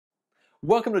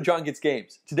Welcome to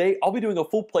JonGetsGames. Today I'll be doing a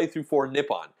full playthrough for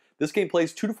Nippon. This game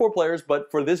plays 2 to 4 players,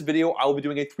 but for this video I will be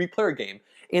doing a 3-player game.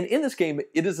 And in this game,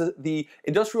 it is the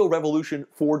Industrial Revolution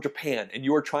for Japan, and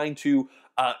you are trying to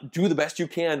do the best you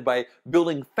can by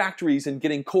building factories and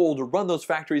getting coal to run those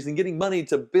factories and getting money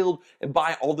to build and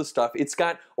buy all this stuff. It's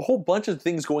got a whole bunch of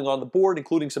things going on the board,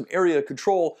 including some area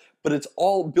control, but it's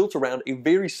all built around a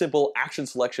very simple action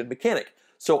selection mechanic.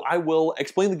 So I will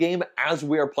explain the game as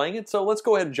we are playing it, so let's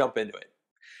go ahead and jump into it.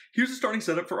 Here's the starting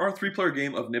setup for our 3-player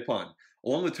game of Nippon.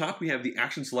 Along the top we have the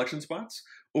action selection spots.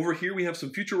 Over here we have some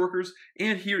future workers,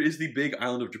 and here is the big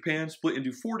island of Japan split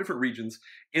into 4 different regions,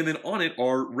 and then on it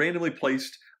are randomly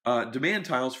placed demand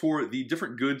tiles for the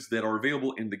different goods that are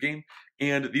available in the game,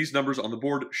 and these numbers on the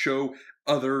board show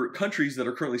other countries that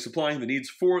are currently supplying the needs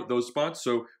for those spots,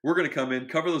 so we're going to come in,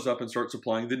 cover those up, and start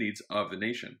supplying the needs of the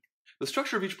nation. The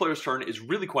structure of each player's turn is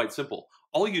really quite simple.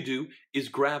 All you do is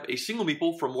grab a single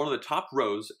meeple from one of the top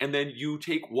rows, and then you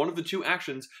take one of the 2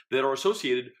 actions that are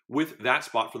associated with that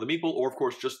spot for the meeple, or of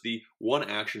course just the one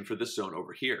action for this zone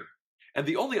over here. And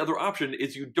the only other option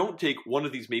is you don't take one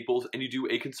of these meeples and you do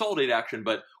a consolidate action,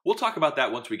 but we'll talk about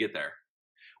that once we get there.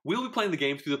 We'll be playing the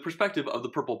game through the perspective of the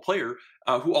purple player,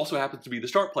 who also happens to be the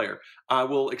start player. I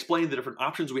will explain the different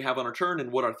options we have on our turn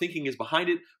and what our thinking is behind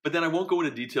it, but then I won't go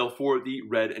into detail for the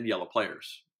red and yellow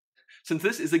players. Since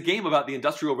this is a game about the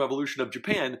Industrial Revolution of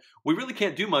Japan, we really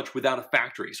can't do much without a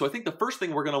factory. So I think the first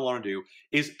thing we're going to want to do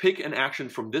is pick an action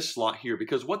from this slot here,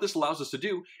 because what this allows us to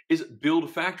do is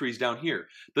build factories down here.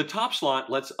 The top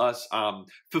slot lets us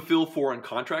fulfill foreign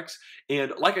contracts,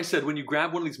 and like I said, when you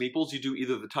grab one of these meeples, you do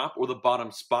either the top or the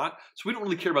bottom spot. So we don't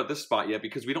really care about this spot yet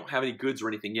because we don't have any goods or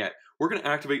anything yet. We're going to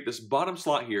activate this bottom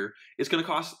slot here. It's going to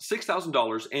cost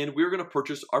 $6,000, and we're going to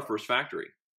purchase our first factory.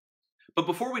 But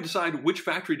before we decide which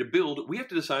factory to build, we have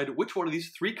to decide which one of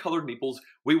these 3 colored meeples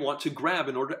we want to grab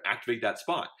in order to activate that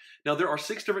spot. Now there are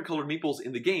 6 different colored meeples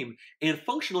in the game, and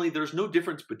functionally there's no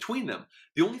difference between them.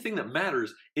 The only thing that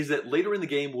matters is that later in the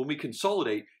game when we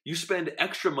consolidate, you spend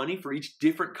extra money for each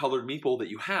different colored meeple that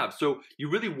you have. So you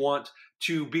really want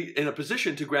to be in a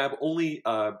position to grab only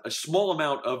a small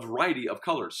amount of variety of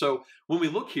colors. So when we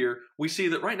look here, we see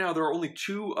that right now there are only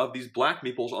 2 of these black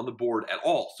meeples on the board at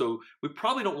all. So we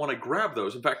probably don't want to grab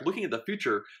those. In fact, looking at the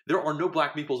future, there are no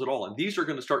black meeples at all. And these are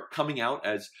going to start coming out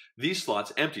as these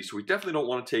slots empty. So we definitely don't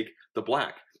want to take the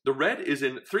black. The red is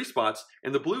in 3 spots,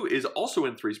 and the blue is also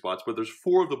in 3 spots, but there's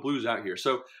 4 of the blues out here.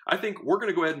 So I think we're going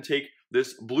to go ahead and take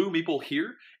this blue meeple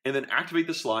here, and then activate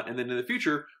the slot, and then in the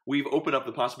future, we've opened up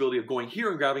the possibility of going here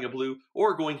and grabbing a blue,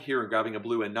 or going here and grabbing a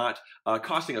blue and not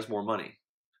costing us more money.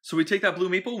 So we take that blue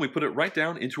meeple and we put it right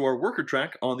down into our worker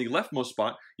track on the leftmost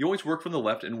spot. You always work from the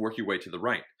left and work your way to the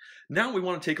right. Now we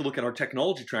want to take a look at our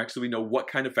technology track so we know what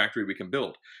kind of factory we can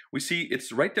build. We see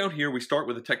it's right down here. We start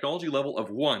with a technology level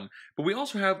of 1, but we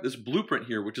also have this blueprint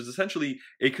here, which is essentially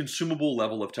a consumable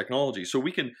level of technology. So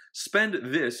we can spend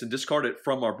this and discard it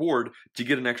from our board to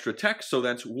get an extra tech. So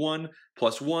that's 1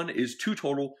 plus 1 is 2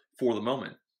 total for the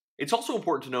moment. It's also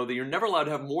important to know that you're never allowed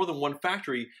to have more than 1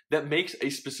 factory that makes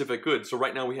a specific good. So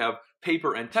right now we have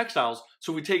paper and textiles.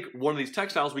 So if we take one of these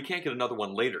textiles, we can't get another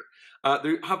one later.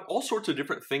 They have all sorts of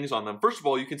different things on them. First of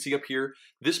all, you can see up here,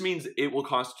 this means it will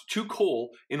cost 2 coal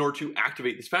in order to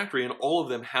activate this factory, and all of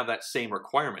them have that same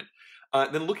requirement.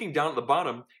 Then looking down at the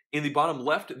bottom, in the bottom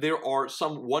left, there are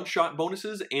some one-shot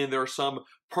bonuses and there are some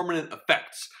permanent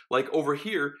effects. Like over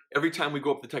here, every time we go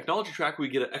up the technology track, we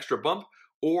get an extra bump.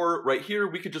 Or right here,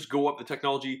 we could just go up the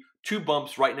technology 2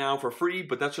 bumps right now for free,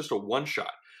 but that's just a one-shot.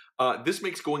 This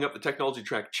makes going up the technology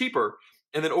track cheaper.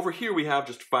 And then over here, we have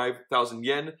just 5,000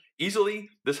 yen easily.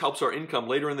 This helps our income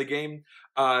later in the game.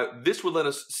 This would let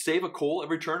us save a coal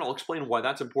every turn. I'll explain why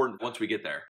that's important once we get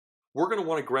there. We're going to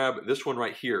want to grab this one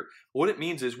right here. What it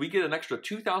means is we get an extra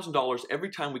 $2,000 every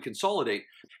time we consolidate,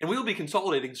 and we will be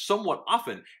consolidating somewhat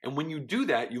often. And when you do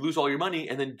that, you lose all your money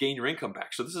and then gain your income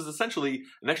back. So this is essentially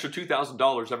an extra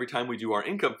 $2,000 every time we do our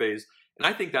income phase, and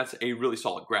I think that's a really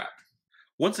solid grab.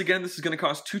 Once again, this is going to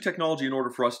cost 2 technology in order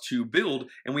for us to build,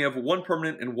 and we have 1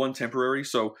 permanent and 1 temporary,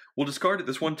 so we'll discard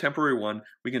this 1 temporary one.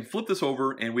 We can flip this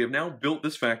over, and we have now built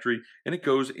this factory, and it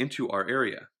goes into our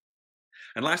area.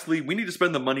 And lastly, we need to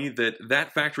spend the money that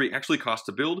that factory actually costs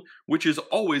to build, which is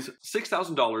always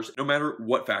 $6,000 no matter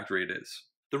what factory it is.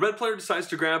 The red player decides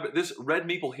to grab this red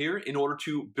meeple here in order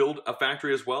to build a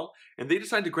factory as well, and they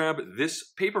decide to grab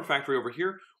this paper factory over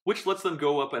here, which lets them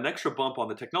go up an extra bump on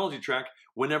the technology track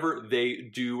whenever they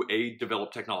do a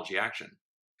develop technology action.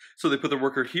 So they put their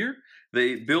worker here,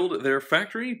 they build their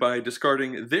factory by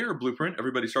discarding their blueprint.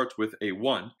 Everybody starts with a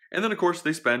 1, and then of course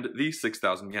they spend the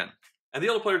 6,000 yen. And the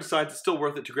yellow player decides it's still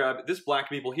worth it to grab this black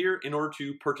meeple here in order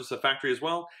to purchase a factory as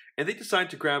well. And they decide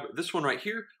to grab this one right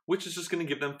here, which is just going to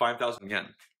give them 5,000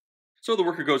 yen. So the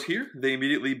worker goes here. They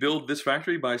immediately build this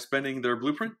factory by spending their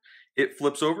blueprint. It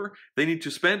flips over. They need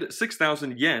to spend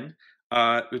 6,000 yen,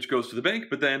 which goes to the bank,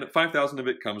 but then 5,000 of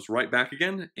it comes right back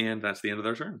again, and that's the end of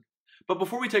their turn. But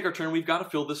before we take our turn, we've got to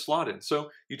fill this slot in.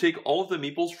 So you take all of the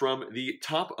meeples from the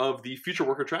top of the future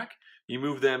worker track, you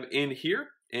move them in here,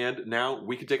 and now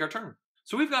we can take our turn.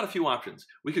 So we've got a few options.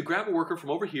 We could grab a worker from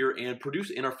over here and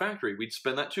produce in our factory. We'd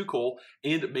spend that 2 coal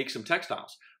and make some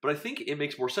textiles. But I think it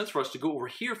makes more sense for us to go over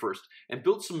here first and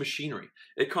build some machinery.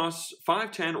 It costs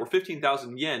 5, 10, or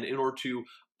 15,000 yen in order to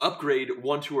upgrade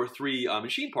 1, 2, or 3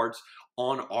 machine parts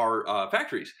on our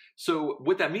factories. So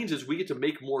what that means is we get to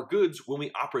make more goods when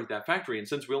we operate that factory. And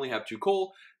since we only have 2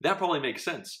 coal, that probably makes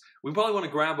sense. We probably want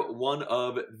to grab one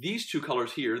of these 2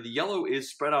 colors here. The yellow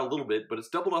is spread out a little bit, but it's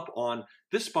doubled up on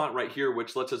this spot right here,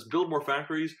 which lets us build more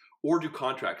factories or do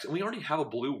contracts. And we already have a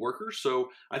blue worker, so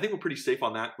I think we're pretty safe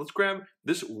on that. Let's grab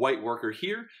this white worker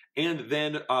here and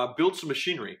then build some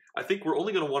machinery. I think we're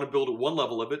only going to want to build 1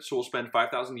 level of it, so we'll spend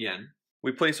 5,000 yen.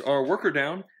 We place our worker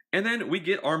down, and then we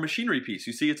get our machinery piece.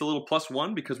 You see it's a little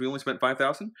 +1 because we only spent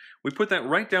 5,000. We put that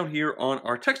right down here on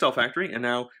our textile factory, and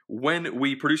now when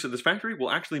we produce at this factory, we'll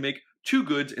actually make 2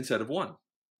 goods instead of 1.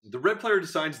 The red player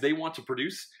decides they want to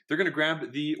produce. They're going to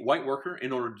grab the white worker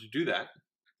in order to do that.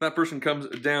 That person comes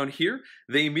down here.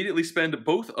 They immediately spend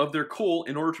both of their coal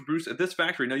in order to produce at this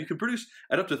factory. Now you can produce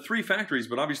at up to 3 factories,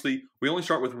 but obviously we only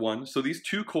start with 1. So these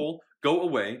 2 coal go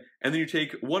away, and then you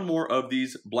take 1 more of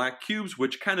these black cubes,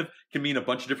 which kind of can mean a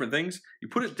bunch of different things. You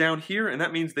put it down here, and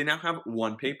that means they now have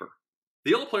 1 paper.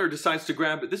 The yellow player decides to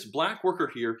grab this black worker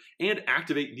here and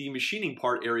activate the machining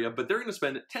part area, but they're going to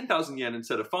spend 10,000 yen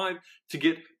instead of 5 to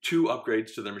get 2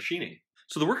 upgrades to their machining.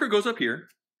 So the worker goes up here.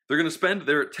 They're going to spend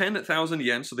their 10,000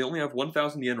 yen, so they only have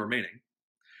 1,000 yen remaining.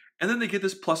 And then they get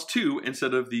this +2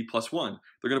 instead of the +1.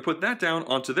 They're going to put that down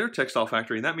onto their textile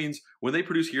factory, and that means when they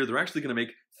produce here, they're actually going to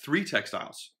make 3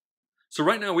 textiles. So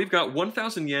right now we've got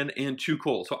 1,000 yen and 2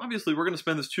 coal. So obviously we're going to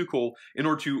spend this 2 coal in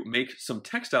order to make some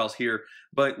textiles here,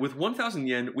 but with 1,000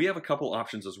 yen, we have a couple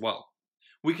options as well.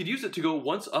 We could use it to go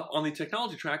once up on the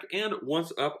technology track and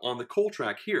once up on the coal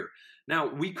track here. Now,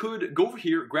 we could go over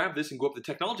here, grab this, and go up the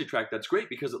technology track. That's great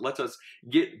because it lets us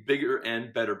get bigger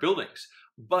and better buildings.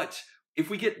 But if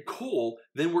we get coal,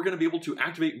 then we're going to be able to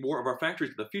activate more of our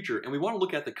factories in the future, and we want to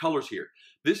look at the colors here.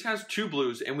 This has 2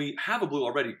 blues, and we have a blue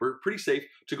already. We're pretty safe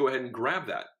to go ahead and grab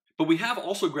that. But we have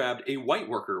also grabbed a white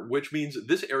worker, which means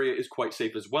this area is quite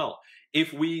safe as well.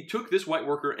 If we took this white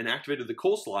worker and activated the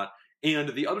coal slot, and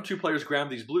the other 2 players grabbed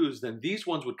these blues, then these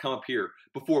ones would come up here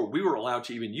before we were allowed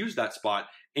to even use that spot,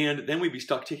 and then we'd be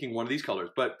stuck taking one of these colors.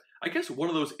 But I guess one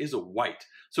of those is a white.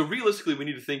 So realistically, we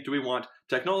need to think, do we want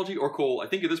technology or coal? I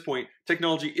think at this point,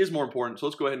 technology is more important, so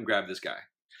let's go ahead and grab this guy.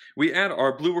 We add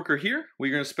our blue worker here.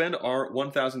 We're going to spend our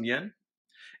 1,000 yen.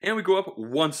 And we go up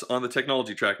once on the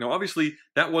technology track. Now, obviously,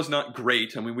 that was not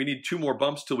great. I mean, we need 2 more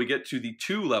bumps till we get to the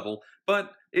 2 level,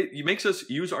 but it makes us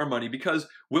use our money because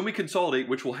when we consolidate,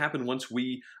 which will happen once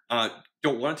we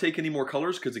don't want to take any more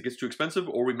colors because it gets too expensive,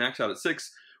 or we max out at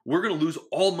 6, we're going to lose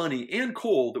all money and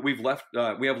coal that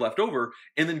we have left over,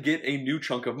 and then get a new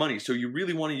chunk of money. So you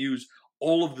really want to use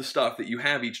all of the stuff that you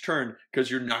have each turn because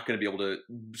you're not going to be able to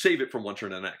save it from one turn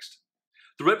to the next.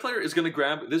 The red player is going to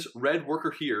grab this red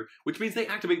worker here, which means they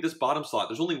activate this bottom slot.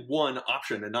 There's only 1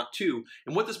 option and not 2.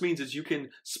 And what this means is you can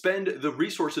spend the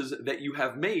resources that you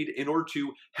have made in order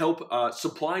to help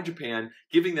supply Japan,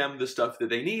 giving them the stuff that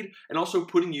they need, and also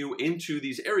putting you into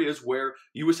these areas where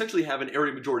you essentially have an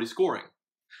area majority scoring.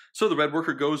 So the red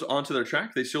worker goes onto their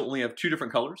track. They still only have 2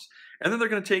 different colors. And then they're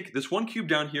going to take this 1 cube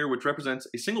down here, which represents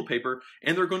a single paper,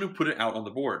 and they're going to put it out on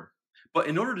the board. But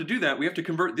in order to do that, we have to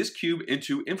convert this cube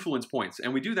into influence points,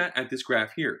 and we do that at this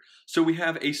graph here. So we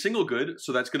have a single good,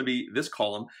 so that's going to be this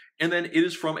column, and then it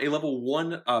is from a level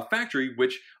 1 factory,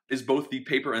 which is both the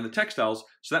paper and the textiles,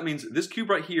 so that means this cube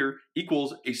right here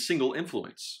equals a single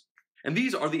influence. And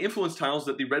these are the influence tiles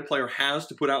that the red player has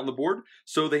to put out on the board,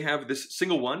 so they have this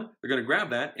single one, they're going to grab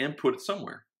that and put it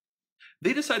somewhere.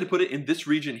 They decide to put it in this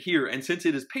region here, and since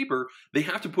it is paper, they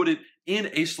have to put it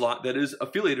in a slot that is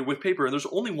affiliated with paper, and there's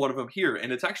only 1 of them here,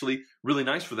 and it's actually really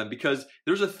nice for them because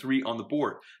there's a 3 on the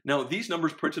board. Now, these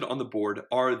numbers printed on the board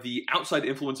are the outside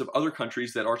influence of other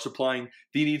countries that are supplying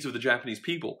the needs of the Japanese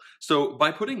people. So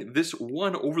by putting this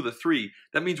 1 over the 3,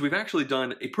 that means we've actually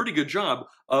done a pretty good job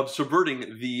of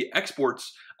subverting the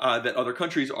exports that other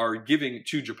countries are giving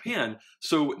to Japan.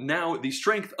 So now the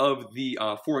strength of the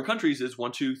foreign countries is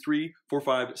 1, 2, 3, 4,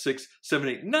 5, 6, 7,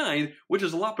 8, 9, which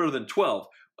is a lot better than 12.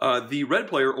 the red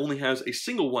player only has a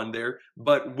single one there,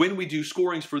 but when we do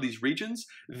scorings for these regions,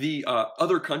 the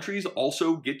other countries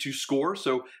also get to score.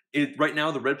 So right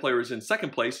now the red player is in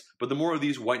second place, but the more of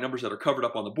these white numbers that are covered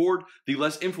up on the board, the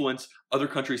less influence other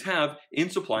countries have in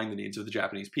supplying the needs of the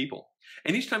Japanese people.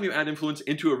 And each time you add influence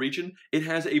into a region, it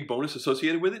has a bonus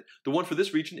associated with it. The one for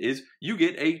this region is you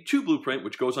get a 2 blueprint,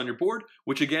 which goes on your board,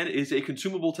 which again is a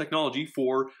consumable technology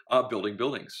for building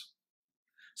buildings.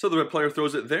 So the red player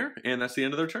throws it there, and that's the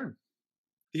end of their turn.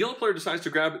 The yellow player decides to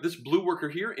grab this blue worker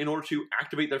here in order to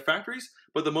activate their factories,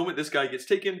 but the moment this guy gets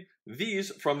taken,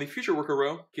 these from the future worker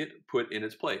row get put in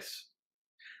its place.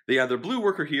 They add their blue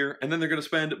worker here, and then they're going to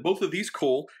spend both of these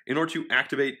coal in order to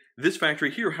activate this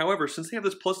factory here. However, since they have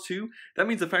this +2, that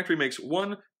means the factory makes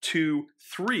 1, 2,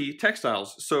 3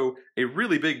 textiles, so a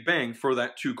really big bang for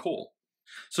that 2 coal.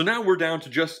 So now we're down to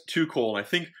just 2 coal, and I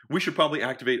think we should probably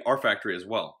activate our factory as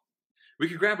well. We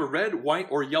could grab a red, white,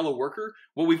 or yellow worker.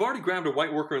 Well, we've already grabbed a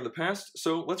white worker in the past,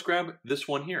 so let's grab this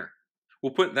one here.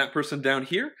 We'll put that person down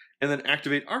here and then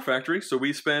activate our factory. So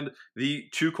we spend the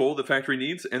 2 coal the factory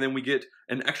needs, and then we get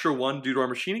an extra 1 due to our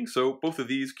machining. So both of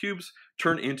these cubes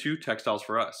turn into textiles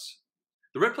for us.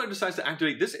 The red player decides to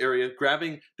activate this area,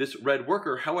 grabbing this red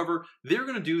worker. However, they're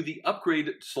going to do the upgrade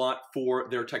slot for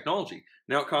their technology.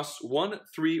 Now it costs 1,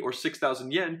 3, or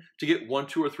 6,000 yen to get 1,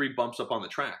 2, or 3 bumps up on the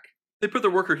track. They put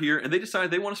their worker here, and they decide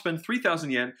they want to spend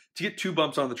 3,000 yen to get 2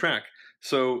 bumps on the track.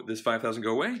 So this 5,000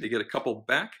 go away, they get a couple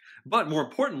back, but more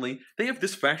importantly, they have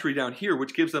this factory down here,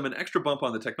 which gives them an extra bump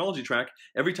on the technology track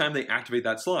every time they activate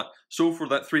that slot. So for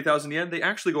that 3,000 yen, they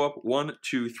actually go up 1,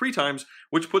 2, 3 times,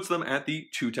 which puts them at the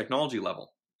 2 technology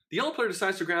level. The yellow player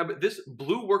decides to grab this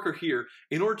blue worker here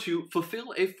in order to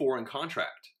fulfill a foreign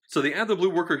contract. So they add the blue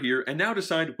worker here and now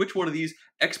decide which one of these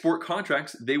export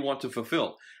contracts they want to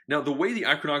fulfill. Now the way the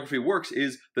iconography works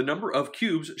is the number of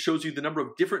cubes shows you the number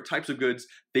of different types of goods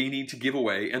they need to give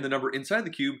away, and the number inside the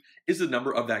cube is the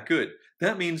number of that good.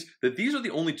 That means that these are the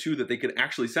only 2 that they could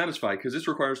actually satisfy, because this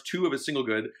requires 2 of a single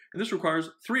good and this requires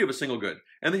 3 of a single good,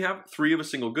 and they have 3 of a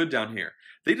single good down here.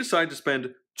 They decide to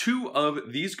spend 2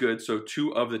 of these goods, so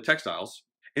 2 of the textiles,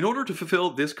 in order to fulfill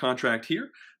this contract here.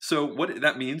 So what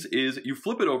that means is you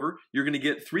flip it over, you're going to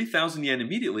get 3,000 yen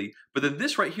immediately, but then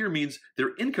this right here means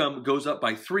their income goes up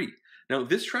by 3. Now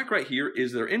this track right here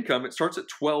is their income. It starts at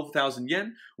 12,000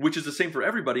 yen, which is the same for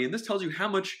everybody, and this tells you how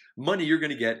much money you're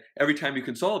going to get every time you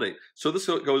consolidate. So this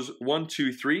goes 1,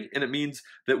 2, 3, and it means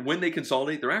that when they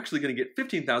consolidate, they're actually going to get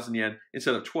 15,000 yen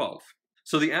instead of 12.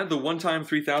 So they add the one-time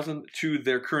 3,000 to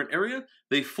their current area,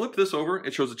 they flip this over,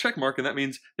 it shows a check mark, and that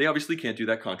means they obviously can't do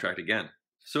that contract again.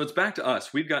 So it's back to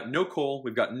us. We've got no coal,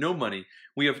 we've got no money,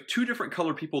 we have 2 different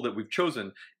color people that we've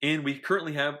chosen, and we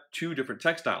currently have 2 different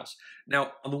textiles.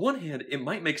 Now, on the one hand, it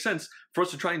might make sense for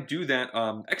us to try and do that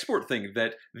export thing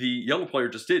that the yellow player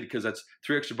just did, because that's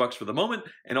 3 extra bucks for the moment,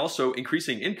 and also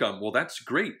increasing income. Well, that's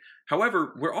great.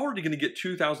 However, we're already going to get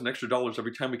 2,000 extra dollars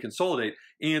every time we consolidate,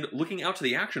 and looking out to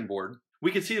the action board,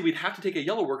 we can see that we'd have to take a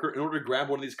yellow worker in order to grab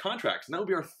one of these contracts, and that would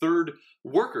be our 3rd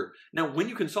worker. Now, when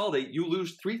you consolidate, you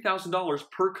lose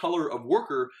 $3,000 per color of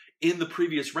worker in the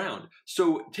previous round.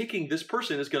 So taking this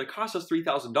person is going to cost us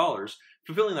 $3,000.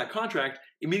 Fulfilling that contract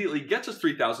immediately gets us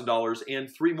 $3,000 and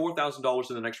 $3 more thousand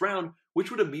in the next round, which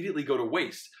would immediately go to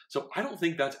waste. So I don't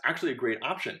think that's actually a great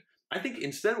option. I think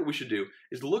instead what we should do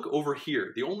is look over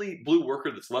here. The only blue worker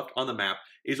that's left on the map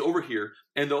is over here,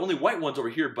 and the only white one's over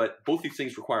here, but both these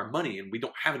things require money, and we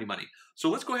don't have any money. So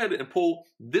let's go ahead and pull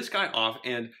this guy off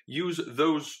and use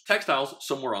those textiles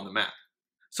somewhere on the map.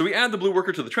 So we add the blue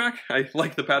worker to the track. I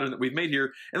like the pattern that we've made here.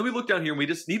 And then we look down here and we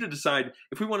just need to decide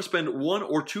if we want to spend 1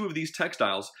 or 2 of these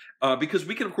textiles, because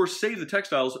we can of course save the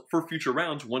textiles for future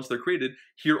rounds once they're created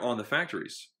here on the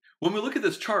factories. When we look at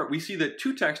this chart, we see that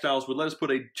 2 textiles would let us put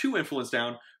a 2 influence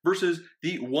down versus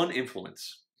the 1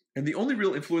 influence. And the only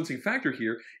real influencing factor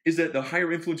here is that the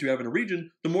higher influence you have in a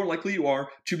region, the more likely you are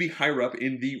to be higher up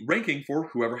in the ranking for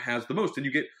whoever has the most. And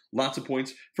you get lots of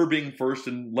points for being first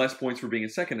and less points for being in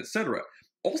second, etc.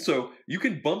 Also, you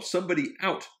can bump somebody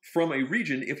out from a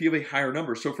region if you have a higher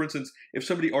number. So for instance, if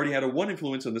somebody already had a 1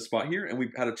 influence on this spot here and we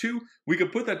had a 2, we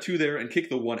could put that 2 there and kick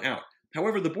the 1 out.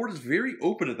 However, the board is very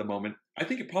open at the moment. I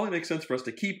think it probably makes sense for us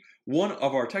to keep 1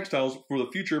 of our textiles for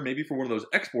the future, maybe for one of those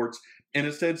exports, and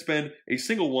instead spend a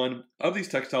single 1 of these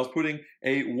textiles, putting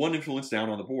a 1 influence down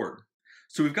on the board.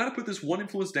 So we've got to put this 1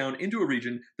 influence down into a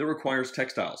region that requires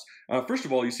textiles. First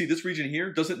of all, you see this region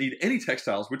here doesn't need any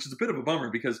textiles, which is a bit of a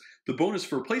bummer because the bonus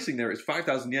for placing there is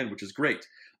 5,000 yen, which is great.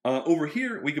 Over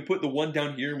here, we could put the 1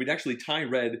 down here, and we'd actually tie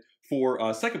red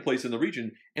for second place in the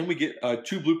region, and we get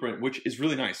 2 blueprint, which is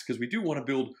really nice because we do want to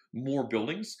build more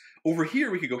buildings. Over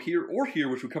here, we could go here or here,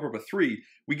 which would cover up a 3.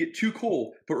 We get 2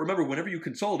 coal, but remember, whenever you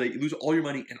consolidate, you lose all your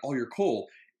money and all your coal.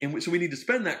 And so we need to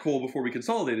spend that coal before we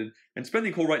consolidated, and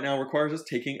spending coal right now requires us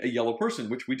taking a yellow person,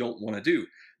 which we don't want to do.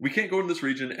 We can't go in this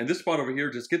region, and this spot over here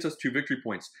just gets us 2 victory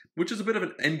points, which is a bit of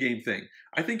an endgame thing.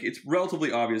 I think it's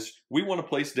relatively obvious we want to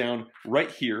place down right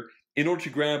here in order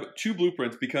to grab 2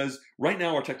 blueprints, because right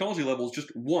now our technology level is just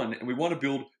 1, and we want to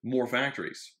build more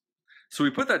factories. So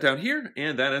we put that down here,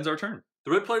 and that ends our turn.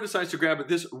 The red player decides to grab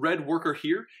this red worker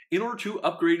here in order to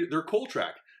upgrade their coal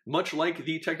track. Much like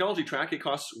the technology track, it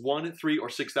costs 1, 3, or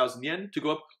 6,000 yen to go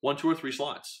up 1, 2, or 3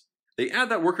 slots. They add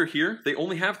that worker here. They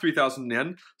only have 3,000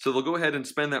 yen, so they'll go ahead and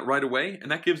spend that right away, and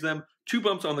that gives them 2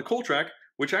 bumps on the coal track,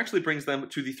 which actually brings them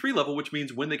to the 3 level, which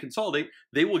means when they consolidate,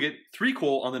 they will get 3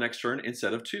 coal on the next turn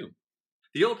instead of 2.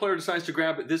 The yellow player decides to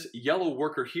grab this yellow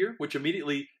worker here, which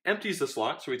immediately empties the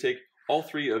slot, so we take all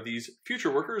 3 of these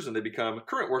future workers, and they become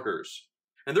current workers.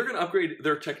 And they're going to upgrade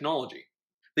their technology.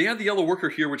 They add the yellow worker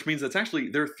here, which means that's actually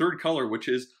their 3rd color, which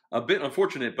is a bit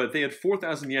unfortunate, but they had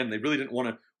 4,000 yen. They really didn't want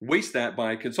to waste that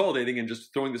by consolidating and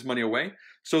just throwing this money away.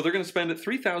 So they're going to spend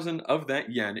 3,000 of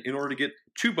that yen in order to get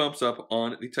 2 bumps up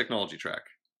on the technology track.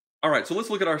 All right, so let's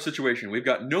look at our situation. We've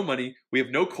got no money, we have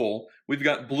no coal, we've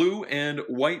got blue and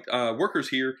white workers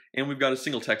here, and we've got a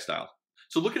single textile.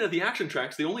 So looking at the action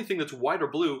tracks, the only thing that's white or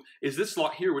blue is this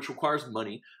slot here, which requires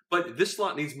money. But this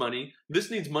slot needs money.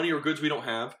 This needs money or goods we don't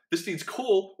have. This needs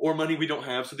coal or money we don't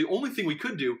have. So the only thing we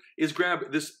could do is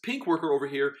grab this pink worker over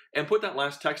here and put that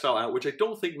last textile out, which I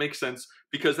don't think makes sense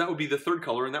because that would be the 3rd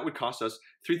color and that would cost us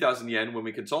 3,000 yen when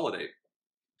we consolidate.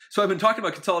 So I've been talking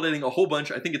about consolidating a whole bunch.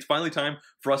 I think it's finally time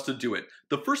for us to do it.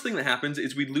 The first thing that happens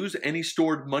is we lose any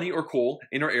stored money or coal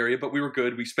in our area, but we were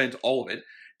good. We spent all of it.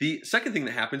 The second thing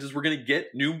that happens is we're going to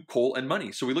get new coal and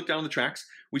money. So we look down the tracks.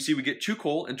 We see we get 2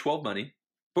 coal and 12 money.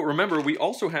 But remember, we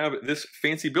also have this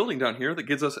fancy building down here that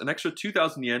gives us an extra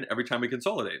 2,000 yen every time we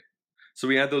consolidate. So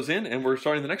we add those in, and we're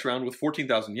starting the next round with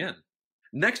 14,000 yen.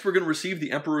 Next, we're going to receive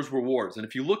the Emperor's Rewards. And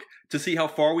if you look to see how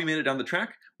far we made it down the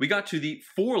track, we got to the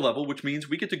 4 level, which means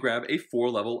we get to grab a 4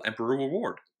 level Emperor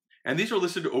Reward. And these are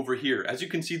listed over here. As you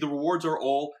can see, the rewards are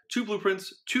all 2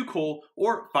 blueprints, 2 coal,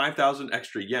 or 5,000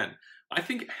 extra yen. I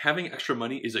think having extra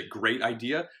money is a great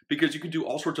idea because you can do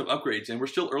all sorts of upgrades, and we're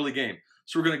still early game.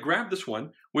 So we're going to grab this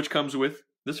one, which comes with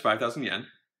this 5,000 yen.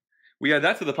 We add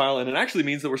that to the pile, and it actually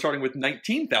means that we're starting with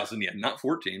 19,000 yen, not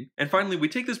 14. And finally, we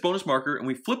take this bonus marker and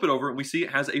we flip it over, and we see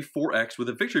it has a 4x with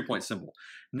a victory point symbol.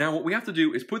 Now, what we have to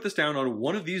do is put this down on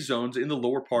one of these zones in the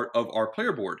lower part of our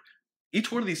player board. Each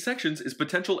one of these sections is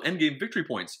potential endgame victory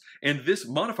points, and this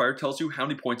modifier tells you how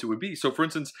many points it would be. So for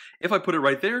instance, if I put it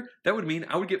right there, that would mean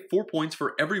I would get 4 points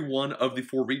for every one of the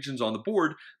 4 regions on the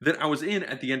board that I was in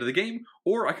at the end of the game,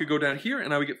 or I could go down here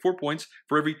and I would get 4 points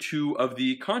for every 2 of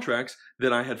the contracts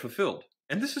that I had fulfilled.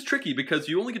 And this is tricky because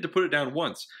you only get to put it down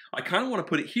once. I kind of want to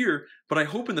put it here, but I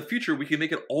hope in the future we can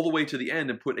make it all the way to the end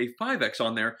and put a 5x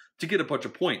on there to get a bunch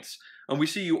of points. And we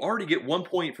see you already get 1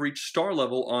 point for each star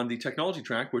level on the technology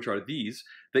track, which are these,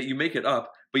 that you make it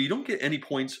up, but you don't get any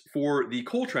points for the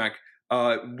coal track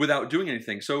without doing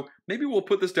anything. So maybe we'll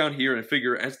put this down here and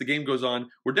figure as the game goes on,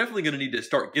 we're definitely going to need to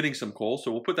start getting some coal.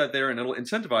 So we'll put that there and it'll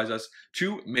incentivize us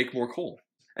to make more coal.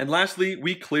 And lastly,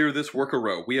 we clear this worker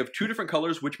row. We have 2 different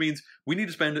colors, which means we need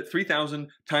to spend 3,000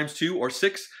 times 2 or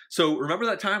 6. So remember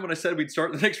that time when I said we'd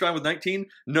start the next round with 19?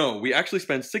 No, we actually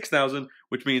spend 6,000,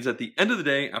 which means at the end of the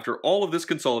day, after all of this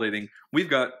consolidating, we've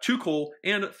got 2 coal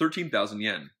and 13,000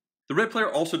 yen. The red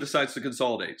player also decides to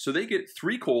consolidate. So they get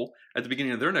 3 coal at the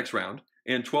beginning of their next round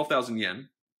and 12,000 yen.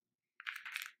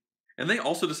 And they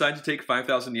also decide to take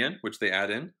 5,000 yen, which they add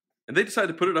in. And they decide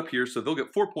to put it up here, so they'll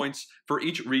get 4 points for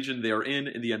each region they are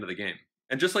in the end of the game.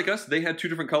 And just like us, they had 2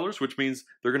 different colors, which means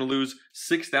they're going to lose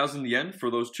 6,000 yen for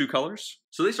those 2 colors.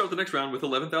 So they start the next round with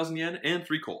 11,000 yen and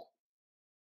 3 coal.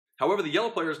 However, the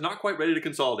yellow player is not quite ready to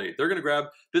consolidate. They're going to grab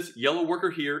this yellow worker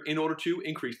here in order to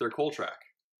increase their coal track.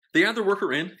 They add their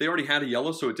worker in. They already had a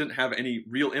yellow, so it didn't have any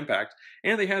real impact.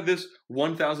 And they had this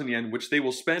 1,000 yen, which they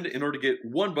will spend in order to get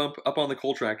 1 bump up on the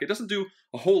coal track. It doesn't do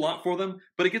a whole lot for them,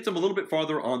 but it gets them a little bit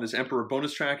farther on this Emperor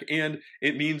bonus track, and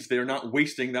it means they're not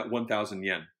wasting that 1,000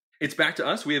 yen. It's back to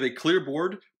us. We have a clear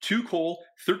board, 2 coal,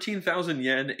 13,000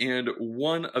 yen, and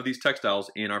 1 of these textiles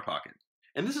in our pocket.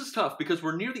 And this is tough because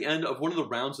we're near the end of one of the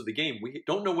rounds of the game. We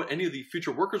don't know what any of the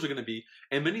future workers are going to be,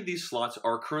 and many of these slots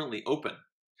are currently open.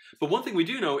 But one thing we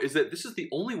do know is that this is the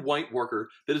only white worker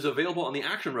that is available on the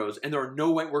action rows, and there are no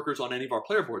white workers on any of our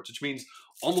player boards, which means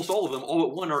almost all of them, all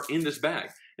but 1, are in this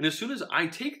bag. And as soon as I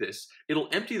take this, it'll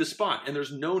empty the spot and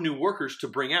there's no new workers to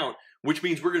bring out, which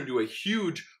means we're going to do a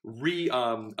huge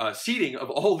seeding of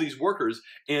all these workers,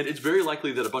 and it's very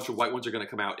likely that a bunch of white ones are going to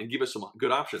come out and give us some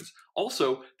good options.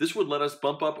 Also, this would let us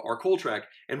bump up our coal track,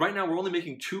 and right now we're only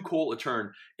making 2 coal a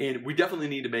turn, and we definitely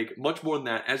need to make much more than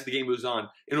that as the game moves on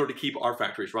in order to keep our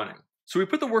factories running. So we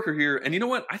put the worker here, and you know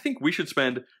what? I think we should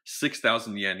spend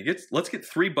 6,000 yen. Let's get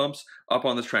 3 bumps up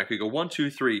on this track. We go 1, 2,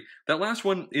 3. That last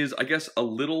one is, I guess, a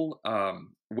little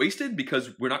wasted because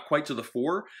we're not quite to the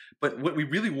 4. But what we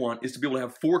really want is to be able to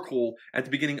have 4 coal at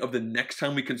the beginning of the next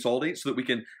time we consolidate, so that we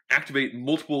can activate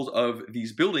multiples of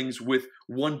these buildings with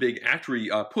one big factory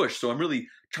push. So I'm really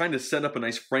trying to set up a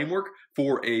nice framework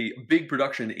for a big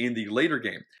production in the later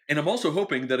game. And I'm also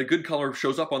hoping that a good color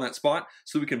shows up on that spot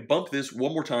so we can bump this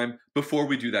one more time before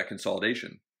we do that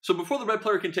consolidation. So before the red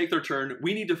player can take their turn,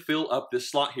 we need to fill up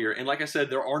this slot here. And like I said,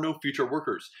 there are no future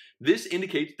workers. This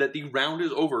indicates that the round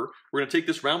is over. We're gonna take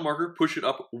this round marker, push it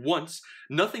up once.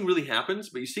 Nothing really happens,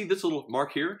 but you see this little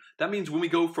mark here? That means when we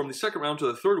go from the second round to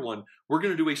the third one, we're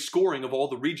gonna do a scoring of all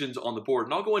the regions on the board.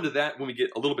 And I'll go into that when we get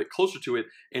a little bit closer to it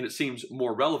and it seems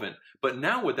more relevant. But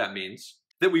now what that means,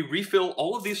 that we refill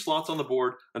all of these slots on the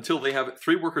board until they have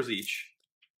 3 workers each.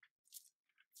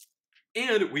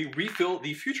 And we refill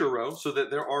the future row so that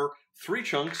there are 3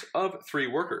 chunks of 3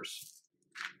 workers.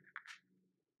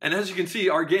 And as you can see,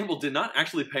 our gamble did not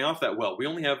actually pay off that well. We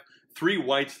only have 3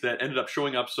 whites that ended up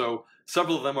showing up, so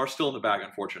several of them are still in the bag,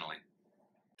 unfortunately.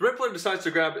 The red player decides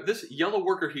to grab this yellow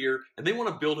worker here, and they want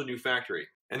to build a new factory.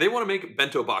 And they want to make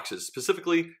bento boxes,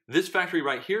 specifically this factory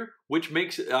right here, which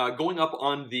makes going up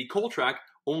on the coal track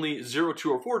only $0,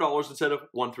 $2, or $4 instead of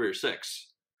 1, 3, or 6.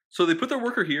 So they put their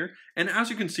worker here, and as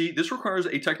you can see, this requires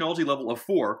a technology level of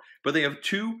 4, but they have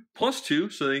 2 plus 2,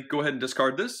 so they go ahead and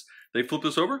discard this. They flip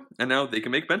this over, and now they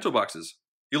can make bento boxes.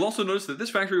 You'll also notice that this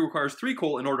factory requires 3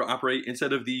 coal in order to operate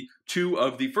instead of the 2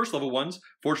 of the first level ones.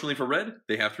 Fortunately for red,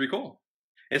 they have 3 coal.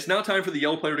 It's now time for the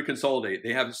yellow player to consolidate.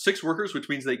 They have 6 workers, which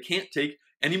means they can't take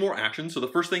any more action. So the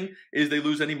first thing is they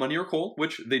lose any money or coal,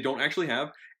 which they don't actually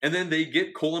have. And then they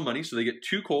get coal and money, so they get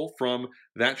 2 coal from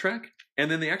that track. And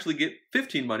then they actually get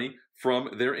 15 money from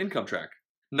their income track.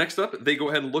 Next up, they go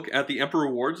ahead and look at the Emperor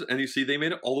rewards, and you see they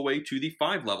made it all the way to the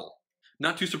 5 level.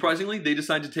 Not too surprisingly, they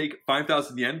decide to take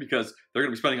 5,000 yen because they're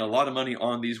going to be spending a lot of money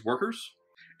on these workers.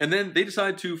 And then they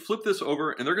decide to flip this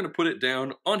over, and they're going to put it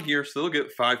down on here, so they'll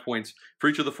get 5 points for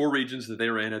each of the 4 regions that they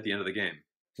were in at the end of the game.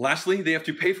 Lastly, they have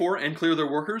to pay for and clear their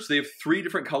workers. They have 3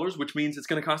 different colors, which means it's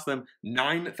going to cost them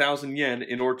 9,000 yen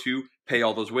in order to pay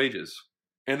all those wages.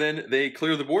 And then they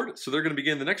clear the board, so they're going to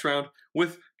begin the next round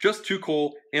with just 2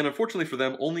 coal, and unfortunately for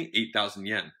them, only 8,000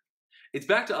 yen. It's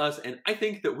back to us, and I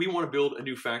think that we want to build a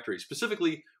new factory.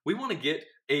 Specifically, we want to get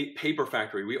a paper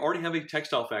factory. We already have a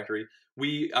textile factory.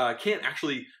 We can't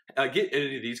actually get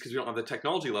any of these because we don't have the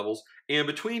technology levels. And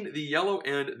between the yellow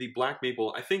and the black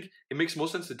maple, I think it makes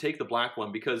most sense to take the black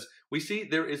one because we see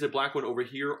there is a black one over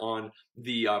here on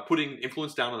the putting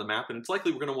influence down on the map, and it's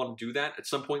likely we're going to want to do that at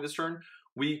some point this turn.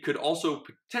 We could also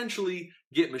potentially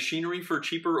get machinery for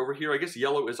cheaper over here. I guess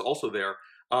yellow is also there.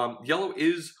 Yellow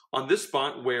is on this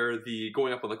spot where the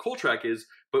going up on the coal track is,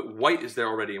 but white is there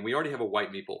already, and we already have a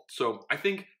white maple. So I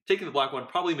think taking the black one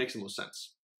probably makes the most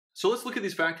sense. So let's look at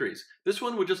these factories. This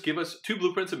one would just give us 2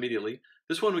 blueprints immediately.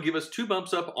 This one would give us 2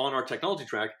 bumps up on our technology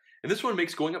track, and this one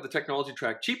makes going up the technology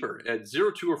track cheaper at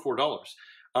 $0, $2, or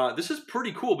 $4. This is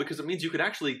pretty cool because it means you could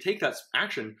actually take that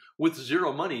action with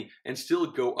 0 money and still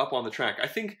go up on the track. I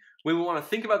think when we want to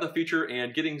think about the future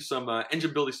and getting some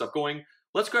engine building stuff going,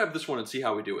 let's grab this one and see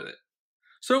how we do with it.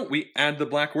 So we add the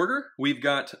black worker. We've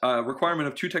got a requirement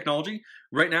of 2 technology.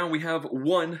 Right now we have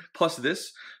 1 plus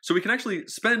this. So we can actually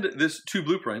spend this 2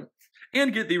 blueprint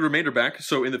and get the remainder back.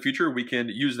 So in the future we can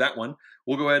use that one.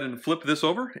 We'll go ahead and flip this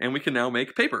over and we can now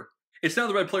make paper. It's now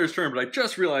the red player's turn, but I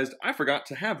just realized I forgot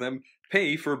to have them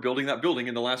pay for building that building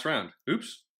in the last round.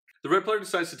 Oops. The red player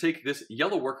decides to take this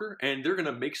yellow worker and they're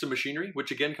gonna make some machinery,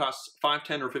 which again costs 5,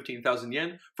 10, or 15,000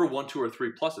 yen for 1, 2, or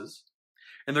 3 pluses.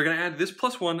 And they're going to add this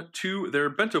 +1 to their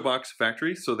bento box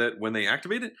factory so that when they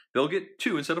activate it, they'll get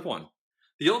 2 instead of 1.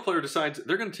 The yellow player decides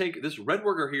they're going to take this red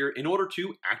worker here in order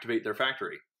to activate their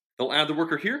factory. They'll add the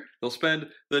worker here. They'll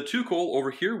spend the 2 coal over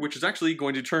here, which is actually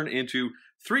going to turn into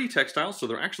 3 textiles, so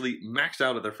they're actually maxed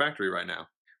out at their factory right now.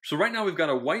 So right now we've got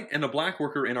a white and a black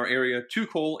worker in our area, 2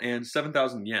 coal and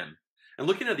 7,000 yen. And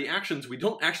looking at the actions, we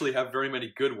don't actually have very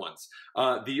many good ones.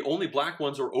 The only black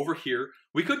ones are over here.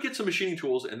 We could get some machining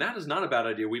tools, and that is not a bad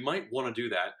idea. We might want to do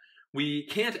that. We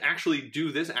can't actually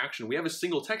do this action. We have a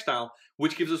single textile,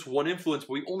 which gives us 1 influence,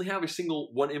 but we only have a single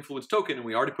 1 influence token, and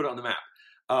we already put it on the map.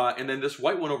 And then this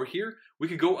white one over here, we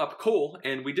could go up coal,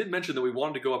 and we did mention that we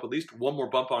wanted to go up at least one more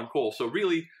bump on coal. So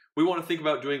really, we want to think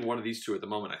about doing one of these two at the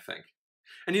moment, I think.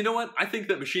 And you know what? I think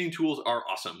that machining tools are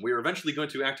awesome. We are eventually going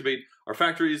to activate our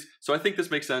factories, so I think this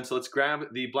makes sense. So let's grab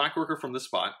the black worker from this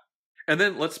spot, and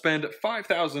then let's spend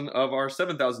 5,000 of our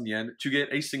 7,000 yen to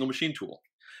get a single machine tool.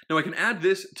 Now I can add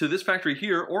this to this factory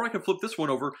here, or I can flip this one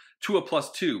over to a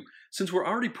 +2. Since we're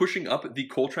already pushing up the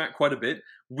coal track quite a bit,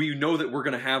 we know that we're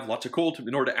going to have lots of coal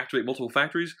in order to activate multiple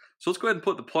factories. So let's go ahead and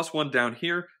put the +1 down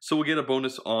here, so we'll get a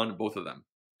bonus on both of them.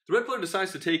 The red player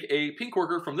decides to take a pink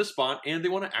worker from this spot, and they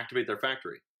want to activate their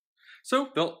factory. So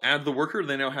they'll add the worker.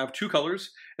 They now have 2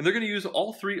 colors, and they're going to use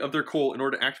all 3 of their coal in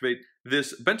order to activate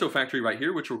this bento factory right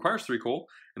here, which requires 3 coal,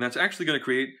 and that's actually going to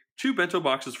create 2 bento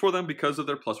boxes for them because of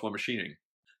their +1 machining.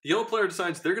 The yellow player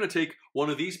decides they're going to take one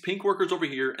of these pink workers over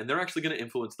here, and they're actually going to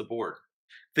influence the board.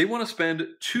 They want to spend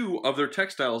 2 of their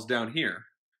textiles down here,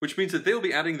 which means that they'll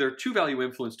be adding their 2 value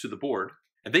influence to the board.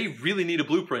 And they really need a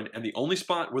blueprint, and the only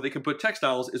spot where they can put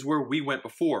textiles is where we went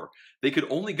before. They could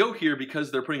only go here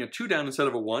because they're putting a 2 down instead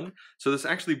of a 1, so this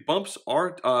actually bumps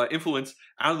our influence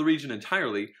out of the region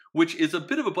entirely, which is a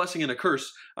bit of a blessing and a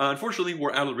curse. Unfortunately,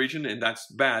 we're out of the region, and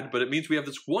that's bad, but it means we have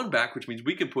this 1 back, which means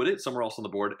we can put it somewhere else on the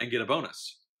board and get a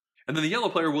bonus. And then the yellow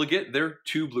player will get their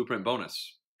 2 blueprint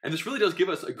bonus. And this really does give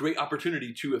us a great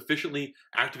opportunity to efficiently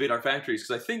activate our factories,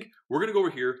 because I think we're going to go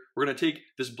over here, we're going to take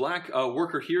this black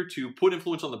worker here to put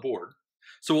influence on the board.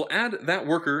 So we'll add that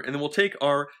worker, and then we'll take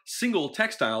our single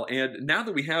textile, and now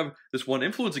that we have this 1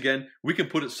 influence again, we can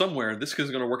put it somewhere, and this is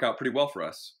going to work out pretty well for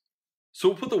us. So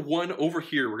we'll put the 1 over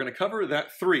here, we're going to cover that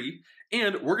 3,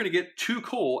 and we're going to get 2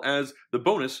 coal as the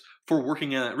bonus for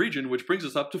working in that region, which brings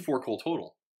us up to 4 coal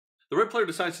total. The red player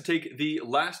decides to take the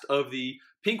last of the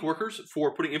pink workers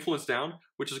for putting influence down,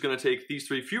 which is going to take these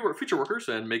 3 future workers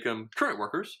and make them current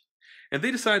workers. And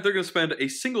they decide they're going to spend a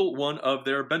single one of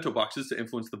their bento boxes to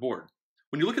influence the board.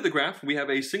 When you look at the graph, we have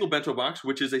a single bento box,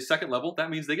 which is a 2nd level. That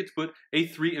means they get to put a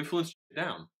 3 influence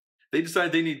down. They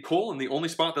decide they need coal, and the only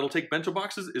spot that'll take bento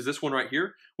boxes is this one right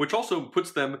here, which also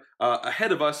puts them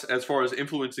ahead of us as far as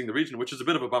influencing the region, which is a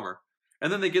bit of a bummer.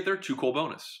 And then they get their 2 coal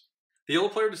bonus. The yellow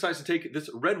player decides to take this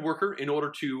red worker in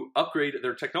order to upgrade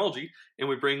their technology, and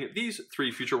we bring these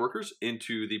 3 future workers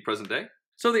into the present day.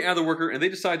 So they add the worker, and they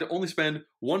decide to only spend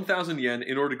 1,000 yen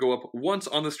in order to go up once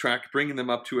on this track, bringing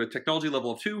them up to a technology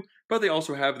level of 2, but they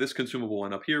also have this consumable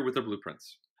one up here with their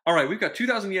blueprints. Alright, we've got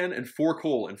 2,000 yen and 4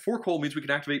 coal, and 4 coal means we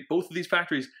can activate both of these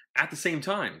factories at the same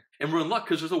time. And we're in luck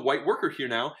because there's a white worker here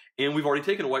now, and we've already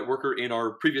taken a white worker in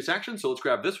our previous action, so let's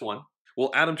grab this one.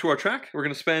 We'll add them to our track. We're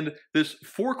going to spend this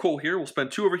 4 coal here. We'll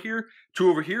spend 2 over here, 2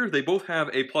 over here. They both have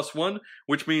a +1,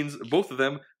 which means both of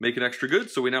them make an extra good.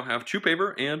 So we now have 2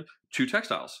 paper and 2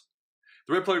 textiles.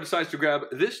 The red player decides to grab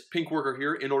this pink worker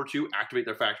here in order to activate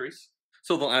their factories.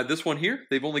 So they'll add this one here.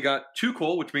 They've only got 2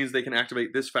 coal, which means they can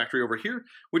activate this factory over here,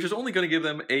 which is only going to give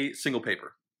them a single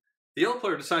paper. The yellow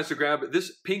player decides to grab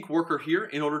this pink worker here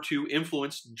in order to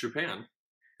influence Japan.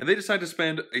 And they decide to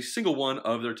spend a single one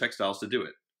of their textiles to do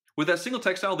it. With that single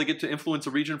textile, they get to influence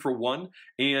a region for 1,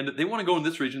 and they want to go in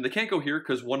this region. They can't go here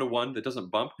because 1 to 1, that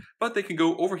doesn't bump, but they can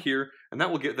go over here, and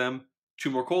that will get them 2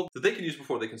 more coal that they can use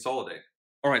before they consolidate.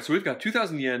 Alright, so we've got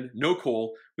 2,000 yen, no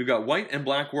coal, we've got white and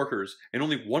black workers, and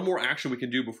only 1 more action we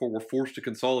can do before we're forced to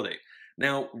consolidate.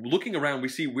 Now, looking around, we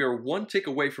see we are 1 tick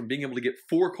away from being able to get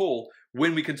 4 coal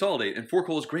when we consolidate, and 4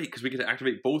 coal is great because we get to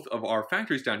activate both of our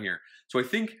factories down here. So I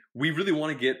think we really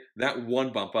want to get that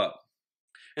 1 bump up.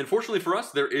 And fortunately for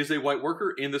us, there is a white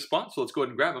worker in this spot, so let's go ahead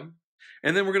and grab him.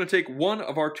 And then we're going to take 1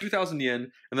 of our 2,000 yen,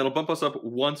 and that'll bump us up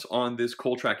once on this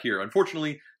coal track here.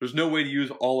 Unfortunately, there's no way to use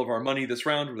all of our money this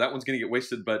round. That one's going to get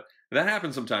wasted, but that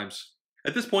happens sometimes.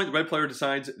 At this point, the red player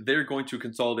decides they're going to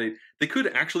consolidate. They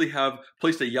could actually have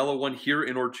placed a yellow one here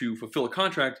in order to fulfill a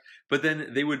contract, but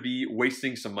then they would be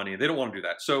wasting some money. They don't want to do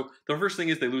that. So the first thing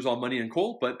is they lose all money in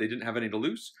coal, but they didn't have any to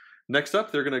lose. Next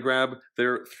up, they're going to grab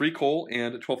their 3 coal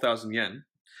and 12,000 yen.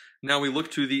 Now we look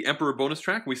to the Emperor bonus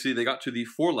track. We see they got to the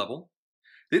 4 level.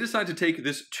 They decide to take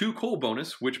this 2 coal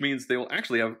bonus, which means they will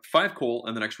actually have 5 coal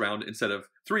in the next round instead of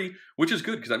 3, which is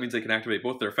good because that means they can activate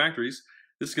both their factories.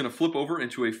 This is going to flip over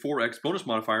into a 4x bonus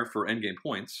modifier for endgame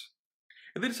points.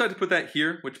 And they decide to put that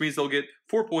here, which means they'll get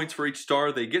 4 points for each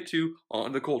star they get to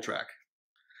on the coal track.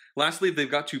 Lastly, they've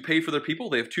got to pay for their people.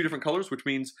 They have 2 different colors, which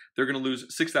means they're going to lose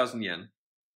 6,000 yen,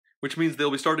 which means they'll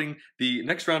be starting the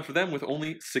next round for them with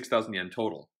only 6,000 yen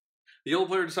total. The yellow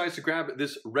player decides to grab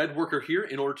this red worker here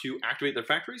in order to activate their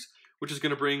factories, which is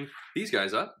going to bring these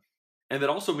guys up. And that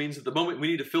also means that the moment we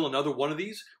need to fill another one of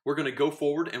these, we're going to go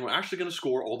forward and we're actually going to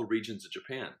score all the regions of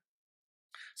Japan.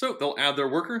 So they'll add their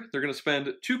worker. They're going to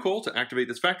spend 2 coal to activate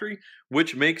this factory,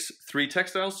 which makes 3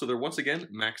 textiles, so they're once again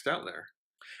maxed out there.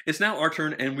 It's now our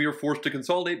turn, and we are forced to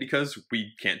consolidate because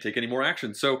we can't take any more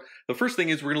action. So the first thing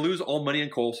is we're going to lose all money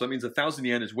and coal, so that means 1,000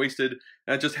 yen is wasted.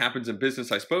 That just happens in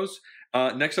business, I suppose.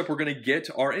 Next up, we're going to get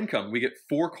our income. We get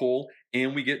 4 coal,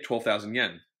 and we get 12,000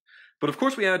 yen. But of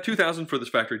course, we add 2,000 for this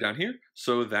factory down here,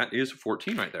 so that is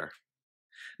 14 right there.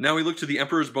 Now we look to the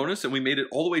Emperor's bonus, and we made it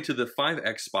all the way to the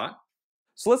 5x spot.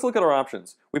 So let's look at our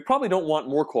options. We probably don't want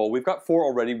more coal. We've got 4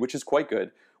 already, which is quite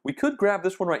good. We could grab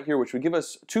this one right here, which would give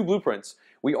us 2 blueprints.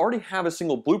 We already have a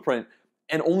single blueprint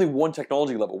and only 1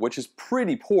 technology level, which is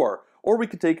pretty poor. Or we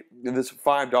could take this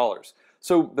 $5.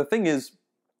 So the thing is,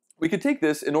 we could take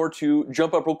this in order to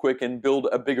jump up real quick and build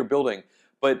a bigger building.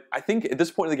 But I think at this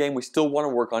point in the game, we still want to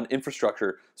work on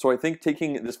infrastructure. So I think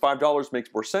taking this $5 makes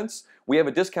more sense. We have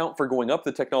a discount for going up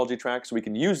the technology track, so we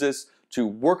can use this to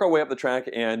work our way up the track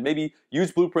and maybe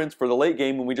use blueprints for the late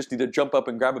game when we just need to jump up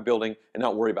and grab a building and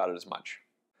not worry about it as much.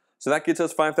 So that gets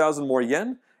us 5,000 more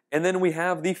yen. And then we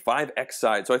have the 5x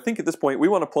side. So I think at this point, we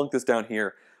want to plunk this down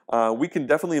here. We can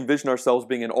definitely envision ourselves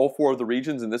being in all 4 of the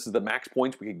regions, and this is the max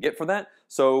points we can get for that.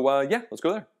 So yeah, let's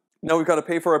go there. Now we've got to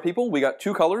pay for our people. We got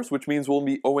 2 colors, which means we'll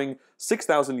be owing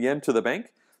 6,000 yen to the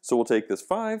bank. So we'll take this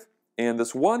 5 and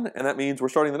this 1, and that means we're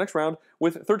starting the next round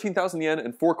with 13,000 yen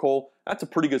and 4 coal. That's a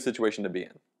pretty good situation to be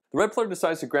in. The red player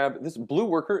decides to grab this blue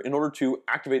worker in order to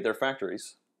activate their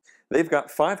factories. They've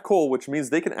got 5 coal, which means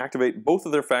they can activate both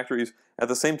of their factories at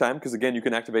the same time, because again, you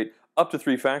can activate up to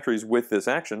 3 factories with this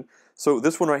action. So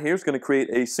this one right here is going to create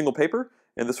a single paper,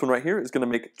 and this one right here is going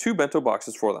to make 2 bento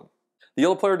boxes for them. The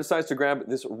yellow player decides to grab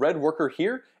this red worker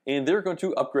here, and they're going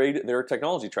to upgrade their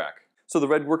technology track. So the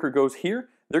red worker goes here.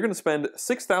 They're going to spend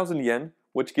 6,000 yen,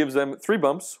 which gives them 3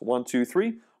 bumps, 1, 2,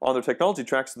 3, on their technology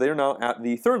track. So they are now at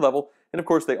the 3rd level, and of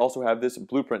course they also have this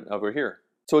blueprint over here.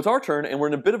 So it's our turn, and we're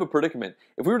in a bit of a predicament.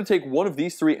 If we were to take one of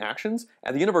these 3 actions,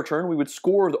 at the end of our turn, we would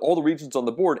score all the regions on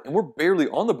the board, and we're barely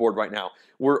on the board right now.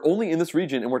 We're only in this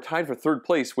region, and we're tied for 3rd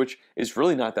place, which is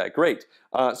really not that great.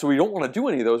 So we don't want to do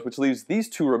any of those, which leaves these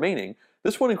 2 remaining.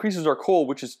 This one increases our coal,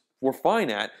 which is we're fine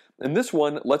at, and this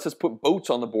one lets us put boats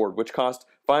on the board, which cost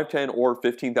 5, 10, or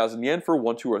 15,000 yen for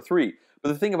 1, 2, or 3. But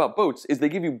the thing about boats is they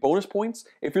give you bonus points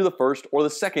if you're the 1st or the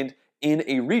 2nd in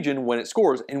a region when it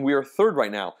scores, and we are 3rd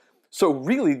right now. So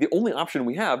really, the only option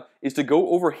we have is to go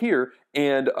over here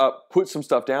and put some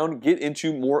stuff down, get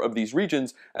into more of these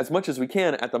regions as much as we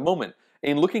can at the moment.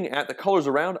 And looking at the colors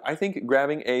around, I think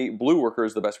grabbing a blue worker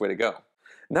is the best way to go.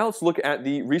 Now let's look at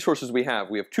the resources we have.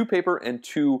 We have 2 paper and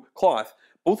 2 cloth,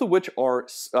 both of which are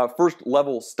 1st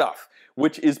level stuff,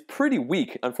 which is pretty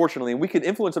weak, unfortunately. And we can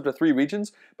influence up to 3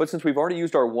 regions, but since we've already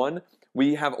used our 1,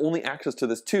 we have only access to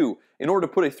this 2. In order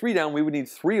to put a 3 down, we would need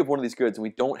 3 of one of these goods, and we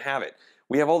don't have it.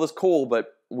 We have all this coal,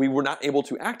 but we were not able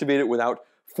to activate it without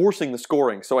forcing the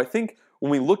scoring. So I think when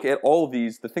we look at all of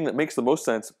these, the thing that makes the most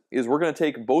sense is we're going to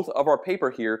take both of our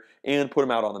paper here and put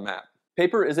them out on the map.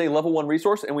 Paper is a level 1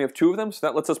 resource, and we have 2 of them, so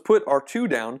that lets us put our 2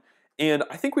 down. And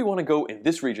I think we want to go in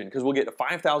this region because we'll get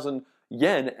 5,000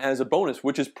 yen as a bonus,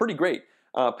 which is pretty great.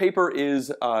 Paper is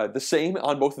the same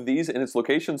on both of these in its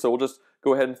location, so we'll just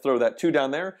go ahead and throw that 2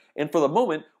 down there. And for the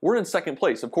moment, we're in 2nd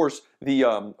place. Of course,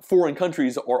 the foreign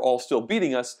countries are all still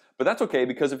beating us, but that's okay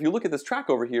because if you look at this track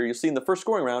over here, you'll see in the 1st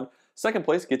scoring round, 2nd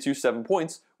place gets you 7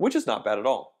 points, which is not bad at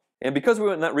all. And because we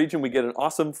went in that region, we get an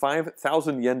awesome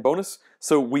 5,000 yen bonus.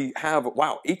 So we have,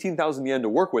 wow, 18,000 yen to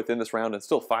work with in this round and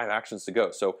still 5 actions to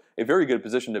go. So a very good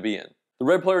position to be in. The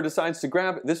red player decides to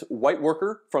grab this white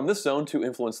worker from this zone to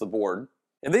influence the board.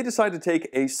 And they decide to take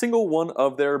a single one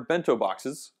of their bento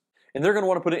boxes, and they're going to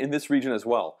want to put it in this region as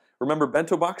well. Remember,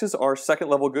 bento boxes are 2nd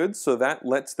level goods, so that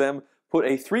lets them put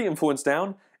a 3 influence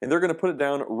down, and they're going to put it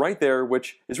down right there,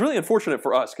 which is really unfortunate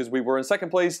for us because we were in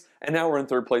 2nd place, and now we're in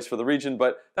 3rd place for the region,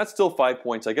 but that's still 5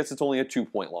 points. I guess it's only a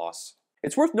 2-point loss.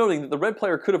 It's worth noting that the red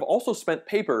player could have also spent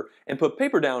paper and put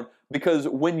paper down because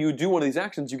when you do one of these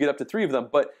actions, you get up to 3 of them,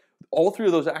 but all 3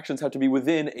 of those actions have to be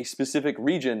within a specific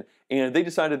region, and they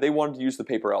decided they wanted to use the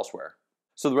paper elsewhere.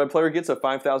 So the red player gets a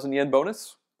 5,000 yen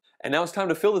bonus, and now it's time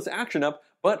to fill this action up,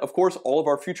 but of course all of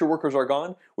our future workers are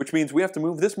gone, which means we have to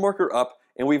move this marker up,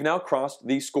 and we've now crossed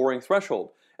the scoring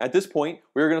threshold. At this point,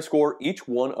 we are going to score each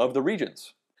one of the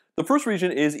regions. The first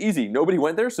region is easy. Nobody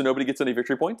went there, so nobody gets any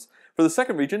victory points. For the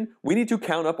second region, we need to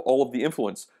count up all of the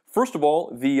influence. First of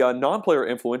all, the non-player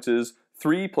influence is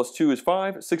 3 plus 2 is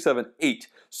 5, 6, 7, 8.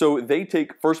 So they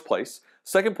take first place.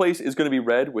 Second place is going to be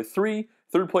red with 3.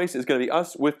 Third place is going to be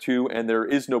us with 2, and there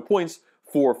is no points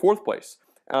for fourth place.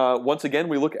 Once again,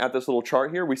 we look at this little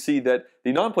chart here. We see that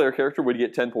the non-player character would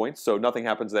get 10 points, so nothing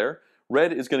happens there.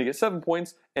 red is going to get 7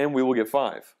 points, and we will get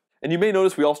 5. And you may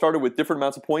notice we all started with different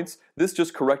amounts of points. This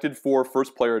just corrected for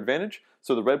first player advantage.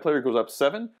 So the red player goes up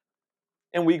 7,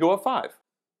 and we go up 5.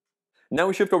 Now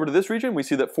we shift over to this region. We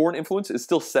see that foreign influence is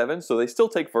still 7, so they still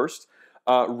take first.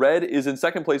 Red is in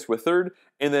second place with third,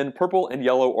 and then purple and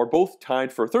yellow are both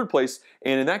tied for third place.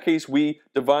 And in that case, we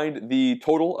divide the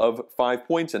total of 5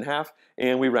 points in half,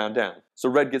 and we round down. So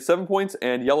red gets 7 points,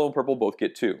 and yellow and purple both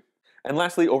get 2. And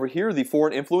lastly, over here, the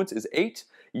foreign influence is 8.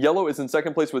 Yellow is in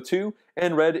second place with 2,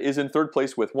 and red is in third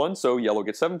place with 1, so yellow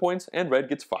gets 7 points, and red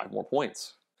gets 5 more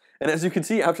points. And as you can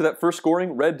see, after that first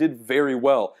scoring, red did very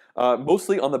well,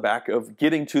 mostly on the back of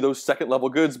getting to those second level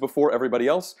goods before everybody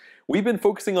else. We've been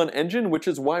focusing on engine, which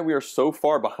is why we are so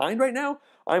far behind right now.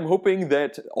 I'm hoping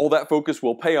that all that focus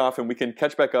will pay off and we can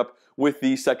catch back up with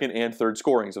the second and third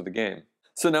scorings of the game.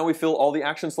 So now we fill all the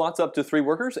action slots up to 3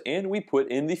 workers, and we put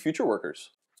in the future workers.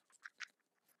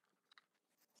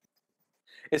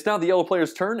 It's now the yellow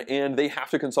player's turn, and they have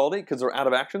to consolidate because they're out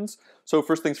of actions. So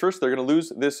first things first, they're going to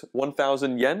lose this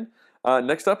 1,000 yen.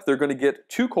 Next up, they're going to get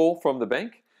 2 coal from the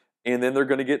bank, and then they're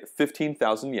going to get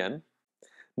 15,000 yen.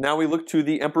 Now we look to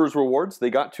the Emperor's rewards. They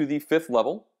got to the 5th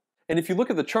level. And if you look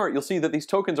at the chart, you'll see that these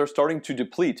tokens are starting to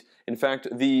deplete. In fact,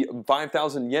 the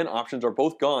 5,000 yen options are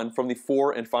both gone from the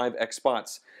 4 and 5x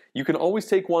spots. You can always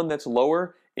take one that's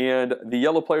lower, and the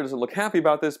yellow player doesn't look happy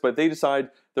about this, but they decide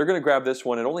they're going to grab this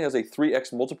one. It only has a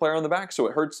 3x multiplier on the back, so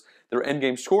it hurts their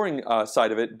endgame scoring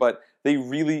side of it, but they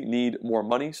really need more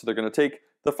money, so they're going to take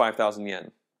the 5,000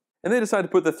 yen. And they decide to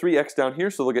put the 3x down here,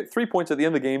 so they'll get 3 points at the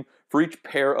end of the game for each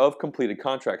pair of completed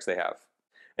contracts they have.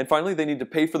 And finally, they need to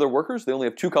pay for their workers. They only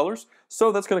have 2 colors,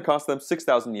 so that's going to cost them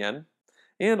 6,000 yen.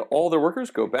 And all their workers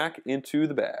go back into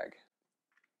the bag.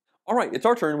 All right, it's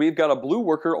our turn. We've got a blue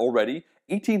worker already,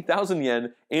 18,000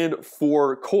 yen, and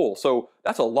 4 coal. So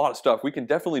that's a lot of stuff. We can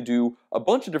definitely do a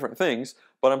bunch of different things,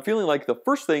 but I'm feeling like the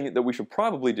first thing that we should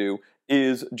probably do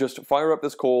is just fire up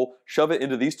this coal, shove it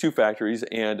into these 2 factories,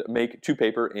 and make 2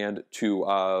 paper and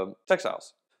 2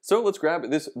 textiles. So let's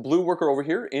grab this blue worker over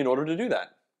here in order to do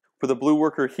that. Put the blue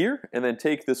worker here, and then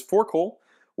take this 4 coal.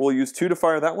 We'll use 2 to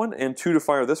fire that one, and 2 to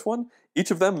fire this one.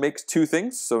 Each of them makes 2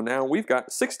 things, so now we've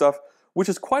got 6 stuff, which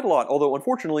is quite a lot, although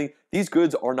unfortunately these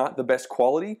goods are not the best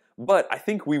quality, but I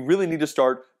think we really need to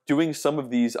start doing some of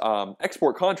these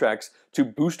export contracts to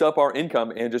boost up our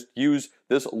income and just use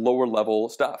this lower level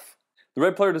stuff. The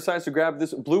red player decides to grab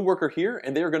this blue worker here,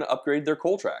 and they are going to upgrade their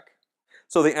coal track.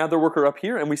 So they add their worker up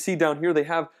here, and we see down here they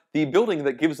have the building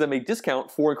that gives them a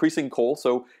discount for increasing coal,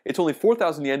 so it's only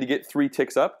 4,000 yen to get 3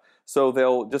 ticks up, so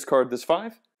they'll discard this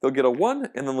 5, they'll get a 1,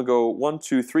 and then they'll go 1,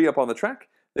 2, 3 up on the track.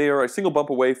 They are a single bump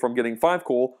away from getting 5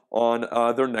 coal on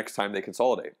their next time they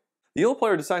consolidate. The yellow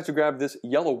player decides to grab this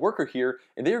yellow worker here,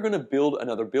 and they are going to build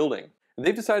another building. And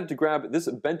they've decided to grab this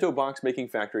bento box making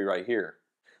factory right here.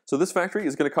 So this factory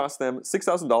is going to cost them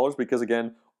 $6,000 because,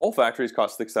 again, all factories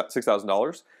cost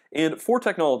 $6,000. And for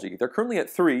technology, they're currently at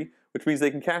 3, which means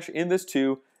they can cash in this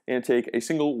 2 and take a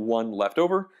single 1 left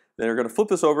over. Then they're going to flip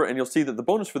this over, and you'll see that the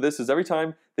bonus for this is every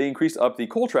time they increase up the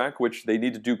coal track, which they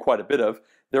need to do quite a bit of,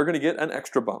 they're going to get an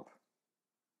extra bump.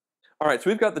 All right, so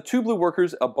we've got the 2 blue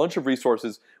workers, a bunch of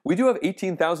resources. We do have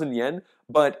 18,000 yen,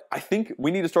 but I think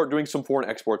we need to start doing some foreign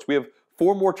exports. We have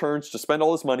 4 more turns to spend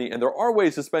all this money, and there are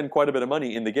ways to spend quite a bit of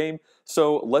money in the game,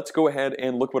 so let's go ahead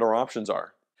and look what our options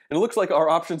are. And it looks like our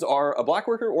options are a black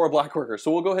worker or a black worker,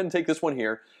 so we'll go ahead and take this one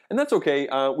here, and that's okay.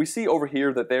 We see over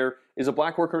here that there is a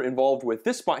black worker involved with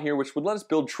this spot here, which would let us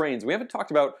build trains. We haven't talked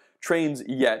about trains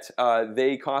yet.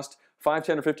 They cost 5,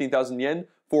 10, or 15,000 yen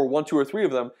for 1, 2, or 3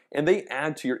 of them, and they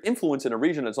add to your influence in a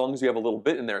region as long as you have a little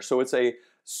bit in there. So it's a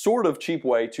sort of cheap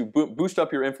way to boost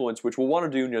up your influence, which we'll want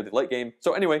to do near the late game.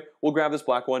 So anyway, we'll grab this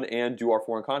black one and do our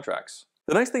foreign contracts.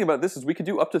 The nice thing about this is we can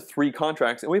do up to 3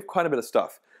 contracts, and we have quite a bit of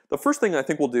stuff. The first thing I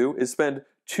think we'll do is spend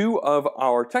 2 of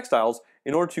our textiles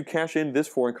in order to cash in this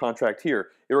foreign contract here.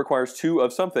 It requires 2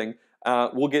 of something.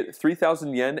 We'll get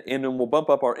 3,000 yen, and then we'll bump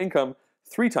up our income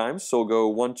 3 times. So we'll go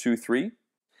 1, 2, 3,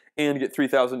 and get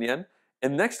 3,000 yen.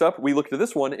 And next up, we look at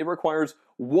this one. It requires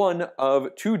 1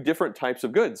 of 2 different types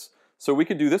of goods. So we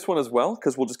can do this one as well,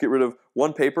 because we'll just get rid of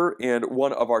 1 paper and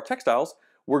 1 of our textiles.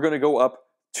 We're going to go up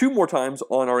 2 more times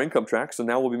on our income track, so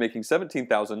now we'll be making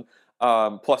 17,000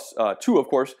 plus 2, of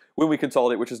course, when we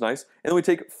consolidate, which is nice. And then we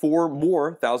take 4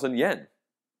 more thousand yen.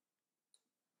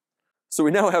 So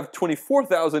we now have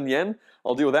 24,000 yen.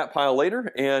 I'll deal with that pile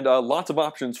later, and lots of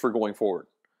options for going forward.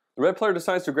 The red player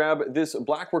decides to grab this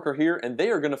black worker here, and they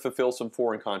are going to fulfill some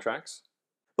foreign contracts.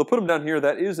 They'll put them down here.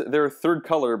 That is their 3rd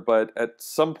color, but at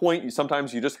some point,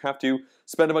 sometimes you just have to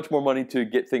spend a bunch more money to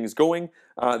get things going.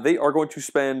 They are going to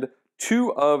spend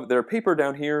 2 of their paper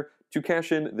down here to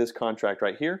cash in this contract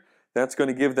right here. That's going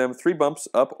to give them 3 bumps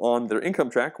up on their income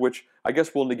track, which I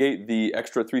guess will negate the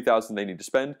extra 3,000 they need to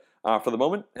spend for the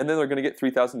moment, and then they're going to get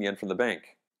 3,000 yen from the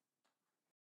bank.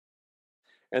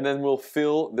 And then we'll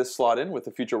fill this slot in with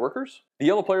the future workers. The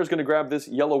yellow player is going to grab this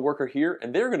yellow worker here,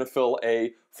 and they're going to fill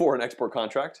a foreign export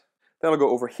contract. That'll go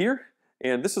over here,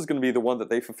 and this is going to be the one that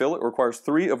they fulfill. It requires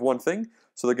 3 of one thing,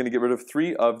 so they're going to get rid of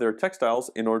 3 of their textiles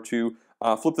in order to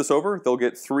flip this over. They'll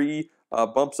get 3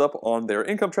 bumps up on their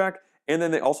income track, and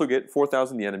then they also get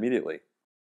 4,000 yen immediately.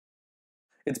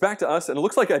 It's back to us, and it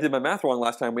looks like I did my math wrong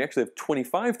last time. We actually have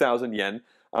 25,000 yen.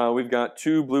 We've got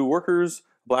 2 blue workers,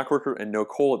 black worker, and no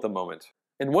coal at the moment.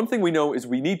 And one thing we know is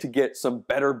we need to get some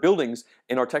better buildings,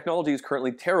 and our technology is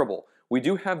currently terrible. We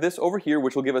do have this over here,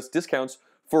 which will give us discounts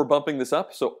for bumping this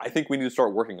up, so I think we need to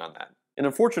start working on that. And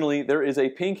unfortunately, there is a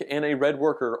pink and a red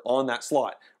worker on that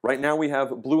slot. Right now we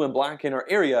have blue and black in our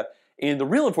area, and the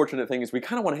real unfortunate thing is we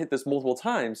kind of want to hit this multiple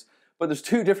times, but there's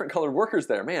 2 different colored workers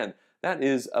there. Man, that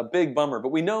is a big bummer.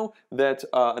 But we know that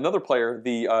another player,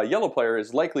 the yellow player,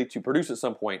 is likely to produce at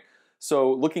some point.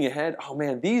 So looking ahead, oh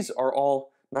man, these are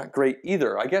all not great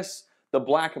either. I guess the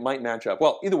black might match up.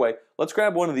 Well, either way, let's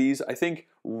grab one of these. I think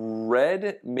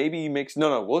red maybe makes,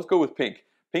 no, let's go with pink.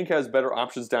 Pink has better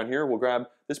options down here. We'll grab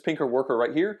this pinker worker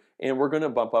right here, and we're going to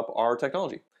bump up our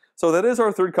technology. So that is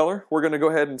our 3rd color. We're going to go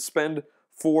ahead and spend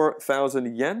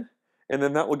 4,000 yen, and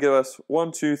then that will give us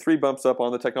 1, 2, 3 bumps up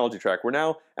on the technology track. We're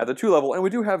now at the 2 level, and we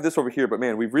do have this over here, but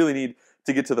man, we really need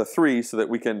to get to the 3 so that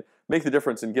we can make the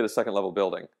difference and get a 2nd level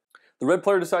building. The red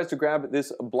player decides to grab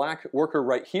this black worker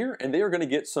right here, and they are going to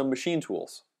get some machine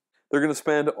tools. They're going to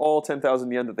spend all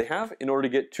 10,000 yen that they have in order to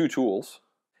get 2 tools.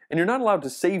 And you're not allowed to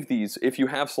save these if you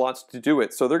have slots to do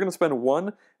it. So they're going to spend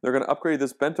 1, they're going to upgrade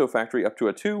this bento factory up to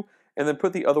a 2, and then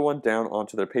put the other one down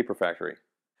onto their paper factory.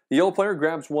 The yellow player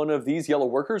grabs one of these yellow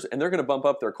workers, and they're going to bump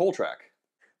up their coal track.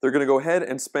 They're going to go ahead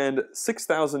and spend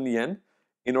 6,000 yen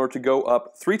in order to go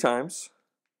up 3 times.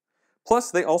 Plus,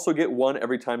 they also get 1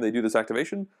 every time they do this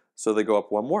activation, so they go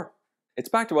up 1 more. It's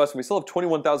back to us, and we still have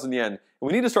 21,000 yen, and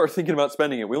we need to start thinking about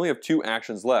spending it. We only have 2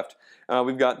 actions left.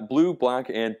 We've got blue, black,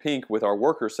 and pink with our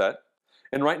worker set.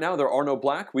 And right now, there are no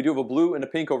black. We do have a blue and a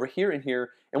pink over here and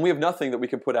here, and we have nothing that we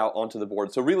can put out onto the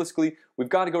board. So realistically, we've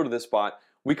got to go to this spot.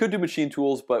 We could do machine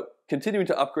tools, but continuing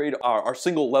to upgrade our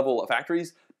single level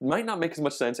factories might not make as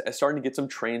much sense as starting to get some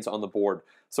trains on the board.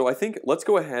 So I think let's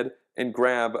go ahead and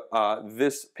grab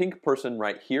this pink person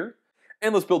right here,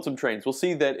 and let's build some trains. We'll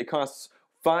see that it costs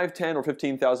 5, 10, or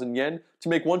 15,000 yen to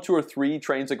make 1, 2, or 3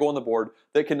 trains that go on the board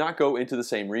that cannot go into the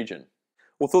same region.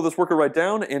 We'll throw this worker right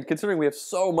down, and considering we have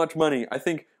so much money, I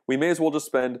think we may as well just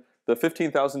spend the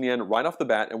 15,000 yen right off the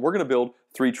bat, and we're going to build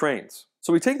 3 trains.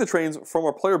 So we take the trains from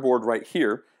our player board right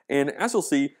here, and as you'll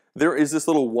see, there is this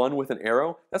little 1 with an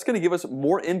arrow. That's going to give us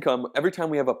more income every time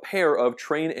we have a pair of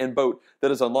train and boat that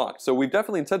is unlocked. So we've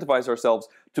definitely incentivized ourselves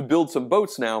to build some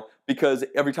boats now, because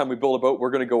every time we build a boat,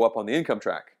 we're going to go up on the income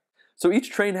track. So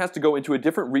each train has to go into a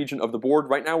different region of the board.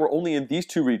 Right now we're only in these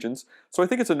 2 regions, so I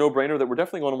think it's a no-brainer that we're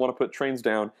definitely going to want to put trains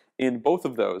down in both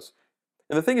of those.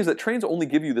 And the thing is that trains only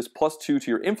give you this +2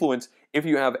 to your influence if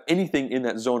you have anything in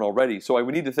that zone already. So I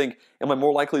would need to think, am I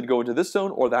more likely to go into this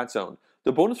zone or that zone?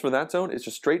 The bonus for that zone is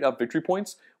just straight up victory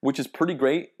points, which is pretty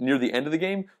great near the end of the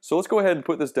game. So let's go ahead and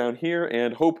put this down here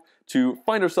and hope to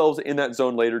find ourselves in that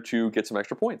zone later to get some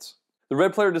extra points. The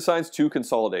red player decides to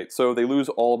consolidate, so they lose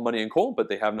all money and coal, but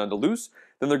they have none to lose.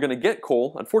 Then they're going to get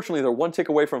coal. Unfortunately, they're 1 tick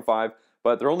away from 5,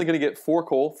 but they're only going to get 4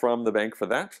 coal from the bank for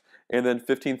that, and then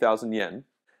 15,000 yen.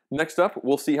 Next up,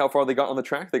 we'll see how far they got on the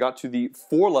track. They got to the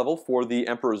 4 level for the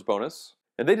Emperor's bonus,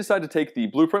 and they decide to take the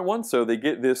blueprint one, so they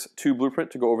get this 2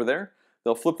 blueprint to go over there.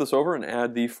 They'll flip this over and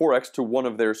add the 4x to one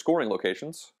of their scoring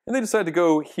locations. And they decide to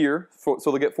go here, so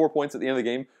they'll get 4 points at the end of the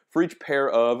game for each pair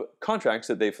of contracts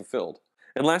that they've fulfilled.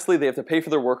 And lastly, they have to pay for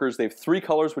their workers. They have 3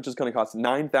 colors, which is going to cost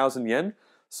 9,000 yen.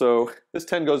 So this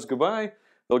 10 goes goodbye.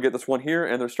 They'll get this one here,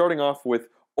 and they're starting off with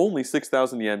only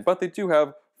 6,000 yen, but they do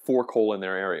have 4 coal in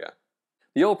their area.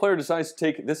 The yellow player decides to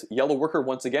take this yellow worker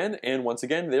once again, and once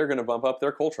again, they're going to bump up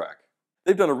their coal track.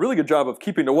 They've done a really good job of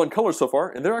keeping to 1 color so far,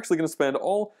 and they're actually going to spend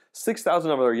all 6,000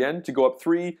 of their yen to go up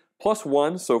 3 plus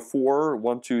 1, so 4,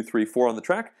 1, 2, 3, 4 on the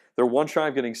track. They're 1 shy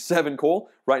of getting 7 coal.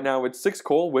 Right now it's 6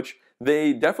 coal, which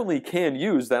they definitely can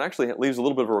use. That actually leaves a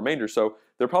little bit of a remainder, so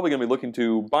they're probably going to be looking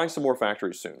to buy some more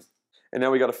factories soon. And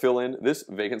now we got to fill in this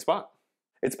vacant spot.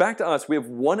 It's back to us. We have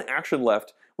 1 action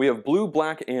left. We have blue,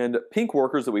 black, and pink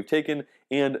workers that we've taken,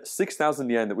 and 6,000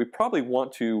 yen that we probably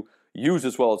want to use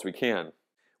as well as we can.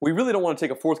 We really don't want to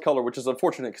take a 4th color, which is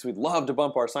unfortunate because we'd love to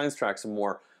bump our science track some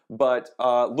more. But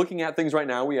looking at things right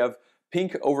now, we have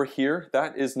pink over here.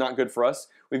 That is not good for us.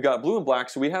 We've got blue and black,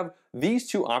 so we have these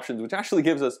two options, which actually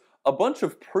gives us a bunch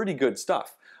of pretty good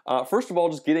stuff. First of all,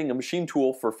 just getting a machine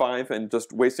tool for 5 and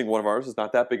just wasting one of ours is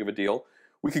not that big of a deal.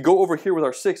 We could go over here with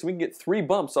our 6, and we can get 3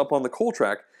 bumps up on the coal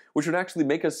track, which would actually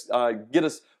make us get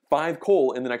us 5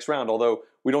 coal in the next round, although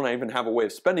we don't even have a way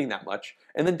of spending that much.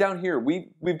 And then down here,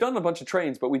 we've done a bunch of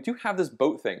trains, but we do have this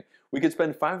boat thing. We could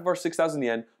spend 5 of our 6,000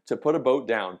 yen to put a boat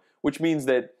down, which means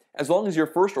that as long as you're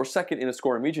first or second in a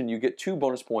scoring region, you get 2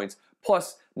 bonus points.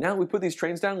 Plus, now we put these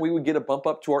trains down, we would get a bump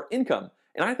up to our income.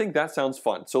 And I think that sounds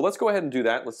fun. So let's go ahead and do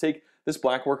that. Let's take this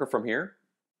black worker from here.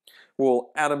 We'll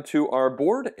add him to our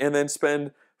board and then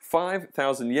spend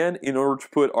 5,000 yen in order to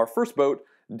put our first boat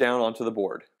down onto the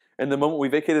board. And the moment we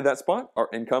vacated that spot, our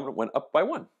income went up by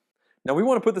 1. Now we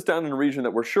want to put this down in a region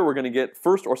that we're sure we're going to get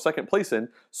first or second place in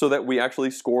so that we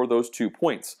actually score those 2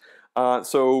 points.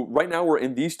 So right now we're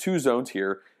in these 2 zones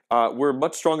here. We're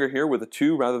much stronger here with a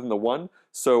 2 rather than the 1.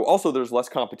 So also there's less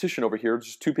competition over here.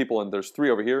 Just 2 people and there's 3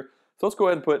 over here. So let's go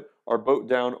ahead and put our boat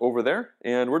down over there,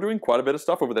 and we're doing quite a bit of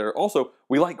stuff over there. Also,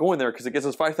 we like going there because it gets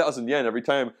us 5,000 yen every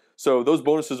time, so those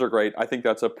bonuses are great. I think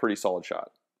that's a pretty solid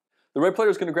shot. The red player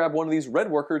is going to grab one of these red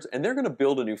workers, and they're going to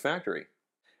build a new factory.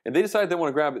 And they decide they want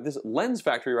to grab this lens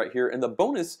factory right here, and the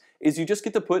bonus is you just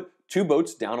get to put 2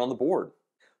 boats down on the board.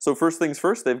 So first things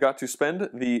first, they've got to spend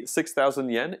the 6,000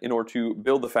 yen in order to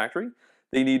build the factory.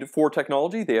 They need 4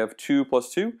 technology. They have 2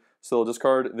 plus 2, so they'll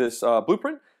discard this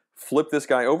blueprint, flip this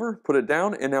guy over, put it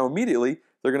down, and now immediately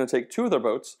they're going to take 2 of their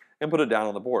boats and put it down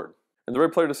on the board. And the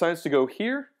red player decides to go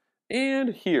here and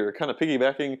here, kind of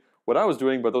piggybacking what I was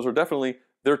doing, but those are definitely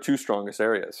their 2 strongest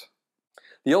areas.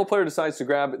 The yellow player decides to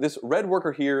grab this red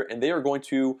worker here, and they are going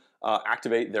to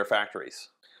activate their factories.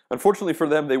 Unfortunately for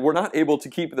them, they were not able to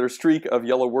keep their streak of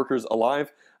yellow workers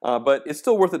alive, but it's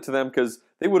still worth it to them because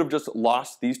they would have just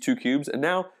lost these 2 cubes, and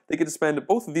now they get to spend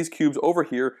both of these cubes over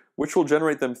here, which will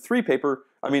generate them 3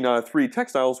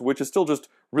 textiles, which is still just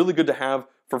really good to have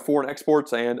for foreign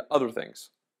exports and other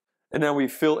things. And now we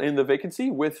fill in the vacancy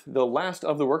with the last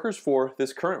of the workers for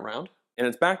this current round, and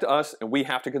it's back to us, and we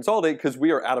have to consolidate because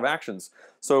we are out of actions.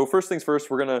 So first things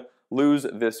first, we're going to lose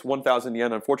this 1,000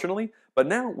 yen, unfortunately, but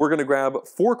now we're going to grab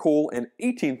 4 coal and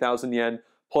 18,000 yen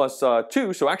plus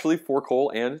 2, so actually 4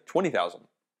 coal and 20,000.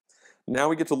 Now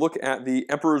we get to look at the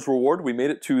Emperor's Reward. We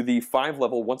made it to the 5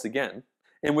 level once again.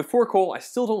 And with 4 coal, I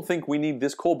still don't think we need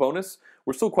this coal bonus.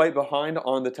 We're still quite behind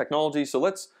on the technology, so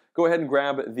let's go ahead and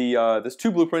grab the this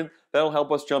 2 blueprint. That'll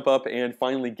help us jump up and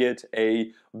finally get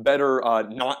a better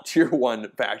not tier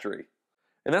 1 factory.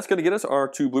 And that's going to get us our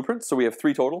 2 blueprints, so we have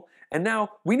 3 total. And now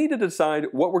we need to decide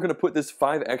what we're going to put this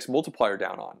 5x multiplier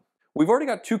down on. We've already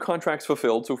got 2 contracts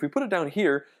fulfilled, so if we put it down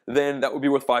here, then that would be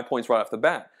worth 5 points right off the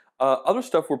bat. Other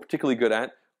stuff we're particularly good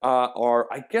at are,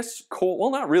 I guess, coal. Well,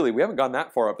 not really. We haven't gone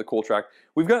that far up the coal track.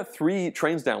 We've got 3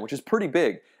 trains down, which is pretty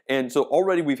big. And so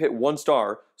already we've hit 1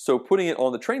 star. So putting it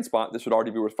on the train spot, this would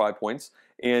already be worth 5 points.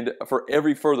 And for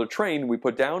every further train we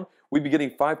put down, we'd be getting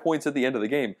 5 points at the end of the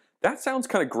game. That sounds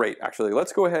kind of great, actually.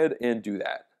 Let's go ahead and do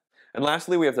that. And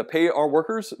lastly, we have to pay our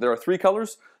workers. There are 3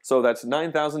 colors, so that's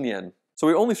 9,000 yen. So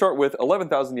we only start with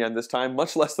 11,000 yen this time,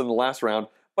 much less than the last round,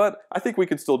 but I think we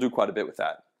can still do quite a bit with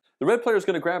that. The red player is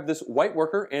going to grab this white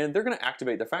worker, and they're going to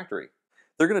activate the factory.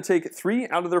 They're going to take 3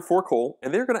 out of their 4 coal,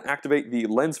 and they're going to activate the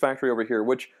lens factory over here,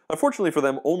 which unfortunately for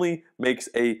them only makes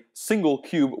a single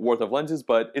cube worth of lenses,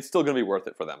 but it's still going to be worth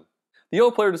it for them. The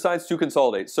yellow player decides to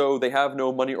consolidate, so they have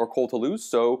no money or coal to lose,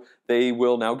 so they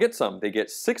will now get some. They get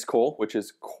 6 coal, which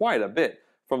is quite a bit,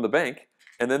 from the bank,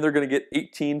 and then they're going to get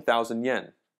 18,000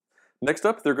 yen. Next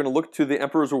up, they're going to look to the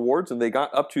Emperor's Rewards, and they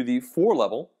got up to the 4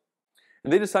 level,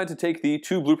 and they decide to take the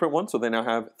 2 blueprint ones, so they now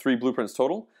have 3 blueprints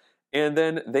total, and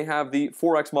then they have the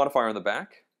 4x modifier on the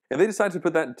back, and they decide to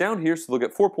put that down here, so they'll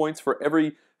get 4 points for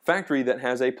every factory that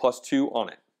has a +2 on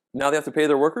it. Now they have to pay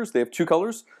their workers. They have 2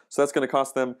 colors, so that's going to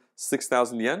cost them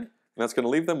 6,000 yen, and that's going to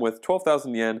leave them with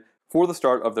 12,000 yen for the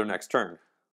start of their next turn.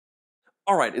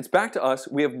 Alright, it's back to us.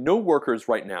 We have no workers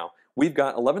right now. We've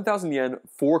got 11,000 yen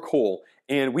for coal,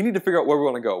 and we need to figure out where we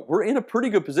want to go. We're in a pretty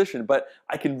good position, but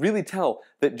I can really tell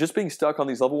that just being stuck on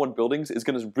these level 1 buildings is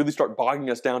going to really start bogging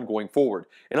us down going forward.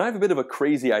 And I have a bit of a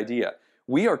crazy idea.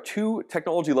 We are 2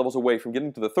 technology levels away from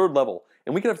getting to the 3rd level,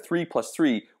 and we could have 3 plus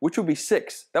 3, which would be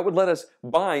 6. That would let us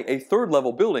buy a 3rd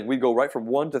level building. We'd go right from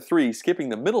 1 to 3, skipping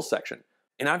the middle section.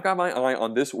 And I've got my eye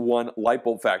on this 1 light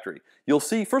bulb factory. You'll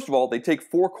see, first of all, they take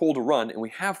 4 coal to run, and we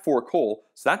have 4 coal,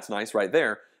 so that's nice right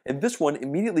there. And this one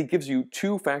immediately gives you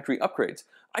 2 factory upgrades.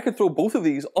 I could throw both of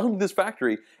these on this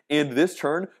factory and this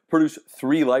turn produce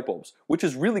 3 light bulbs, which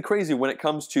is really crazy when it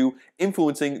comes to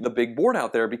influencing the big board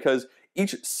out there, because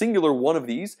Each singular one of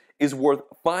these is worth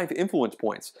 5 influence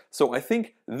points, so I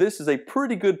think this is a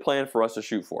pretty good plan for us to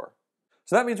shoot for.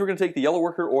 So that means we're going to take the yellow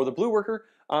worker or the blue worker.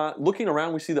 Looking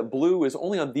around, we see that blue is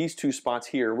only on these two spots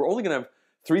here. We're only going to have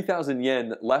 3,000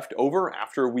 yen left over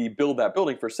after we build that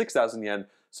building for 6,000 yen,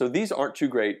 so these aren't too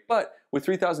great. But with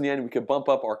 3,000 yen, we could bump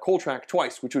up our coal track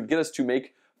twice, which would get us to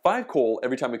make 5 coal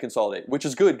every time we consolidate, which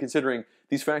is good considering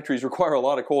these factories require a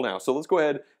lot of coal now. So let's go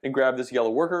ahead and grab this yellow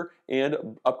worker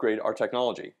and upgrade our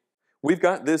technology. We've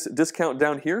got this discount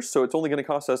down here, so it's only going to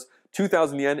cost us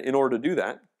 2,000 yen in order to do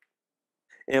that.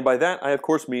 And by that, I of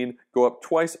course mean go up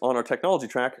twice on our technology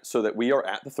track so that we are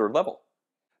at the 3rd level.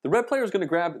 The red player is going to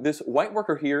grab this white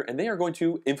worker here, and they are going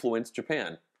to influence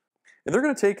Japan. And they're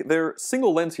going to take their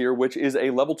single lens here, which is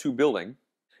a level 2 building,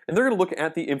 and they're going to look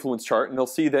at the influence chart, and they'll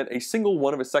see that a single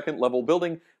one of a 2nd level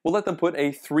building will let them put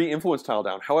a 3 influence tile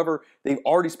down. However, they've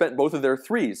already spent both of their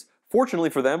 3s.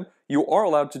 Fortunately for them, you are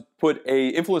allowed to put a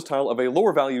influence tile of a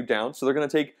lower value down, so they're going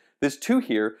to take this 2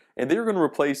 here, and they're going to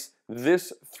replace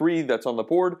this 3 that's on the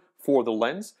board for the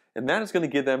lens, and that is going to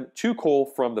give them 2 coal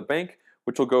from the bank,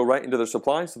 which will go right into their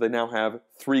supply, so they now have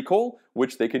 3 coal,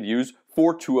 which they could use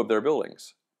for 2 of their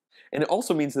buildings. And it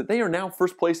also means that they are now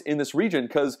first place in this region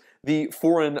because the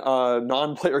foreign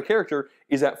non-player character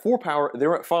is at 4 power,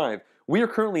 they're at 5. We are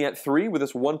currently at 3 with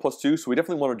this 1 plus 2, so we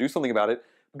definitely want to do something about it,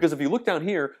 because if you look down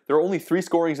here, there are only 3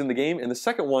 scorings in the game, and the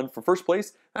second one for first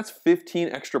place, that's 15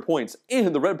 extra points,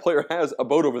 and the red player has a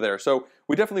boat over there, so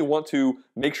we definitely want to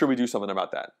make sure we do something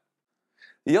about that.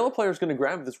 The yellow player is going to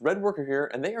grab this red worker here,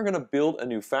 and they are going to build a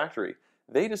new factory.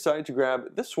 They decide to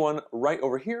grab this one right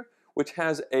over here, which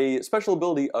has a special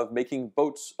ability of making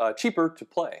boats cheaper to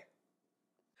play.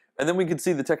 And then we can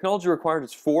see the technology required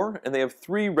is 4, and they have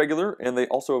 3 regular, and they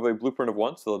also have a blueprint of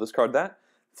 1, so they'll discard that.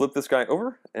 Flip this guy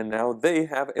over, and now they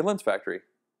have a lens factory.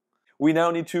 We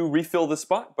now need to refill this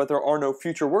spot, but there are no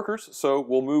future workers, so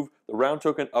we'll move the round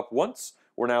token up once.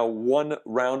 We're now 1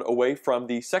 round away from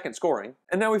the 2nd scoring,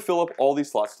 and now we fill up all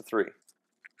these slots to 3.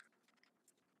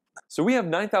 So we have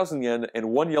 9,000 yen and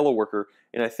 1 yellow worker,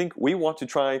 and I think we want to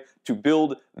try to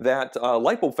build that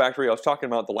light bulb factory I was talking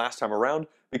about the last time around,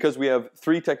 because we have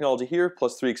 3 technology here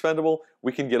plus 3 expendable,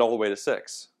 we can get all the way to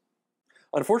 6.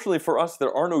 Unfortunately for us,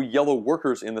 there are no yellow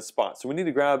workers in this spot, so we need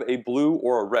to grab a blue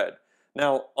or a red.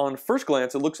 Now, on first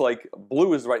glance, it looks like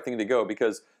blue is the right thing to go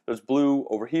because there's blue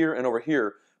over here and over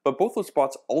here, but both those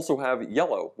spots also have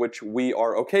yellow, which we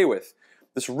are okay with.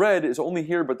 This red is only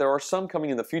here, but there are some coming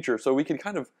in the future, so we can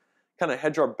kind of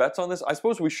hedge our bets on this. I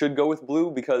suppose we should go with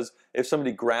blue because if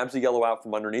somebody grabs the yellow out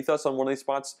from underneath us on one of these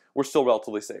spots, we're still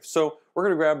relatively safe. So we're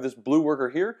going to grab this blue worker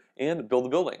here and build the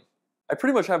building. I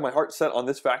pretty much have my heart set on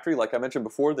this factory, like I mentioned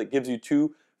before, that gives you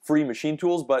 2 free machine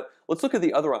tools, but let's look at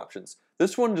the other options.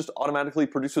 This one just automatically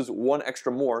produces 1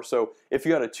 extra more, so if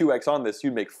you had a 2x on this,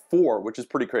 you'd make 4, which is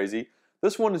pretty crazy.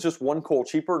 This one is just 1 coal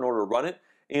cheaper in order to run it,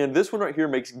 and this one right here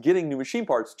makes getting new machine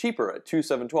parts cheaper at 2,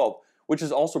 7, 12, which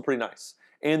is also pretty nice.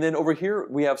 And then over here,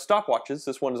 we have stopwatches.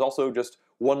 This one is also just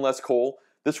 1 less coal.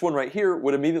 This one right here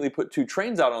would immediately put 2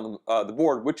 trains out on the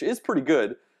board, which is pretty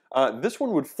good. This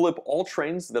one would flip all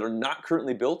trains that are not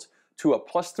currently built to a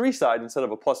 +3 side instead of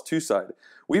a +2 side.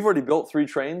 We've already built 3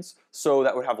 trains, so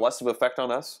that would have less of an effect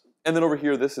on us. And then over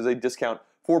here, this is a discount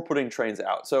for putting trains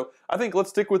out. So I think let's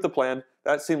stick with the plan.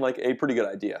 That seemed like a pretty good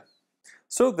idea.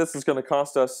 So this is going to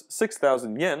cost us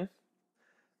 6,000 yen.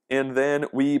 And then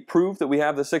we prove that we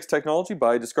have the 6 technology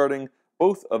by discarding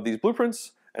both of these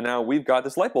blueprints. And now we've got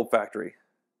this light bulb factory.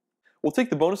 We'll take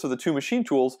the bonus of the 2 machine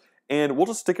tools and we'll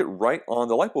just stick it right on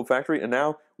the light bulb factory, and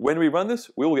now when we run this,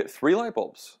 we will get 3 light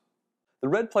bulbs. The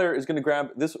red player is going to grab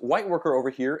this white worker over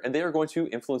here, and they are going to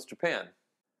influence Japan.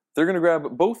 They're going to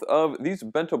grab both of these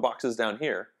bento boxes down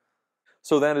here.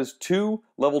 So that is 2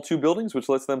 level 2 buildings, which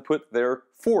lets them put their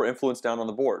 4 influence down on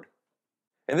the board.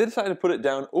 And they decide to put it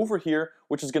down over here,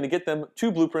 which is going to get them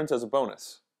 2 blueprints as a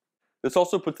bonus. This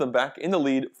also puts them back in the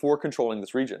lead for controlling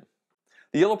this region.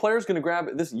 The yellow player is going to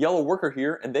grab this yellow worker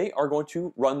here, and they are going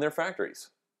to run their factories.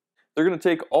 They're going to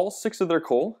take all 6 of their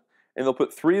coal, and they'll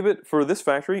put 3 of it for this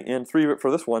factory and 3 of it for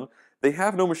this one. They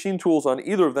have no machine tools on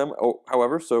either of them,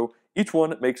 however, so each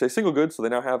one makes a single good, so they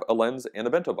now have a lens and a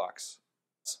bento box.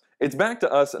 It's back to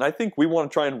us, and I think we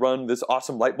want to try and run this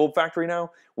awesome light bulb factory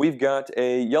now. We've got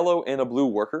a yellow and a blue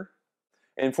worker,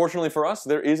 and fortunately for us,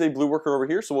 there is a blue worker over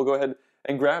here, so we'll go ahead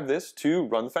and grab this to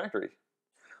run the factory.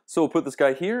 So we'll put this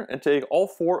guy here and take all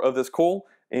 4 of this coal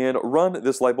and run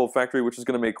this light bulb factory, which is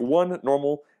going to make 1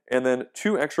 normal and then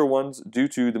 2 extra ones due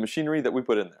to the machinery that we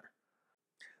put in there.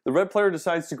 The red player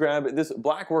decides to grab this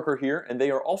black worker here, and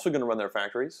they are also going to run their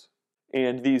factories.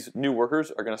 And these new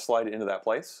workers are going to slide into that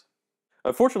place.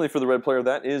 Unfortunately for the red player,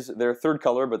 that is their third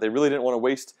color, but they really didn't want to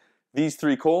waste these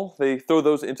 3 coal. They throw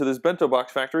those into this bento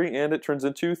box factory, and it turns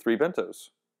into 3 bentos.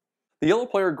 The yellow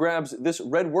player grabs this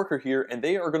red worker here, and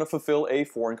they are going to fulfill a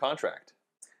foreign contract.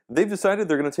 They've decided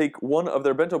they're going to take one of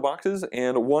their bento boxes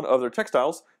and one of their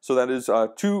textiles, so that is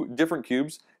 2 different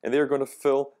cubes, and they are going to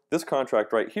fulfill this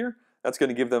contract right here. That's going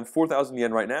to give them 4,000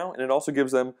 yen right now, and it also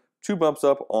gives them 2 bumps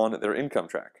up on their income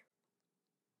track.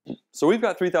 So we've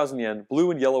got 3,000 yen,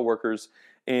 blue and yellow workers,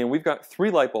 and we've got 3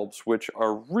 light bulbs, which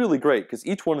are really great because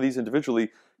each one of these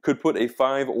individually could put a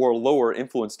 5 or lower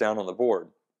influence down on the board.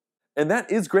 And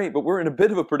that is great, but we're in a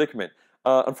bit of a predicament.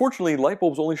 Unfortunately, light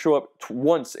bulbs only show up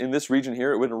once in this region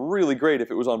here. It would have been really great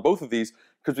if it was on both of these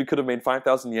because we could have made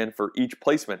 5,000 yen for each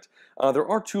placement. There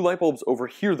are 2 light bulbs over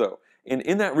here though, and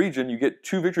in that region you get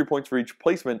 2 victory points for each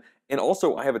placement, and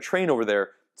also I have a train over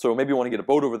there, so maybe you want to get a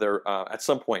boat over there at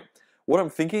some point. What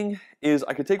I'm thinking is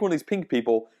I could take one of these pink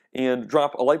people and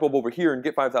drop a light bulb over here and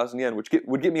get 5,000 yen, which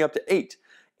would get me up to 8.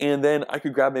 And then I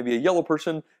could grab maybe a yellow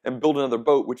person and build another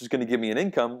boat, which is going to give me an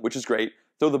income, which is great.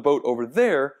 Throw the boat over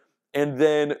there, and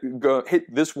then go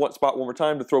hit this one spot one more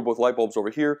time to throw both light bulbs over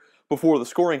here before the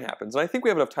scoring happens. And I think we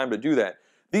have enough time to do that.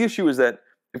 The issue is that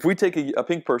if we take a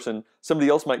pink person, somebody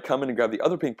else might come in and grab the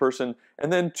other pink person,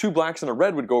 and then 2 blacks and a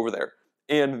red would go over there.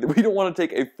 And we don't want to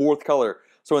take a 4th color.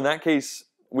 So in that case,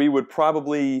 we would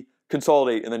probably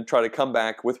consolidate and then try to come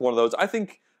back with one of those. I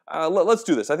think, let's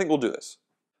do this. I think we'll do this.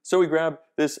 So we grab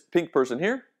this pink person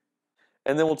here,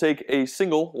 and then we'll take a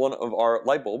single one of our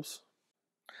light bulbs.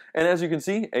 And as you can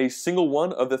see, a single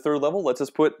one of the 3rd level lets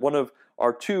us put one of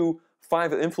our 2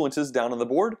 5 influences down on the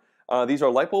board. These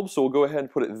are light bulbs, so we'll go ahead and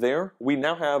put it there. We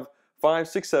now have 5,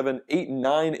 6, 7, 8,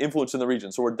 9 influence in the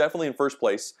region, so we're definitely in first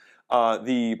place.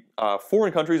 The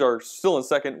foreign countries are still in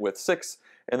second with 6,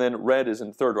 and then red is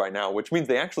in 3rd right now, which means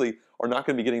they actually are not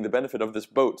going to be getting the benefit of this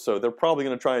boat, so they're probably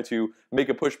going to try to make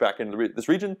a pushback into this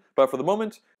region, but for the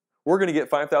moment, we're going to get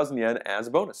 5,000 yen as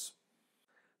a bonus.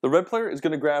 The red player is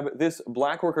going to grab this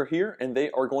black worker here, and they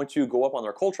are going to go up on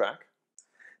their coal track.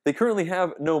 They currently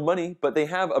have no money, but they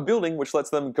have a building which lets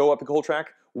them go up the coal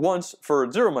track once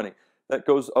for 0 money. That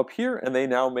goes up here, and they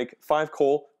now make 5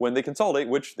 coal when they consolidate,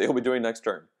 which they will be doing next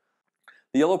turn.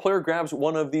 The yellow player grabs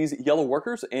one of these yellow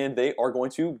workers, and they are going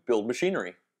to build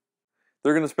machinery.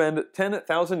 They're going to spend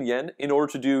 10,000 yen in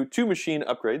order to do 2 machine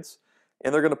upgrades,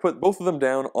 and they're going to put both of them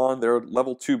down on their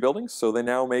level 2 buildings, so they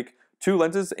now make 2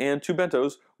 lenses and 2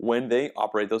 bentos when they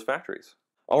operate those factories.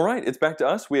 Alright, it's back to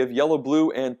us. We have yellow,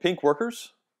 blue, and pink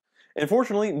workers.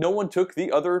 Unfortunately, no one took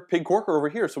the other pink worker over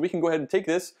here, so we can go ahead and take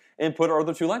this and put our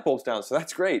other 2 light bulbs down, so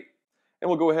that's great. And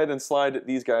we'll go ahead and slide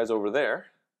these guys over there.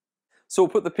 So we'll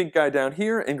put the pink guy down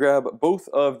here and grab both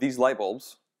of these light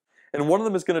bulbs. And one of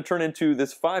them is going to turn into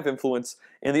this 5 influence,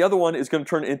 and the other one is going to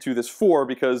turn into this 4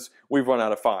 because we've run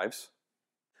out of 5s.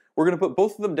 We're going to put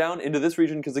both of them down into this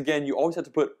region because, again, you always have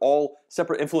to put all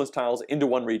separate influence tiles into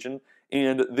one region,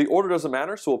 and the order doesn't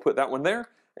matter, so we'll put that one there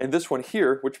and this one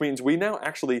here, which means we now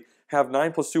actually have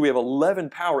 9 plus 2, we have 11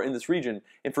 power in this region,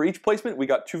 and for each placement we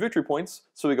got 2 victory points,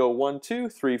 so we go 1, 2,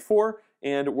 3, 4,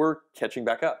 and we're catching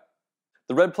back up.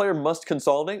 The red player must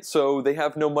consolidate, so they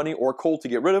have no money or coal to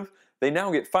get rid of. They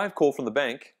now get 5 coal from the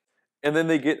bank, and then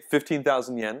they get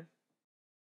 15,000 yen.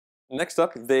 Next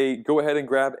up, they go ahead and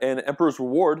grab an Emperor's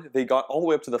Reward. They got all the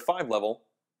way up to the 5 level,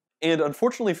 and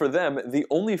unfortunately for them, the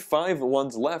only 5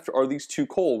 ones left are these 2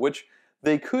 coal, which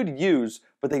they could use,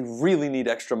 but they really need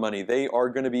extra money. They are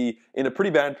going to be in a pretty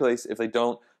bad place if they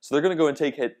don't, so they're going to go and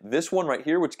hit this one right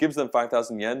here, which gives them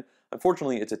 5,000 yen.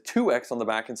 Unfortunately, it's a 2x on the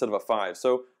back instead of a 5,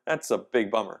 so that's a big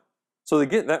bummer. So they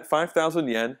get that 5,000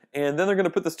 yen, and then they're going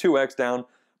to put this 2x down,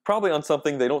 probably on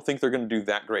something they don't think they're going to do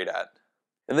that great at.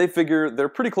 And they figure they're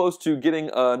pretty close to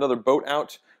getting another boat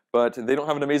out, but they don't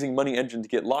have an amazing money engine to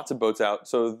get lots of boats out,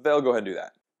 so they'll go ahead and do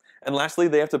that. And lastly,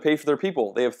 they have to pay for their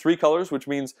people. They have 3 colors, which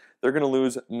means they're going to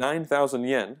lose 9,000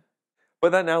 yen.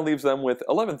 But that now leaves them with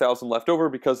 11,000 left over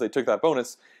because they took that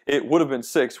bonus. It would have been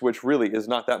 6, which really is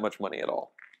not that much money at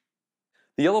all.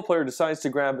 The yellow player decides to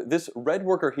grab this red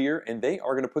worker here, and they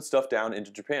are going to put stuff down into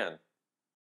Japan.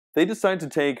 They decide to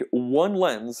take 1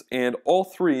 lens and all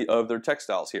 3 of their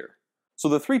textiles here. So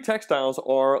the 3 textiles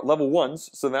are level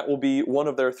 1s, so that will be one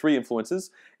of their 3 influences,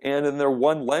 and then their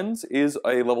 1 lens is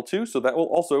a level 2, so that will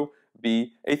also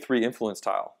be a 3 influence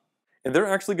tile. And they're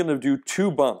actually going to do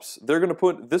 2 bumps. They're going to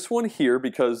put this one here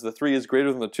because the 3 is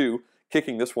greater than the 2,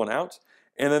 kicking this one out,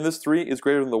 and then this 3 is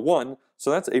greater than the 1, so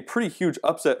that's a pretty huge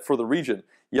upset for the region.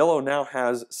 Yellow now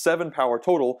has 7 power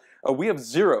total. We have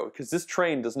 0 because this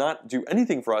train does not do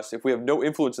anything for us if we have no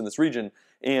influence in this region,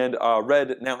 and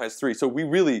red now has 3. So we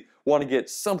really want to get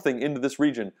something into this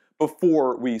region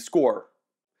before we score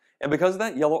And because of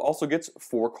that, yellow also gets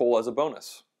 4 coal as a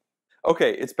bonus.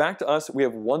 Okay, it's back to us. We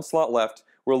have 1 slot left.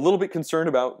 We're a little bit concerned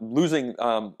about losing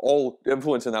all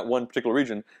influence in that one particular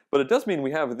region, but it does mean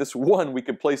we have this 1 we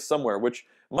could place somewhere, which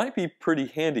might be pretty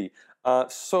handy.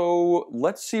 So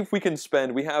let's see if we can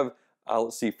spend, we have,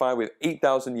 let's see, 5, we have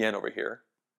 8,000 yen over here.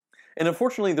 And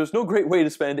unfortunately, there's no great way to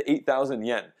spend 8,000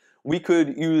 yen. We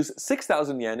could use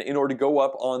 6,000 yen in order to go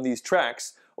up on these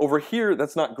tracks. Over here,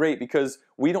 that's not great because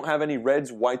we don't have any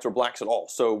reds, whites, or blacks at all,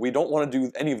 so we don't want to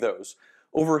do any of those.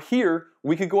 Over here,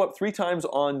 we could go up 3 times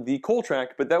on the coal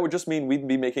track, but that would just mean we'd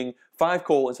be making 5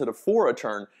 coal instead of 4 a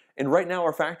turn. And right now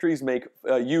our factories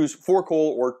use 4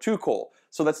 coal or 2 coal,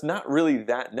 so that's not really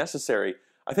that necessary.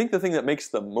 I think the thing that makes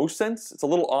the most sense, it's a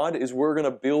little odd, is we're going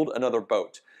to build another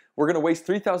boat. We're going to waste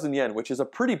 3,000 yen, which is a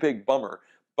pretty big bummer,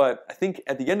 but I think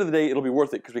at the end of the day it'll be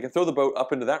worth it because we can throw the boat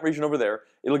up into that region over there.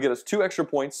 It'll get us 2 extra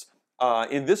points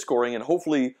in this scoring and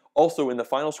hopefully also in the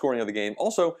final scoring of the game.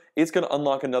 Also, it's going to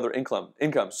unlock another income.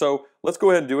 So let's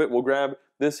go ahead and do it. We'll grab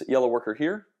this yellow worker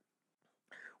here.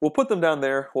 We'll put them down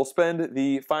there. We'll spend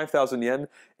the 5,000 yen,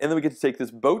 and then we get to take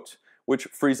this boat, which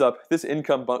frees up this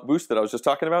income boost that I was just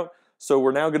talking about. So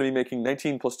we're now going to be making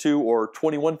 19 plus 2 or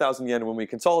 21,000 yen when we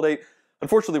consolidate.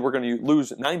 Unfortunately, we're going to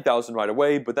lose 9,000 right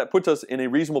away, but that puts us in a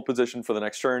reasonable position for the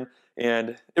next turn,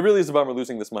 and it really is a bummer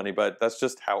losing this money, but that's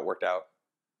just how it worked out.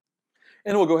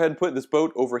 And we'll go ahead and put this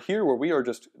boat over here where we are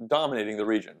just dominating the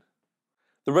region.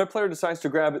 The red player decides to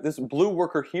grab this blue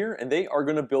worker here, and they are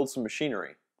going to build some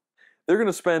machinery. They're going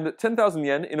to spend 10,000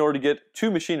 yen in order to get 2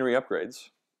 machinery upgrades,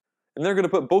 and they're going to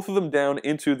put both of them down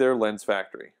into their lens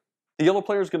factory. The yellow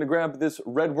player is going to grab this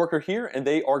red worker here, and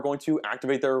they are going to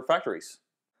activate their factories.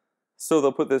 So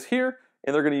they'll put this here,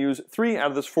 and they're going to use 3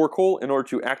 out of this 4 coal in order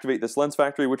to activate this lens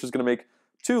factory, which is going to make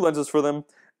 2 lenses for them.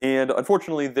 And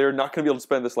unfortunately, they're not going to be able to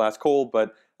spend this last coal,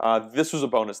 but this was a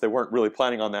bonus. They weren't really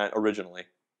planning on that originally.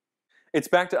 It's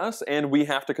back to us, and we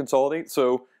have to consolidate,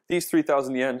 so these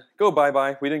 3,000 yen go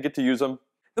bye-bye. We didn't get to use them.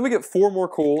 Then we get 4 more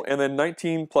coal, and then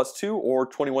 19 plus 2, or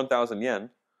 21,000 yen.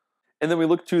 And then we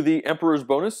look to the Emperor's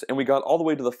bonus, and we got all the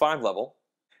way to the 5 level.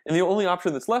 And the only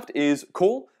option that's left is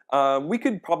coal. We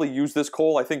could probably use this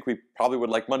coal. I think we probably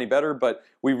would like money better, but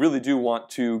we really do want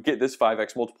to get this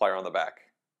 5x multiplier on the back.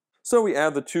 So we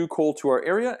add the 2 coal to our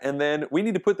area, and then we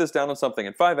need to put this down on something.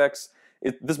 And 5x,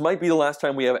 this might be the last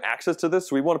time we have access to this,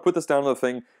 so we want to put this down on the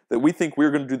thing that we think we're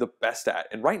going to do the best at.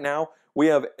 And right now, we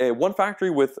have one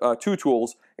factory with 2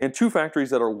 tools, and 2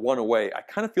 factories that are 1 away. I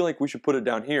kind of feel like we should put it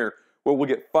down here, where we'll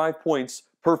get 5 points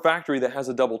per factory that has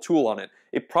a double tool on it.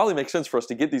 It probably makes sense for us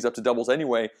to get these up to doubles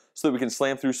anyway, so that we can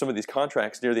slam through some of these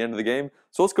contracts near the end of the game.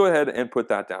 So let's go ahead and put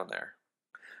that down there.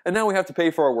 And now we have to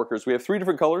pay for our workers. We have 3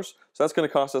 different colors, so that's going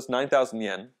to cost us 9,000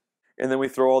 yen. And then we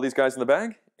throw all these guys in the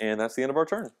bag, and that's the end of our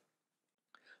turn.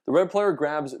 The red player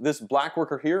grabs this black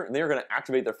worker here, and they are going to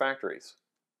activate their factories.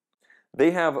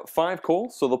 They have 5 coal,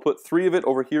 so they'll put 3 of it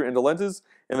over here into lenses,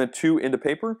 and then 2 into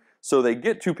paper. So they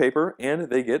get 2 paper,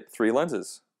 and they get 3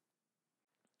 lenses.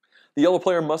 The yellow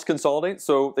player must consolidate,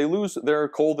 so they lose their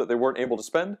coal that they weren't able to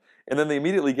spend, and then they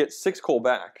immediately get 6 coal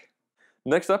back.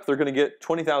 Next up, they're going to get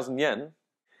 20,000 yen.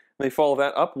 They follow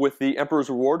that up with the Emperor's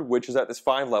Reward, which is at this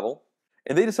 5 level.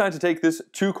 And they decide to take this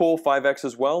 2 coal 5x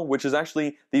as well, which is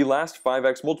actually the last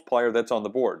 5x multiplier that's on the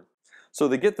board. So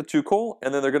they get the 2 coal,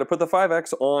 and then they're going to put the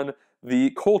 5x on the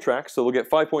coal track, so they'll get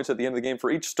 5 points at the end of the game for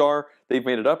each star. They've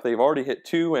made it up, they've already hit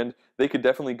 2, and they could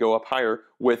definitely go up higher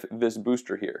with this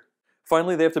booster here.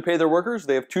 Finally, they have to pay their workers.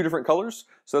 They have 2 different colors,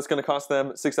 so that's going to cost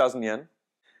them 6,000 yen.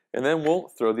 And then we'll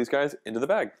throw these guys into the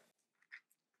bag.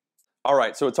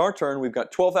 Alright, so it's our turn. We've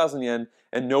got 12,000 yen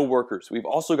and no workers. We've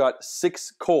also got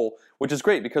 6 coal, which is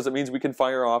great because it means we can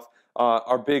fire off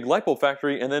our big light bulb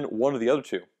factory and then one of the other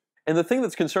 2. And the thing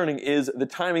that's concerning is the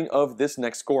timing of this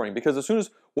next scoring, because as soon as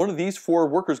one of these 4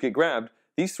 workers get grabbed,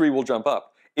 these 3 will jump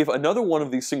up. If another one of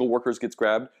these single workers gets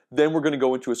grabbed, then we're going to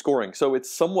go into a scoring. So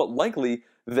it's somewhat likely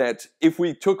that if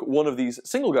we took one of these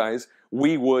single guys,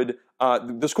 we would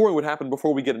the scoring would happen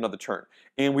before we get another turn.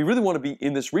 And we really want to be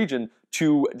in this region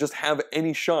to just have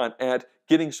any shot at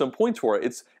getting some points for it.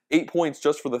 It's 8 points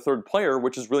just for the 3rd player,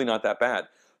 which is really not that bad.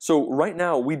 So right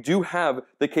now, we do have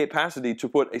the capacity to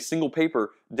put a single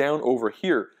paper down over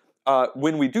here.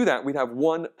 When we do that, we'd have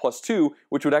 1 plus 2,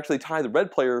 which would actually tie the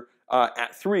red player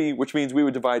at 3, which means we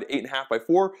would divide 8.5 by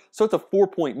 4, so it's a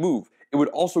 4-point move. It would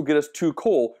also get us 2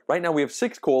 coal. Right now we have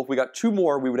 6 coal. If we got 2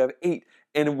 more, we would have 8.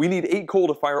 And we need 8 coal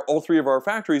to fire all 3 of our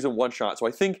factories in one shot. So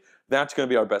I think that's going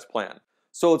to be our best plan.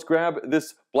 So let's grab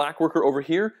this black worker over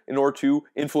here in order to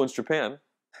influence Japan.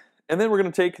 And then we're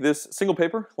going to take this single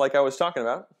paper, like I was talking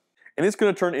about. And it's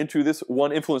going to turn into this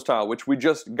 1 influence tile, which we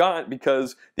just got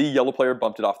because the yellow player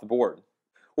bumped it off the board.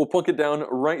 We'll plunk it down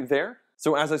right there.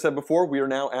 So as I said before, we are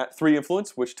now at 3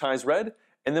 influence, which ties red,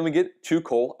 and then we get 2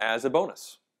 coal as a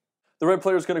bonus. The red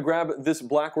player is going to grab this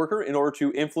black worker in order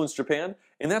to influence Japan,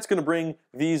 and that's going to bring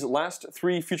these last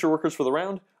 3 future workers for the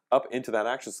round up into that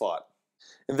action slot.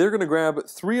 And they're going to grab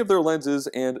 3 of their lenses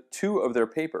and 2 of their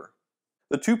paper.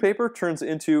 The 2 paper turns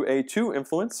into a 2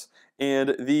 influence,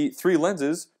 and the 3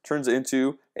 lenses turns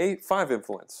into a 5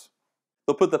 influence.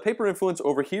 They'll put the paper influence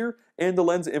over here and the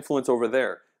lens influence over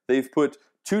there. They've put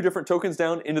 2 different tokens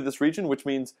down into this region, which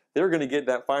means they're going to get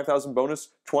that 5,000 bonus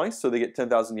twice, so they get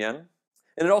 10,000 yen.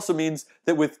 And it also means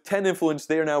that with 10 influence,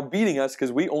 they are now beating us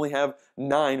because we only have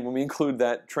 9 when we include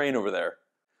that train over there.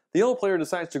 The yellow player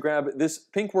decides to grab this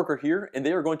pink worker here, and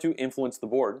they are going to influence the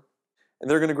board. And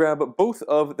they're going to grab both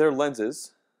of their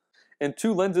lenses, and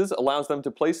 2 lenses allows them to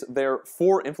place their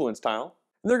 4 influence tile.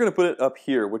 And they're going to put it up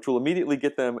here, which will immediately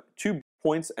get them 2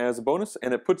 points as a bonus,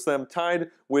 and it puts them tied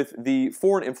with the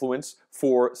foreign influence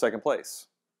for second place.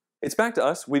 It's back to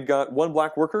us. We've got 1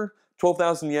 black worker,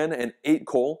 12,000 yen, and 8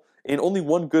 coal, and only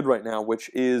 1 good right now, which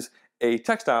is a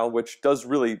textile, which does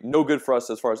really no good for us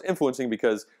as far as influencing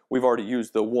because we've already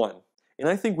used the 1. And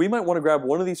I think we might want to grab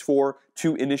one of these 4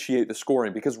 to initiate the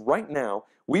scoring, because right now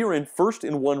we are in first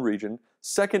in one region,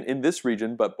 second in this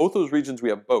region, but both those regions we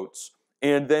have boats,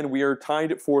 and then we are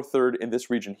tied for third in this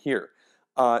region here.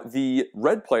 The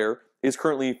red player is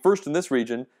currently first in this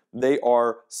region, they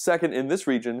are second in this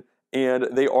region, and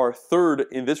they are third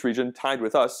in this region, tied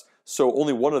with us, so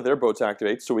only one of their boats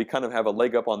activates, so we kind of have a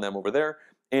leg up on them over there.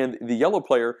 And the yellow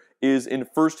player is in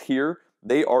first here,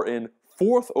 they are in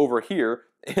fourth over here,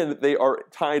 and they are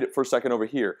tied for second over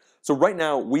here. So right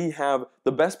now we have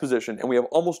the best position and we have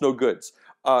almost no goods.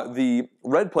 The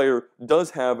red player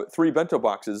does have 3 bento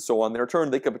boxes, so on their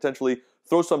turn they could potentially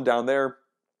throw some down there,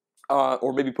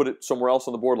 or maybe put it somewhere else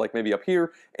on the board, like maybe up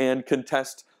here, and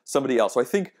contest somebody else. So I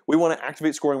think we want to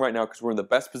activate scoring right now because we're in the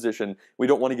best position. We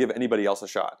don't want to give anybody else a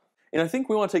shot. And I think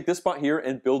we want to take this spot here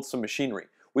and build some machinery.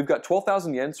 We've got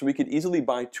 12,000 yen, so we could easily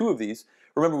buy 2 of these.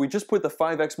 Remember, we just put the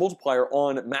 5x multiplier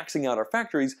on maxing out our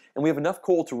factories, and we have enough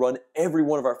coal to run every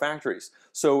one of our factories.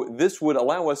 So this would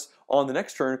allow us on the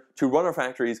next turn to run our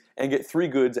factories and get 3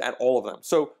 goods at all of them.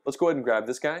 So let's go ahead and grab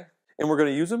this guy. And we're going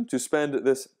to use him to spend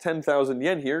this 10,000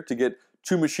 yen here to get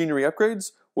 2 machinery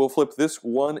upgrades. We'll flip this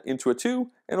 1 into a 2,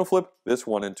 and we'll flip this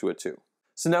 1 into a 2.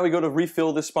 So now we go to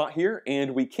refill this spot here,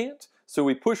 and we can't. So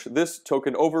we push this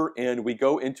token over, and we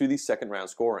go into the second round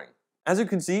scoring. As you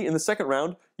can see, in the second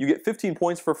round, you get 15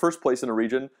 points for first place in a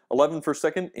region, 11 for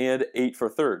second, and 8 for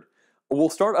third. We'll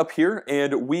start up here,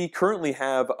 and we currently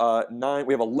have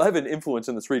 11 influence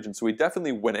in this region, so we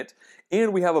definitely win it.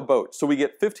 And we have a boat, so we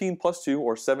get 15 plus 2,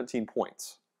 or 17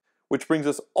 points, which brings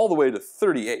us all the way to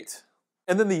 38.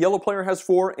 And then the yellow player has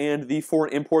 4, and the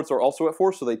foreign imports are also at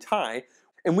 4, so they tie.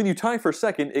 And when you tie for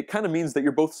second, it kind of means that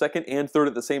you're both second and third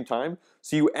at the same time.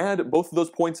 So you add both of those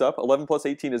points up, 11 plus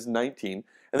 18 is 19,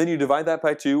 and then you divide that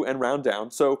by 2 and round down.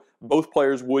 So both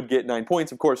players would get 9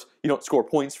 points. Of course, you don't score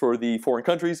points for the foreign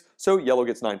countries, so yellow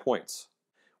gets 9 points,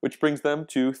 which brings them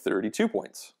to 32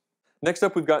 points. Next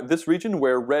up, we've got this region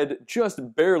where red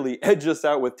just barely edged us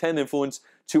out with 10 influence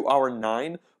to our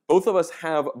 9. Both of us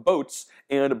have boats,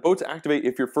 and boats activate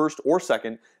if you're first or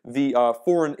second. The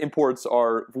foreign imports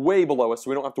are way below us, so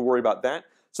we don't have to worry about that.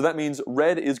 So that means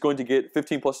red is going to get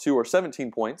 15 plus 2, or 17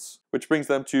 points, which brings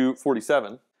them to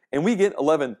 47. And we get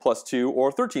 11 plus 2, or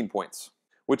 13 points,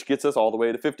 which gets us all the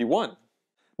way to 51.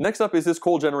 Next up is this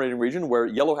coal generating region where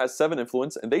yellow has 7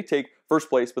 influence, and they take first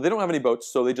place, but they don't have any boats,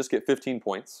 so they just get 15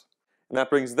 points. And that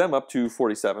brings them up to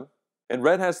 47. And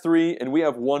red has 3, and we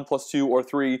have 1 plus 2, or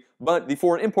 3, but the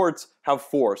foreign imports have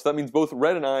 4. So that means both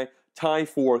red and I tie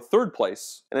for third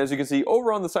place. And as you can see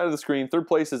over on the side of the screen, third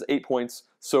place is 8 points,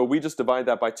 so we just divide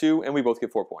that by 2, and we both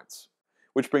get 4 points.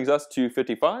 Which brings us to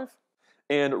 55,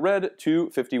 and red to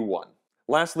 51.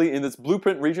 Lastly, in this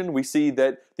blueprint region, we see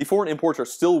that the foreign imports are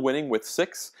still winning with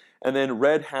 6, and then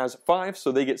red has 5,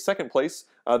 so they get second place.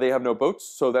 They have no boats,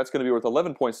 so that's going to be worth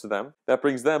 11 points to them. That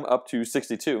brings them up to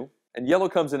 62. And yellow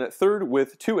comes in at third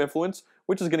with 2 influence,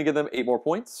 which is going to give them 8 more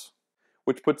points,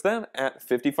 which puts them at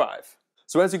 55.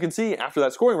 So as you can see, after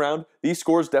that scoring round, these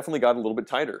scores definitely got a little bit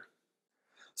tighter.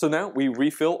 So now we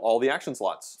refill all the action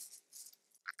slots.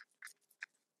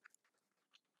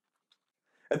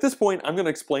 At this point, I'm going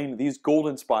to explain these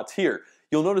golden spots here.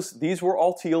 You'll notice these were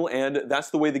all teal, and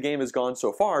that's the way the game has gone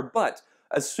so far, but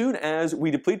As soon as we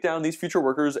deplete down these future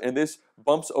workers and this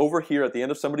bumps over here at the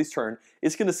end of somebody's turn,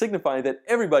 it's going to signify that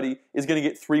everybody is going to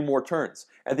get 3 more turns.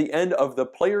 At the end of the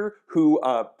player who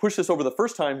pushed this over the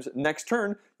first time's next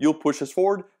turn, you'll push this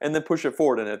forward and then push it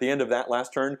forward. And at the end of that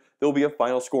last turn, there will be a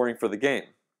final scoring for the game.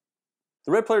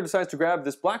 The red player decides to grab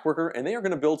this black worker and they are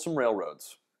going to build some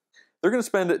railroads. They're going to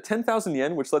spend 10,000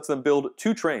 yen, which lets them build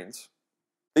 2 trains.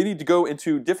 They need to go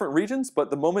into different regions, but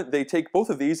the moment they take both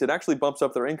of these, it actually bumps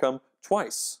up their income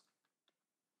twice.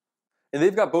 And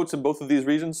they've got boats in both of these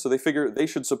regions, so they figure they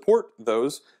should support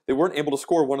those. They weren't able to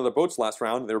score one of their boats last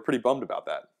round. They were pretty bummed about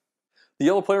that. The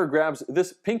yellow player grabs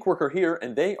this pink worker here,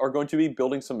 and they are going to be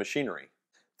building some machinery.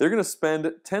 They're going to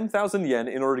spend 10,000 yen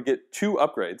in order to get 2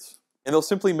 upgrades, and they'll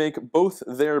simply make both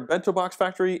their bento box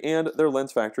factory and their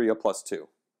lens factory a +2.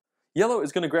 Yellow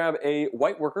is going to grab a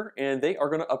white worker and they are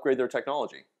going to upgrade their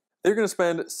technology. They're going to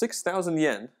spend 6,000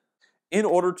 yen in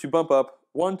order to bump up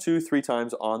 1, 2, 3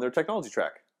 times on their technology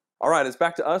track. Alright, it's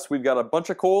back to us. We've got a bunch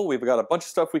of coal, we've got a bunch of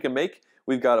stuff we can make,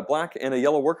 we've got a black and a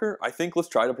yellow worker. I think let's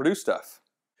try to produce stuff.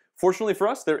 Fortunately for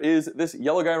us, there is this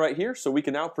yellow guy right here, so we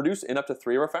can now produce in up to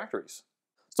 3 of our factories.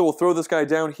 So we'll throw this guy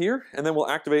down here and then we'll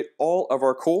activate all of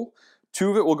our coal.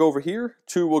 2 of it will go over here,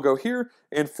 2 will go here,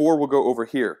 and 4 will go over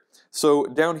here. So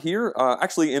down here,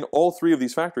 actually in all 3 of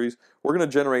these factories, we're going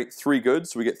to generate 3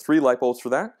 goods. So we get 3 light bulbs for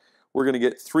that. We're going to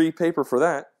get 3 paper for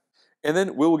that. And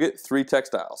then we will get 3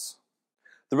 textiles.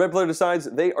 The red player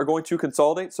decides they are going to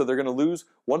consolidate, so they're going to lose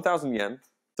 1,000 yen.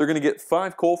 They're going to get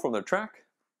 5 coal from their track,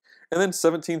 and then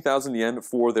 17,000 yen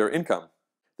for their income.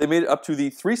 They made it up to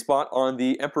the 3 spot on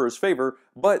the Emperor's Favor,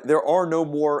 but there are no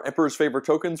more Emperor's Favor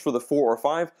tokens for the 4 or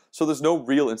 5, so there's no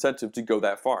real incentive to go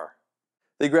that far.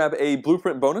 They grab a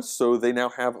blueprint bonus, so they now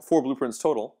have 4 blueprints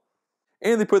total.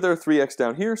 And they put their 3x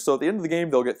down here, so at the end of the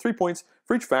game they'll get 3 points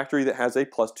for each factory that has a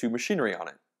 +2 machinery on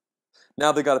it.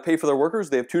 Now they've got to pay for their workers.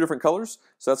 They have 2 different colors,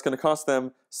 so that's going to cost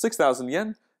them 6,000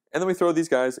 yen, and then we throw these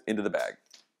guys into the bag.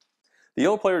 The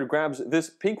yellow player grabs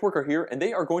this pink worker here, and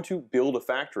they are going to build a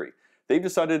factory. They've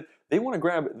decided they want to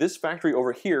grab this factory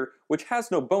over here, which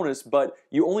has no bonus, but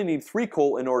you only need 3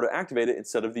 coal in order to activate it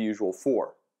instead of the usual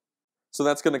 4. So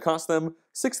that's going to cost them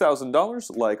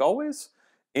 $6,000, like always.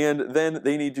 And then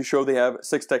they need to show they have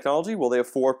 6 technology. Well, they have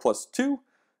 4 plus 2.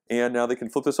 And now they can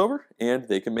flip this over, and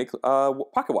they can make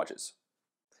pocket watches.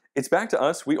 It's back to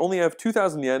us. We only have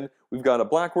 2,000 yen. We've got a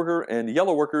black worker and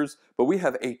yellow workers, but we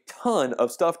have a ton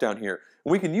of stuff down here.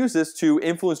 And we can use this to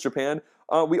influence Japan.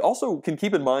 We also can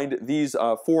keep in mind these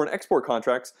foreign export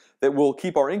contracts that will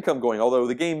keep our income going, although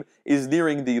the game is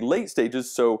nearing the late stages,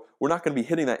 so we're not going to be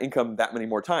hitting that income that many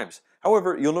more times.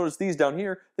 However, you'll notice these down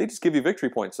here, they just give you victory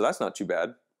points, so that's not too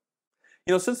bad.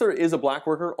 You know, since there is a black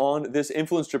worker on this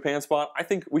Influence Japan spot, I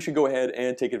think we should go ahead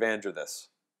and take advantage of this.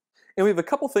 And we have a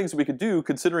couple things we could do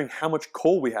considering how much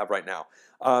coal we have right now.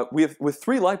 With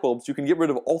 3 light bulbs, you can get rid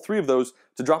of all 3 of those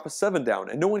to drop a 7 down,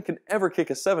 and no one can ever kick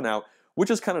a 7 out, which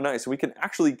is kind of nice. We can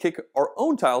actually kick our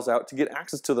own tiles out to get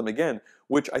access to them again,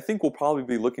 which I think we'll probably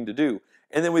be looking to do.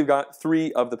 And then we've got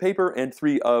 3 of the paper and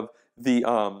 3 of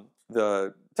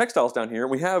the textiles down here.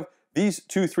 We have these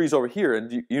 2 3s over here,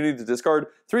 and you need to discard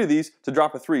 3 of these to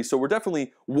drop a 3. So we're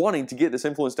definitely wanting to get this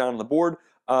influence down on the board.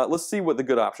 Let's see what the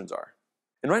good options are.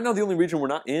 And right now the only region we're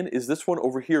not in is this one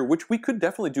over here, which we could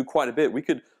definitely do quite a bit. We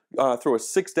could throw a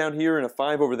 6 down here and a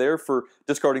 5 over there for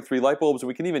discarding 3 light bulbs, and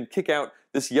we can even kick out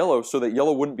this yellow so that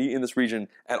yellow wouldn't be in this region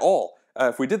at all.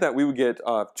 If we did that, we would get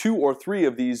 2 or 3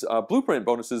 of these blueprint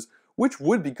bonuses, which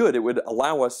would be good. It would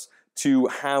allow us to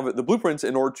have the blueprints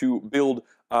in order to build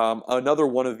another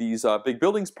one of these big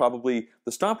buildings, probably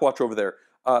the stopwatch over there.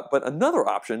 But another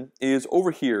option is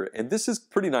over here, and this is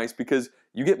pretty nice because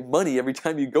you get money every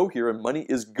time you go here, and money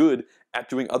is good at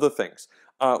doing other things.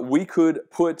 We could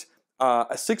put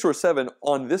a 6 or a 7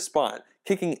 on this spot,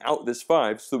 kicking out this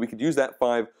 5 so that we could use that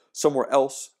 5 somewhere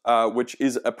else, which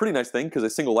is a pretty nice thing because a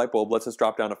single light bulb lets us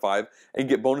drop down to 5 and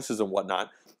get bonuses and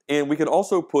whatnot. And we can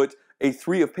also put a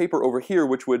 3 of paper over here,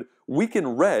 which would weaken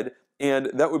red, and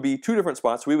that would be 2 different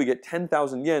spots. We would get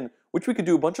 10,000 yen, which we could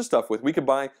do a bunch of stuff with. We could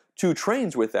buy 2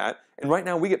 trains with that, and right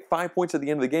now we get 5 points at the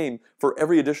end of the game for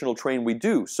every additional train we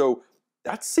do. So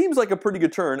that seems like a pretty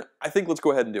good turn. I think let's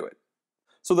go ahead and do it.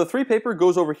 So the 3 paper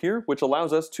goes over here, which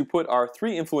allows us to put our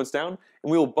 3 influence down,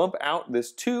 and we will bump out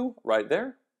this 2 right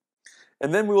there.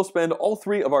 And then we will spend all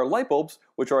 3 of our light bulbs,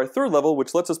 which are a 3rd level,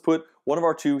 which lets us put one of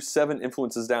our 2 7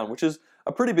 influences down, which is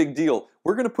a pretty big deal.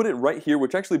 We're going to put it right here,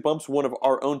 which actually bumps one of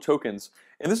our own tokens.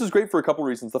 And this is great for a couple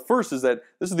reasons. The first is that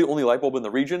this is the only light bulb in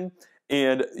the region,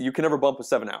 and you can never bump a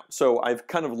 7 out. So I've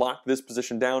kind of locked this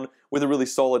position down with a really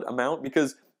solid amount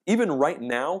because Even right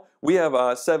now, we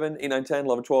have 7, 8, 9, 10,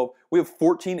 11, 12. We have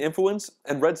 14 influence,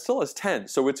 and red still has 10,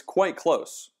 so it's quite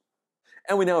close.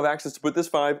 And we now have access to put this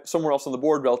 5 somewhere else on the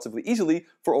board relatively easily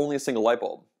for only a single light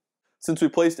bulb. Since we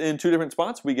placed in 2 different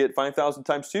spots, we get 5,000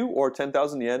 times 2, or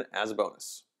 10,000 yen as a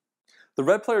bonus. The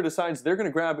red player decides they're going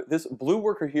to grab this blue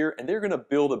worker here, and they're going to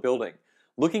build a building.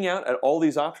 Looking out at all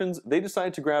these options, they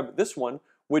decide to grab this one,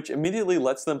 which immediately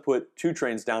lets them put 2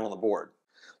 trains down on the board.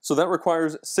 So that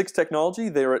requires 6 technology.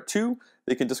 They are at 2.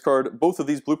 They can discard both of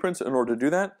these blueprints in order to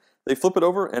do that. They flip it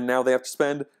over, and now they have to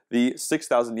spend the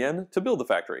 6,000 yen to build the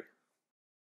factory.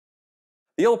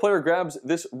 The yellow player grabs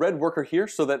this red worker here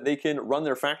so that they can run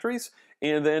their factories,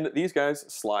 and then these guys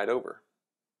slide over.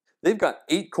 They've got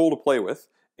 8 coal to play with,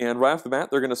 and right off the bat,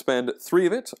 they're going to spend 3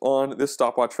 of it on this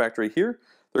stopwatch factory here.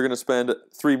 They're going to spend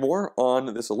 3 more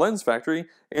on this lens factory,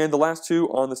 and the last 2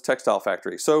 on this textile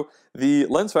factory. So the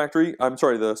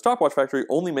the stopwatch factory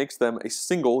only makes them a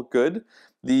single good.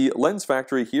 The lens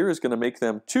factory here is going to make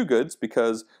them 2 goods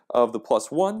because of the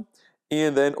 +1,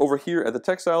 and then over here at the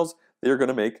textiles, they're going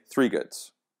to make 3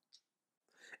 goods.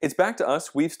 It's back to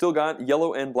us. We've still got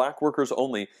yellow and black workers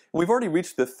only. And we've already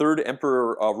reached the 3rd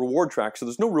Emperor reward track, so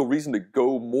there's no real reason to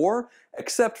go more,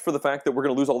 except for the fact that we're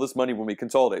going to lose all this money when we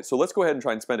consolidate. So let's go ahead and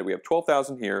try and spend it. We have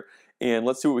 12,000 here, and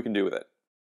let's see what we can do with it.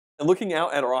 And looking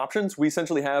out at our options, we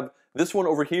essentially have this one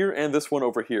over here and this one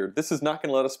over here. This is not going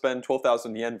to let us spend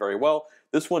 12,000 yen very well.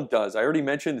 This one does. I already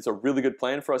mentioned it's a really good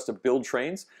plan for us to build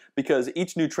trains because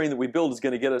each new train that we build is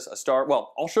going to get us a star.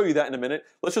 Well, I'll show you that in a minute.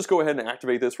 Let's just go ahead and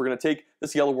activate this. We're going to take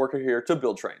this yellow worker here to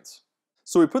build trains.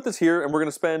 So we put this here and we're going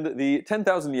to spend the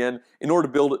 10,000 yen in order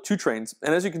to build 2 trains.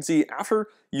 And as you can see, after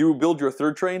you build your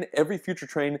 3rd train, every future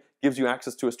train gives you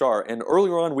access to a star. And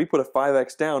earlier on, we put a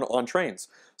 5x down on trains.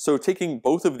 So taking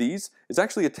both of these is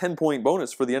actually a 10-point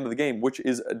bonus for the end of the game, which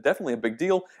is definitely a big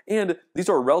deal. And these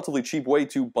are a relatively cheap way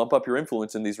to bump up your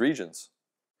influence in these regions.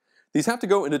 These have to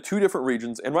go into 2 different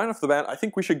regions, and right off the bat, I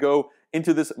think we should go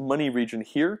into this money region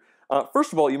here.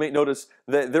 First of all, you may notice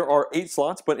that there are 8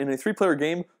 slots, but in a 3-player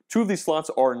game, 2 of these slots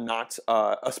are not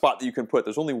a spot that you can put.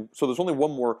 There's only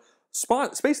one more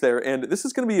space there, and this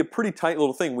is going to be a pretty tight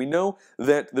little thing. We know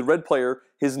that the red player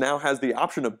now has the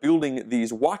option of building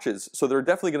these watches, so they're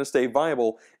definitely going to stay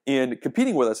viable in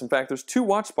competing with us. In fact, there's 2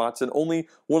 watch spots and only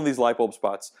 1 of these light bulb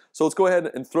spots. So let's go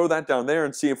ahead and throw that down there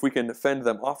and see if we can fend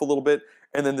them off a little bit.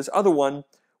 And then this other one,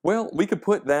 well, we could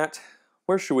put that,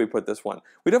 where should we put this one?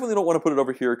 We definitely don't want to put it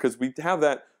over here because we have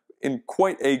that in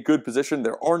quite a good position.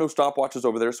 There are no stopwatches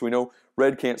over there, so we know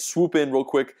red can't swoop in real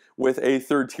quick with a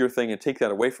 3rd tier thing and take that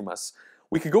away from us.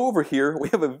 We could go over here. We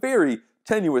have a very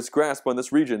tenuous grasp on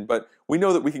this region, but we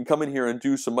know that we can come in here and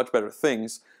do some much better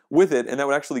things with it, and that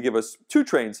would actually give us 2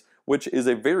 trains, which is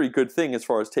a very good thing as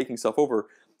far as taking stuff over.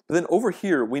 But then over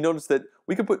here, we notice that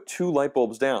we could put 2 light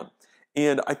bulbs down.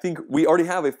 And I think we already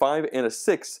have a 5 and a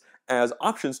 6 as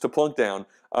options to plunk down.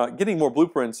 Getting more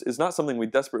blueprints is not something we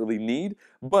desperately need,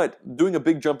 but doing a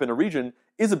big jump in a region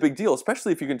is a big deal,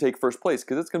 especially if you can take 1st place,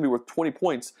 because it's going to be worth 20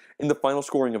 points in the final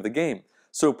scoring of the game.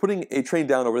 So putting a train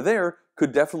down over there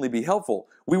could definitely be helpful.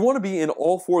 We want to be in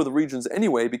all 4 of the regions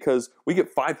anyway, because we get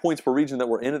 5 points per region that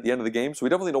we're in at the end of the game, so we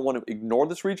definitely don't want to ignore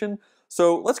this region.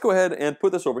 So let's go ahead and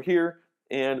put this over here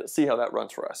and see how that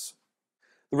runs for us.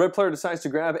 The red player decides to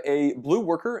grab a blue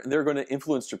worker, and they're going to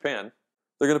influence Japan.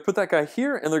 They're going to put that guy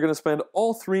here, and they're going to spend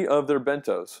all 3 of their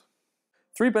bentos.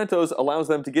 3 bentos allows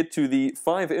them to get to the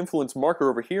 5 influence marker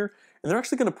over here, and they're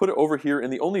actually going to put it over here in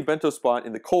the only bento spot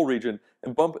in the coal region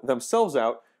and bump themselves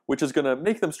out, which is going to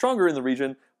make them stronger in the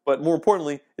region, but more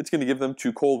importantly, it's going to give them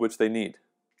 2 coal, which they need.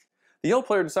 The yellow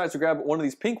player decides to grab one of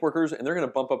these pink workers, and they're going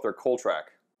to bump up their coal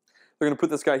track. They're going to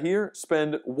put this guy here,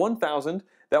 spend 1,000.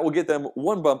 That will get them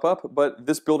 1 bump up, but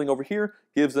this building over here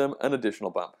gives them an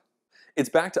additional bump. It's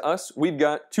back to us. We've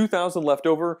got 2,000 left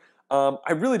over.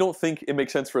 I really don't think it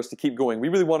makes sense for us to keep going. We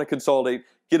really want to consolidate,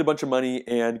 get a bunch of money,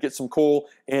 and get some coal,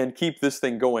 and keep this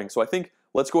thing going. So I think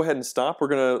let's go ahead and stop. We're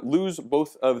going to lose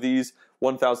both of these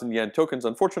 1,000 yen tokens,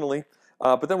 unfortunately,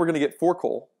 but then we're going to get 4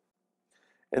 coal.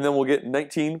 And then we'll get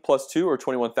 19 plus 2, or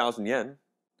 21,000 yen.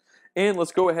 And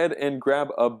let's go ahead and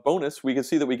grab a bonus. We can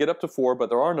see that we get up to 4, but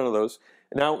there are none of those.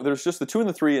 Now, there's just the 2 and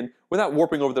the 3, and without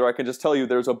warping over there, I can just tell you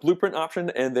there's a blueprint option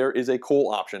and there is a coal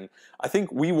option. I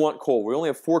think we want coal. We only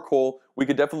have 4 coal. We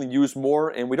could definitely use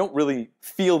more, and we don't really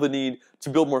feel the need to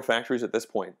build more factories at this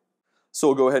point. So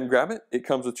we'll go ahead and grab it. It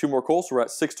comes with 2 more coal, so we're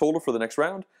at 6 total for the next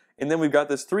round. And then we've got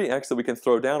this 3x that we can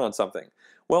throw down on something.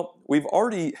 Well, we're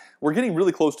getting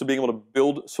really close to being able to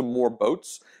build some more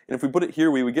boats. And if we put it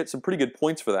here, we would get some pretty good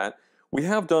points for that. We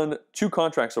have done 2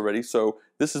 contracts already, so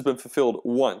this has been fulfilled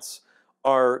once.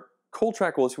 Our coal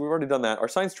track, well, we've already done that. Our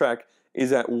science track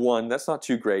is at 1. That's not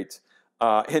too great.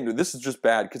 And this is just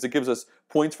bad because it gives us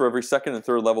points for every second and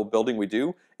third level building we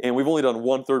do, and we've only done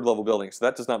 1 third level building, so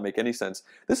that does not make any sense.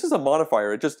 This is a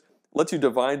modifier. It just lets you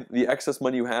divide the excess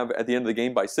money you have at the end of the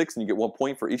game by 6, and you get 1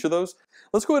 point for each of those.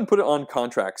 Let's go ahead and put it on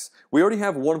contracts. We already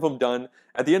have one of them done.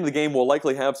 At the end of the game, we'll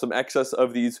likely have some excess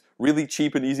of these really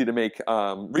cheap and easy to make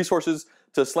resources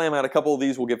to slam out a couple of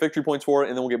these. We'll get victory points for it,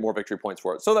 and then we'll get more victory points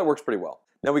for it. So that works pretty well.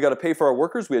 Now we got to pay for our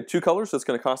workers. We had 2 colors, so it's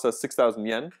going to cost us 6,000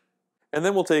 yen. And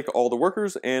then we'll take all the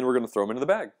workers and we're going to throw them into the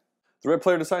bag. The red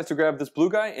player decides to grab this blue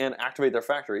guy and activate their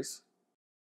factories.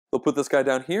 They'll put this guy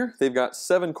down here. They've got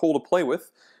 7 coal to play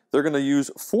with. They're going to use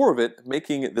 4 of it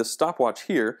making this stopwatch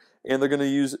here, and they're going to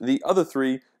use the other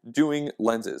 3 doing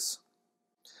lenses.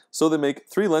 So they make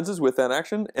 3 lenses with that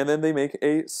action, and then they make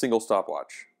a single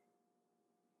stopwatch.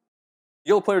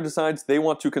 Yellow player decides they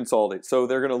want to consolidate, so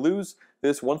they're going to lose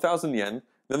this 1,000 yen,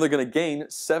 then they're going to gain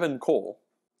 7 coal.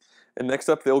 And next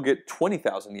up, they'll get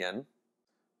 20,000 yen.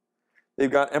 They've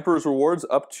got Emperor's Rewards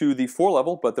up to the 4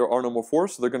 level, but there are no more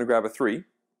 4s, so they're going to grab a 3.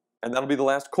 And that'll be the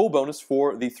last coal bonus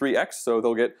for the 3x, so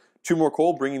they'll get 2 more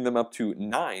coal, bringing them up to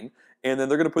 9. And then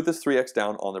they're going to put this 3x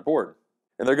down on their board.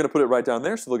 And they're going to put it right down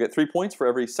there, so they'll get 3 points for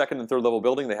every second and third level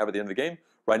building they have at the end of the game.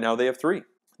 Right now they have 3.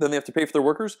 Then they have to pay for their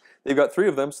workers. They've got 3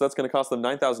 of them, so that's going to cost them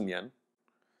 9,000 yen.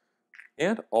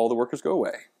 And all the workers go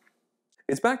away.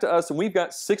 It's back to us, and we've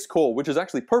got 6 coal, which is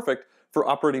actually perfect for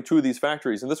operating 2 of these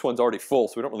factories, and this one's already full,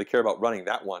 so we don't really care about running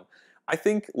that one. I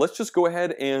think let's just go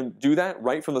ahead and do that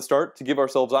right from the start to give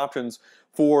ourselves options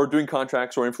for doing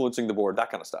contracts or influencing the board, that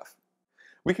kind of stuff.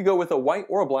 We could go with a white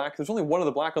or a black. There's only one of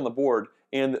the black on the board,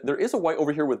 and there is a white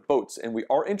over here with boats, and we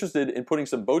are interested in putting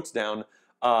some boats down.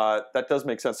 That does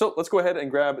make sense. So let's go ahead and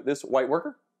grab this white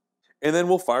worker, and then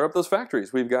we'll fire up those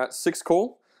factories. We've got 6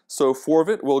 coal. So 4 of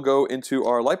it will go into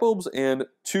our light bulbs, and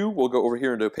 2 will go over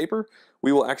here into paper.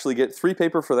 We will actually get 3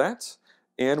 paper for that,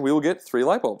 and we will get 3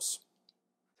 light bulbs.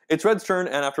 It's Red's turn,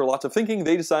 and after lots of thinking,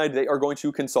 they decide they are going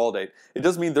to consolidate. It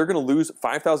does mean they're going to lose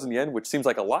 5,000 yen, which seems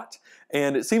like a lot,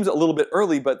 and it seems a little bit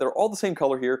early, but they're all the same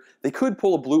color here. They could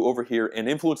pull a blue over here and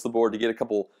influence the board to get a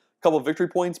couple of victory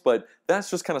points, but that's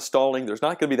just kind of stalling. There's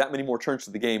not going to be that many more turns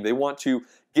to the game. They want to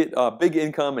get a big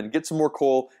income and get some more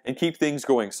coal and keep things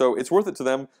going. So it's worth it to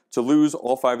them to lose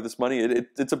all 5 of this money.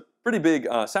 It's a pretty big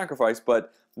sacrifice,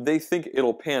 but they think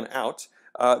it'll pan out.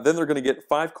 Then they're going to get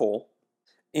 5 coal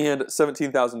and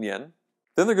 17,000 yen.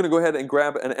 Then they're going to go ahead and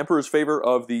grab an Emperor's Favor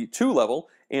of the 2 level,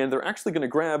 and they're actually going to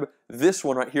grab this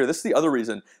one right here. This is the other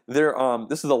reason.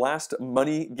 This is the last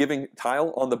money-giving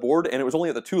tile on the board, and it was only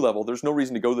at the 2 level. There's no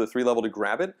reason to go to the 3 level to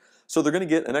grab it. So they're going to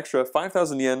get an extra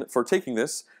 5,000 yen for taking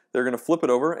this. They're going to flip it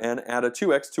over and add a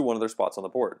 2x to one of their spots on the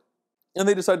board. And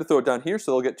they decide to throw it down here,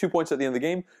 so they'll get 2 points at the end of the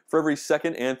game for every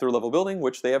second and third level building,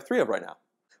 which they have 3 of right now.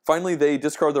 Finally, they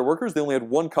discard their workers. They only had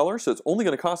 1 color, so it's only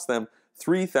going to cost them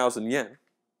 3,000 yen.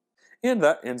 And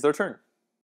that ends their turn.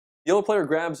 Yellow player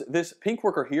grabs this pink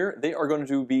worker here. They are going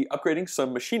to be upgrading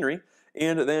some machinery,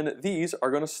 and then these are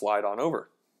going to slide on over.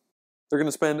 They're going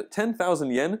to spend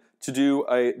 10,000 yen to do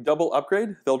a double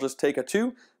upgrade. They'll just take a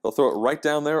 2. They'll throw it right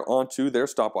down there onto their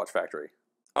stopwatch factory.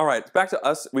 All right, back to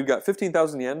us. We've got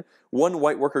 15,000 yen, 1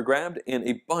 white worker grabbed, and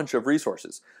a bunch of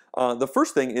resources. The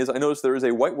first thing is I noticed there is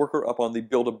a white worker up on the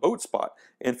build a boat spot,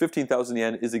 and 15,000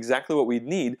 yen is exactly what we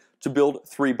need to build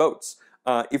 3 boats.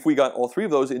 If we got all 3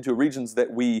 of those into regions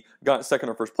that we got second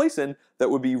or first place in, that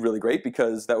would be really great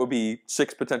because that would be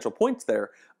 6 potential points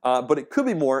there. But it could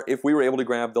be more if we were able to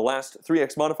grab the last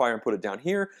 3x modifier and put it down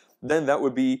here. Then that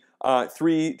would be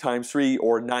 3 times 3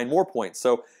 or 9 more points.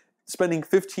 So spending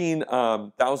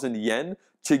 15,000 yen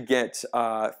to get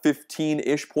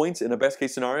 15-ish points in a best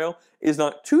case scenario is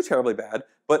not too terribly bad,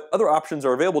 but other options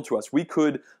are available to us. We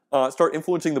could start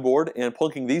influencing the board and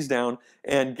plunking these down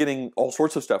and getting all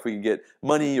sorts of stuff. We could get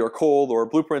money or coal or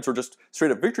blueprints or just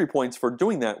straight up victory points for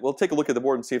doing that. We'll take a look at the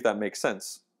board and see if that makes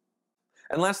sense.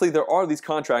 And lastly, there are these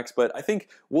contracts, but I think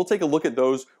we'll take a look at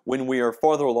those when we are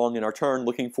farther along in our turn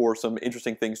looking for some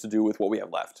interesting things to do with what we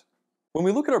have left. When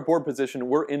we look at our board position,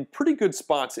 we're in pretty good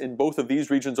spots in both of these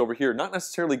regions over here. Not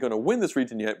necessarily going to win this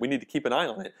region yet. We need to keep an eye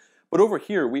on it. But over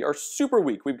here, we are super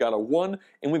weak. We've got a 1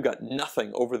 and we've got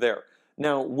nothing over there.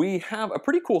 Now, we have a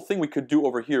pretty cool thing we could do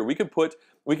over here. We could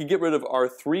get rid of our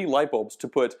 3 light bulbs to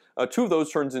put 2 of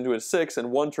those turns into a 6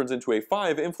 and 1 turns into a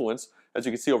 5 influence, as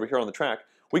you can see over here on the track.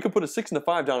 We could put a 6 and a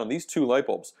 5 down on these 2 light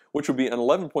bulbs, which would be an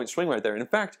 11-point swing right there. And in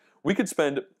fact, we could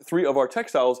spend 3 of our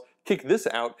textiles, kick this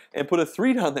out, and put a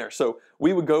 3 down there. So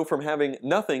we would go from having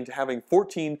nothing to having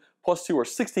 14 plus 2 or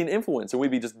 16 influence, and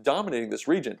we'd be just dominating this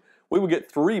region. We would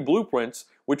get 3 blueprints,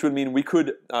 which would mean we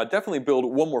could definitely build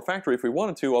 1 more factory if we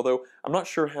wanted to, although I'm not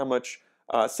sure how much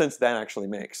sense that actually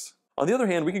makes. On the other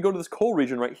hand, we could go to this coal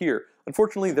region right here.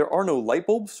 Unfortunately, there are no light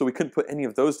bulbs, so we couldn't put any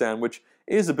of those down, which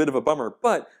is a bit of a bummer.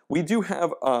 But we do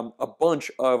have a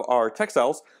bunch of our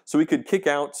textiles, so we could kick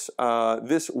out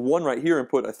this one right here and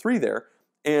put a 3 there.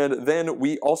 And then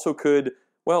we also could,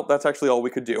 well, that's actually all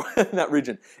we could do in that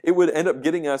region. It would end up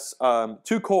getting us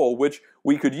 2 coal, which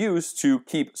we could use to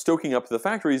keep stoking up the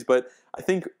factories, but I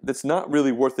think that's not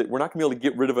really worth it. We're not going to be able to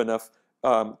get rid of enough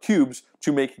cubes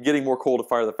to make getting more coal to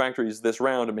fire the factories this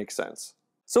round to make sense.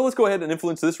 So let's go ahead and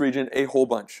influence this region a whole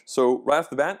bunch. So right off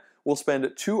the bat, we'll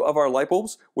spend 2 of our light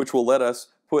bulbs, which will let us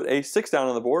put a 6 down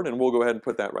on the board, and we'll go ahead and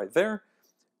put that right there.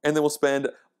 And then we'll spend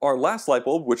our last light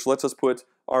bulb, which lets us put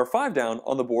our 5 down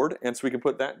on the board, and so we can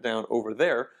put that down over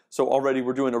there. So already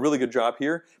we're doing a really good job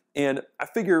here. And I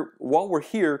figure while we're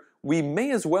here, we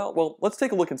may as well, let's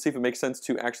take a look and see if it makes sense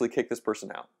to actually kick this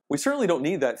person out. We certainly don't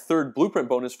need that 3rd blueprint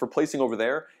bonus for placing over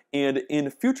there, and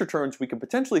in future turns we can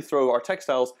potentially throw our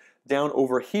textiles down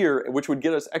over here, which would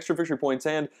get us extra victory points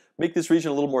and make this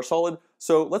region a little more solid.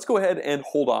 So let's go ahead and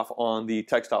hold off on the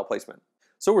textile placement.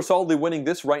 So we're solidly winning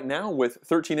this right now with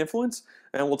 13 influence,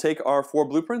 and we'll take our 4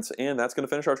 blueprints, and that's going to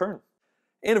finish our turn.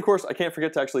 And of course, I can't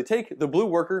forget to actually take the blue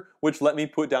worker, which let me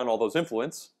put down all those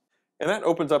influence. And that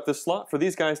opens up this slot for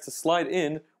these guys to slide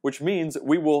in, which means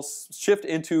we will shift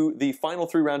into the final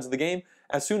 3 rounds of the game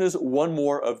as soon as one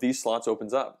more of these slots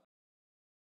opens up.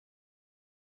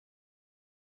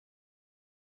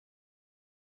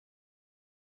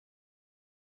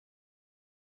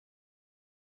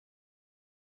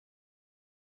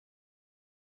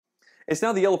 It's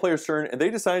now the yellow player's turn, and they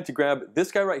decide to grab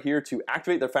this guy right here to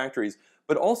activate their factories.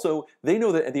 But also, they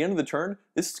know that at the end of the turn,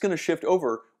 this is going to shift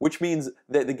over, which means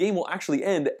that the game will actually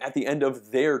end at the end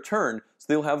of their turn. So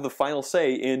they'll have the final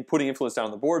say in putting influence down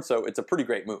on the board, so it's a pretty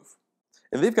great move.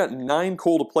 And they've got 9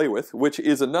 coal to play with, which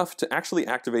is enough to actually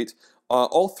activate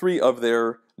all 3 of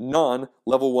their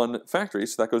non-level 1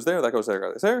 factories. So that goes there, that goes there,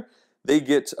 that goes there. They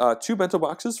get 2 bento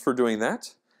boxes for doing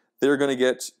that. They're going to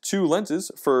get 2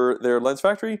 lenses for their lens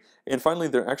factory, and finally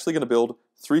they're actually going to build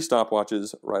 3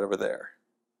 stopwatches right over there.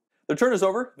 Their turn is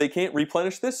over. They can't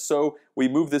replenish this, so we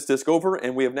move this disc over,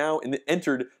 and we have now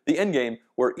entered the end game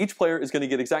where each player is going to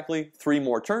get exactly 3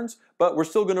 more turns, but we're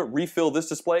still going to refill this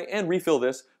display and refill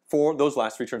this for those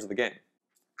last 3 turns of the game.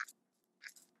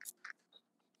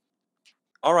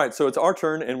 Alright, so it's our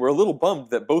turn, and we're a little bummed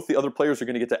that both the other players are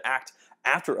going to get to act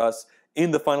after us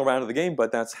in the final round of the game,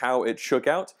 but that's how it shook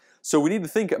out. So we need to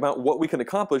think about what we can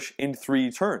accomplish in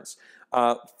 3 turns.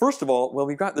 First of all, well,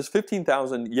 we've got this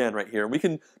 15,000 yen right here. We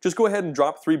can just go ahead and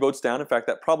drop 3 boats down. In fact,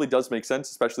 that probably does make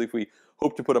sense, especially if we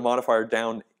hope to put a modifier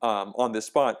down on this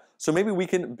spot. So maybe we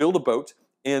can build a boat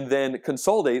and then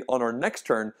consolidate on our next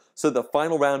turn, so the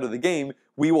final round of the game,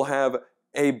 we will have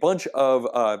a bunch of,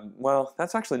 well,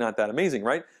 that's actually not that amazing,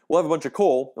 right? We'll have a bunch of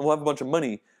coal, and we'll have a bunch of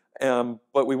money,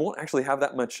 but we won't actually have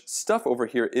that much stuff over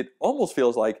here. It almost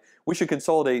feels like we should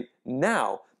consolidate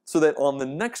now so that on the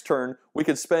next turn we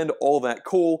can spend all that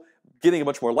coal getting a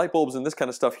bunch more light bulbs and this kind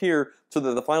of stuff here, so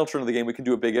that the final turn of the game we can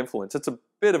do a big influence. It's a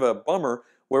bit of a bummer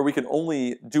where we can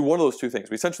only do one of those 2 things.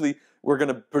 We're going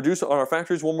to produce on our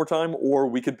factories one more time, or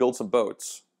we could build some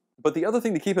boats. But the other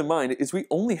thing to keep in mind is we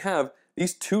only have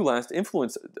these 2 last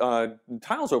influence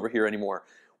tiles over here anymore.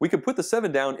 We could put the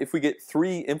 7 down if we get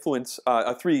 3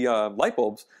 light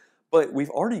bulbs, but we've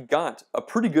already got a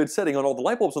pretty good setting on all the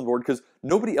light bulbs on the board because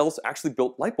nobody else actually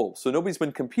built light bulbs. So nobody's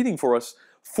been competing for us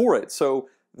for it. So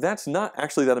that's not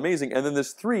actually that amazing. And then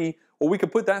this 3, well, we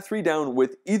could put that 3 down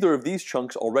with either of these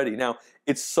chunks already. Now,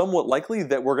 it's somewhat likely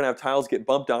that we're going to have tiles get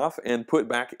bumped off and put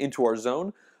back into our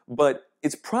zone, but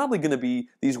it's probably going to be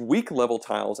these weak level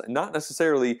tiles and not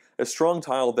necessarily a strong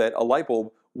tile that a light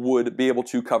bulb would be able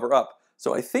to cover up.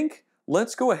 So I think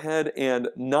let's go ahead and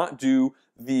not do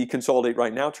the consolidate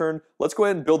right now turn. Let's go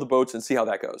ahead and build the boats and see how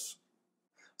that goes.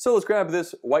 So let's grab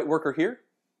this white worker here.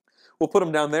 We'll put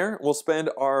them down there. We'll spend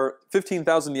our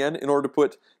 15,000 yen in order to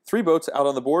put 3 boats out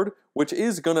on the board, which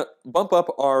is going to bump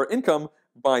up our income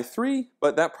by 3,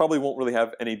 but that probably won't really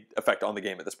have any effect on the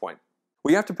game at this point.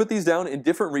 We have to put these down in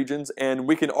different regions, and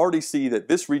we can already see that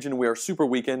this region we are super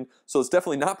weak in, so let's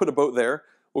definitely not put a boat there.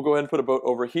 We'll go ahead and put a boat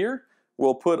over here.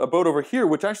 We'll put a boat over here,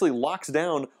 which actually locks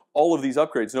down all of these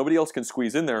upgrades. Nobody else can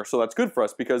squeeze in there, so that's good for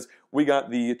us because we got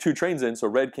the 2 trains in, so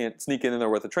red can't sneak in there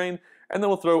with a train, and then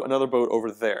we'll throw another boat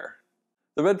over there.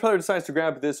 The red player decides to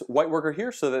grab this white worker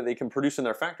here so that they can produce in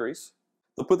their factories.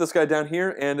 They'll put this guy down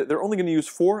here, and they're only going to use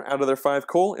 4 out of their 5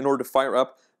 coal in order to fire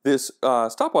up this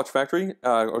stopwatch factory,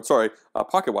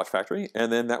 pocket watch factory,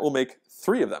 and then that will make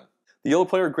 3 of them. The yellow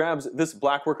player grabs this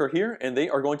black worker here, and they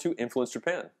are going to influence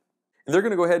Japan. And they're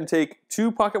going to go ahead and take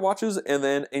 2 pocket watches and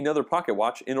then another pocket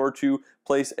watch in order to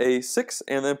place a 6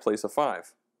 and then place a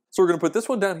 5. So we're going to put this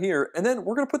one down here, and then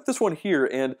we're going to put this one here.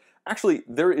 And actually,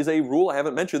 there is a rule I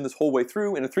haven't mentioned this whole way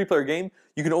through. In a 3-player game,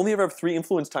 you can only ever have 3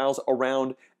 influence tiles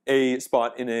around a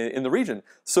spot in the region.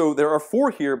 So there are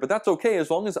 4 here, but that's okay as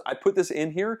long as I put this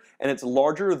in here and it's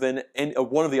larger than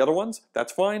one of the other ones.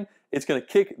 That's fine. It's going to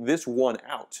kick this one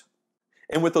out.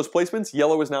 And with those placements,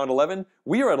 yellow is now at 11.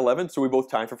 We are at 11, so we both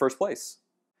tie for first place.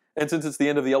 And since it's the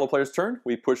end of the yellow player's turn,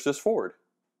 we push this forward.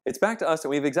 It's back to us, and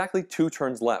we have exactly 2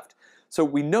 turns left. So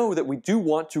we know that we do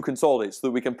want to consolidate so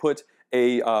that we can put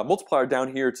a multiplier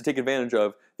down here to take advantage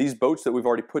of these boats that we've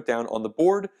already put down on the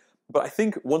board. But I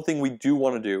think one thing we do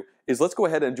want to do is let's go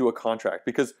ahead and do a contract,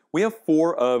 because we have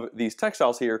 4 of these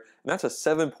textiles here, and that's a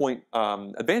 7-point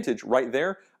advantage right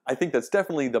there. I think that's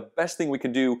definitely the best thing we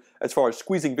can do as far as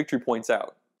squeezing victory points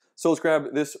out. So let's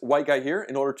grab this white guy here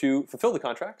in order to fulfill the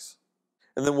contracts.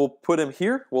 And then we'll put him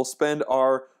here. We'll spend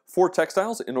our 4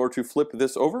 textiles in order to flip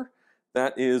this over.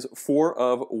 That is 4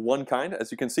 of one kind,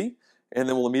 as you can see. And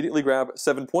then we'll immediately grab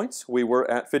 7 points. We were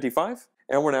at 55,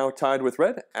 and we're now tied with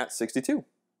red at 62.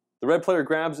 The red player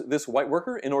grabs this white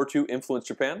worker in order to influence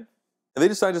Japan. And they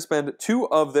decide to spend 2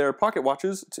 of their pocket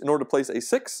watches in order to place a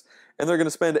 6, and they're going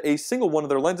to spend a single one of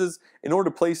their lenses in order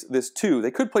to place this 2.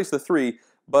 They could place the 3,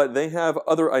 but they have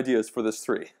other ideas for this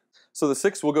 3. So the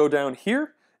 6 will go down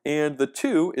here, and the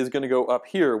 2 is going to go up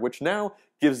here, which now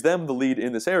gives them the lead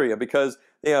in this area because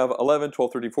they have 11,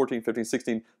 12, 13, 14, 15,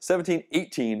 16, 17,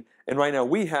 18, and right now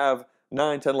we have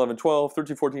 9, 10, 11, 12,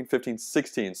 13, 14, 15,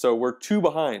 16, so we're 2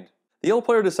 behind. The yellow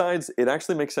player decides it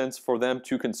actually makes sense for them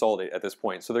to consolidate at this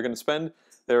point, so they're going to spend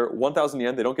their 1,000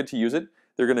 yen, they don't get to use it,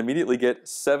 they're going to immediately get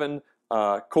 7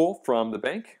 coal from the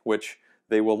bank, which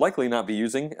they will likely not be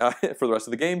using for the rest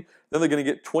of the game. Then they're going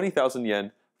to get 20,000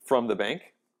 yen from the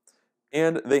bank,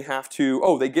 and they have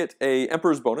to, they get a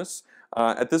Emperor's bonus.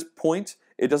 At this point,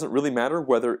 it doesn't really matter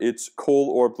whether it's coal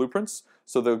or blueprints,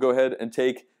 so they'll go ahead and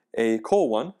take a coal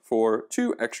one for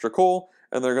 2 extra coal,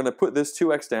 and they're going to put this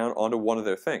 2x down onto one of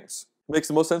their things. It makes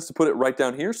the most sense to put it right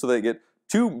down here so they get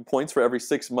 2 points for every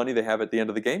 6 money they have at the end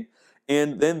of the game,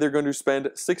 and then they're going to spend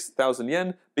 6,000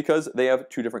 yen because they have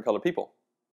 2 different colored people.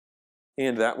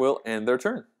 And that will end their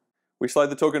turn. We slide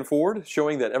the token forward,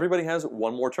 showing that everybody has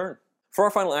 1 more turn. For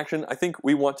our final action, I think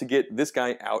we want to get this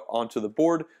guy out onto the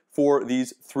board for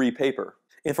these 3 paper.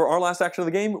 And for our last action of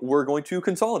the game, we're going to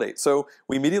consolidate. So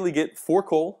we immediately get 4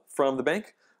 coal from the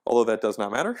bank, although that does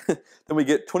not matter. Then we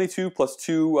get 22 plus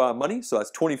 2 money, so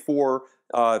that's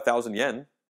 24,000 yen.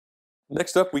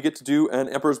 Next up, we get to do an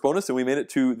Emperor's bonus, and we made it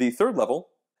to the 3rd level.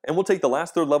 And we'll take the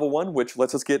last 3rd level one, which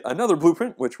lets us get another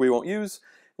blueprint, which we won't use.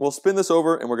 We'll spin this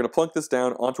over, and we're going to plunk this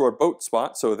down onto our boat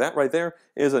spot, so that right there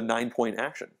is a 9-point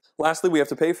action. Lastly, we have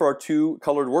to pay for our 2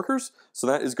 colored workers, so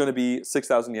that is going to be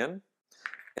 6,000 yen.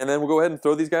 And then we'll go ahead and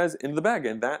throw these guys into the bag,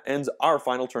 and that ends our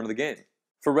final turn of the game.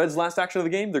 For Red's last action of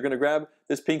the game, they're going to grab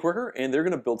this pink worker, and they're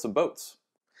going to build some boats.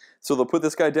 So they'll put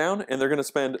this guy down, and they're going to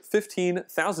spend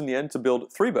 15,000 yen to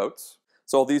build 3 boats.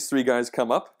 So all these 3 guys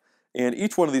come up, and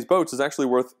each one of these boats is actually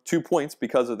worth 2 points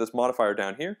because of this modifier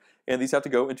down here, and these have to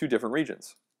go into different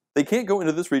regions. They can't go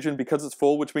into this region because it's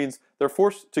full, which means they're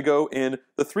forced to go in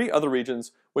the 3 other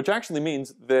regions, which actually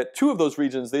means that 2 of those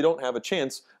regions they don't have a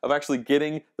chance of actually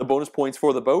getting the bonus points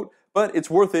for the boat, but it's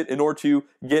worth it in order to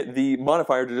get the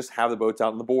modifier to just have the boats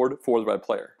out on the board for the red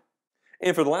player.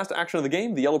 And for the last action of the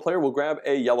game, the yellow player will grab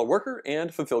a yellow worker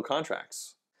and fulfill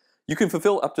contracts. You can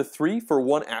fulfill up to 3 for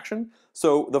 1 action,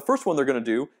 so the first one they're going to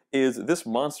do is this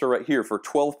monster right here for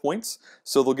 12 points,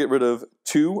 so they'll get rid of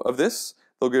 2 of this,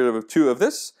 they'll get rid of 2 of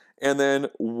this, and then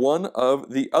 1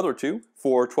 of the other 2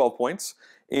 for 12 points.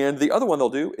 And the other one they'll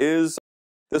do is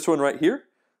this one right here.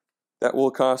 That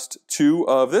will cost 2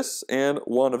 of this, and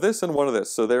 1 of this, and 1 of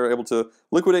this. So they're able to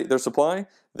liquidate their supply.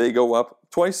 They go up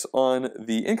twice on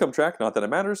the income track, not that it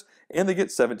matters, and they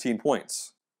get 17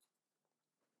 points.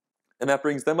 And that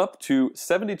brings them up to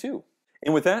 72.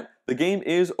 And with that, the game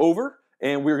is over,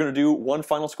 and we're going to do 1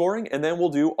 final scoring, and then we'll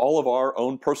do all of our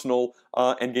own personal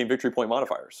endgame victory point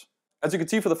modifiers. As you can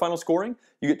see for the final scoring,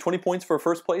 you get 20 points for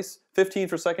first place, 15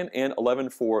 for second, and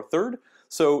 11 for third.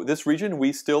 So this region,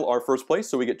 we still are first place,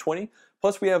 so we get 20.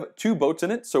 Plus we have 2 boats in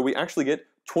it, so we actually get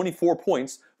 24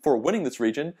 points for winning this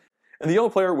region. And the yellow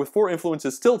player with 4 influence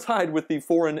is still tied with the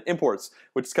foreign imports,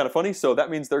 which is kind of funny. So that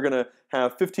means they're going to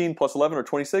have 15 plus 11 or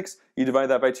 26. You divide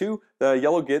that by 2, the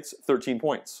yellow gets 13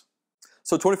 points.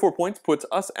 So 24 points puts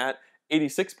us at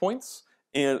 86 points,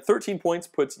 and 13 points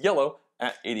puts yellow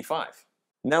at 85.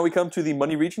 Now we come to the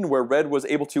money region where red was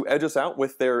able to edge us out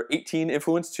with their 18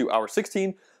 influence to our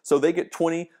 16, so they get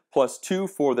 20 plus 2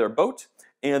 for their boat,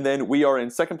 and then we are in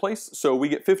second place, so we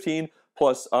get 15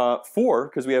 plus 4,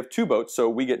 because we have 2 boats, so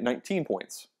we get 19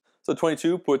 points. So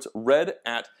 22 puts red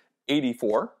at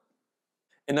 84,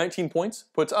 and 19 points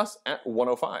puts us at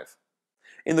 105.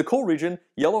 In the coal region,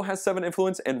 yellow has 7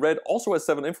 influence and red also has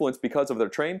 7 influence because of their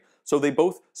train, so they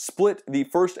both split the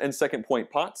first and second point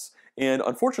pots, and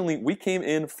unfortunately we came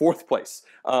in 4th place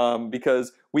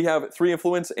because we have 3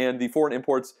 influence and the foreign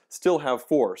imports still have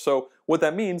 4. So what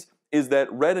that means is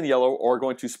that red and yellow are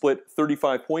going to split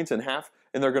 35 points in half,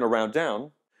 and they're going to round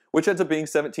down, which ends up being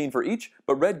 17 for each,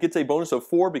 but red gets a bonus of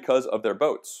 4 because of their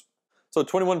boats. So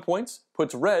 21 points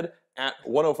puts red at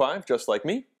 105, just like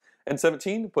me, and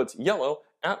 17 puts yellow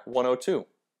at 102.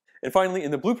 And finally,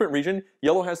 in the blueprint region,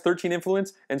 yellow has 13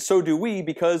 influence, and so do we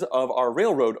because of our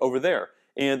railroad over there.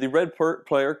 And the red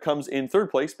player comes in 3rd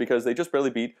place because they just barely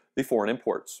beat the foreign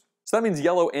imports. So that means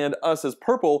yellow and us as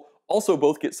purple also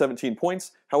both get 17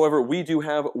 points. However, we do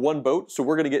have 1 boat, so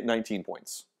we're going to get 19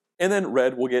 points. And then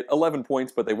red will get 11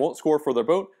 points, but they won't score for their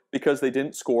boat because they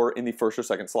didn't score in the 1st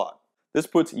or 2nd slot. This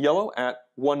puts yellow at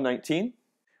 119.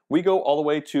 We go all the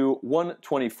way to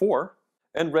 124,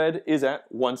 and red is at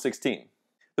 116.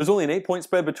 There's only an 8-point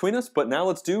spread between us, but now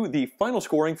let's do the final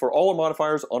scoring for all our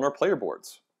modifiers on our player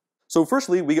boards. So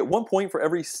firstly, we get 1 point for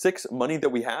every 6 money that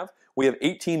we have. We have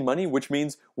 18 money, which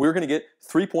means we're going to get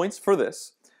 3 points for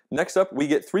this. Next up, we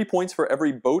get 3 points for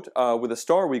every boat with a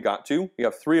star we got to. We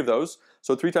have 3 of those,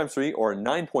 so 3 times 3, or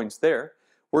 9 points there.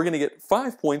 We're going to get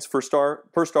 5 points per star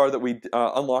that we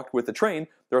unlocked with the train.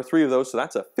 There are 3 of those, so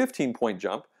that's a 15-point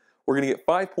jump. We're going to get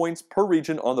 5 points per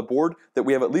region on the board that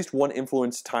we have at least 1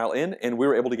 influence tile in, and we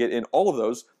were able to get in all of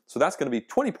those, so that's going to be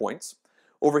 20 points.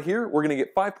 Over here, we're going to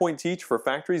get 5 points each for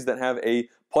factories that have a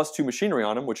 +2 machinery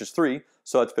on them, which is 3,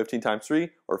 so that's 15 times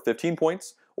 3, or 15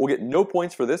 points. We'll get no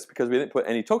points for this because we didn't put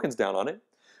any tokens down on it.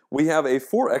 We have a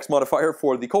 4x modifier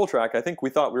for the coal track. I think we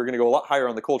thought we were going to go a lot higher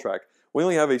on the coal track. We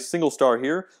only have a single star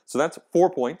here, so that's 4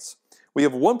 points. We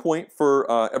have 1 point for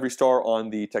every star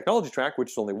on the technology track,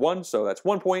 which is only 1, so that's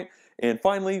 1 point. And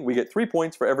finally, we get 3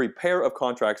 points for every pair of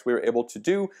contracts we were able to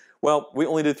do. Well, we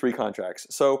only did 3 contracts,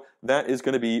 so that is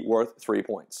going to be worth 3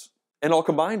 points. And all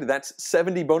combined, that's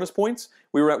 70 bonus points.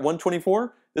 We were at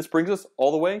 124. This brings us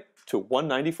all the way to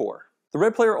 194. The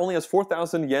red player only has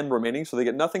 4,000 yen remaining, so they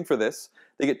get nothing for this.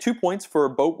 They get 2 points for a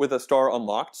boat with a star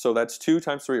unlocked, so that's 2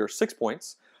 times 3, or 6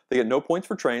 points. They get no points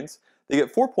for trains. They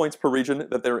get 4 points per region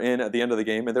that they're in at the end of the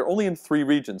game, and they're only in 3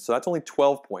 regions, so that's only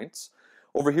 12 points.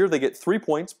 Over here, they get 3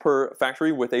 points per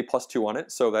factory with a +2 on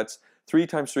it, so that's 3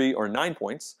 times 3, or 9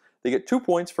 points. They get 2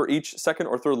 points for each 2nd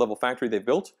or 3rd level factory they've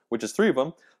built, which is 3 of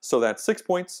them, so that's 6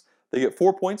 points. They get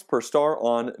 4 points per star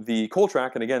on the coal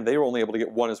track, and again, they were only able to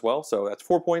get 1 as well, so that's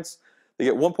 4 points. They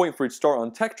get 1 point for each star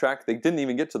on tech track. They didn't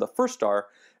even get to the 1st star.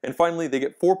 And finally, they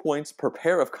get 4 points per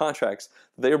pair of contracts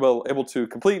they were able to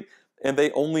complete, and they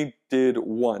only did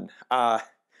 1.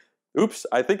 Oops,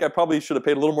 I think I probably should have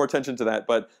paid a little more attention to that,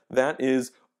 but that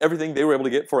is everything they were able to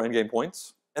get for endgame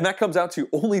points. And that comes out to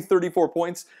only 34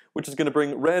 points, which is going to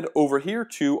bring red over here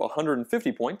to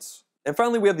 150 points. And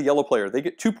finally, we have the yellow player. They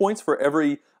get 2 points for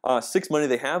every 6 money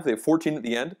they have. They have 14 at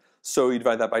the end, so you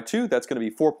divide that by 2. That's going to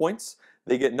be 4 points.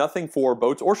 They get nothing for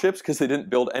boats or ships because they didn't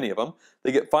build any of them.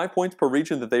 They get 5 points per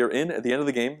region that they are in at the end of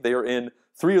the game. They are in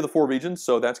 3 of the 4 regions,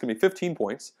 so that's going to be 15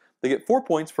 points. They get 4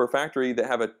 points per factory that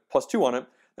have a +2 on it.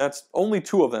 That's only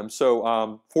 2 of them,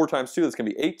 so 4 times 2, that's going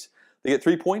to be 8. They get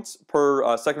 3 points per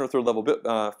 2nd or 3rd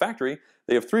level factory.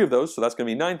 They have 3 of those, so that's going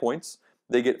to be 9 points.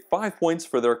 They get 5 points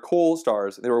for their coal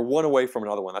stars. They were 1 away from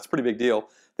another one. That's a pretty big deal.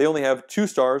 They only have 2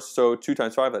 stars, so 2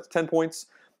 times 5, that's 10 points.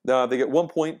 They get 1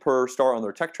 point per star on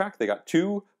their tech track. They got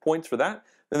 2 points for that.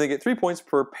 Then they get 3 points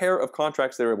per pair of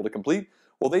contracts they were able to complete.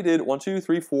 Well, they did 1, 2,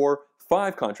 3, 4,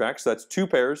 5 contracts. That's 2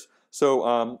 pairs.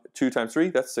 So 2 times 3,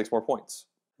 that's 6 more points.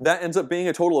 That ends up being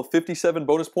a total of 57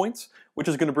 bonus points, which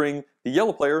is going to bring the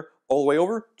yellow player all the way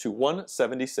over to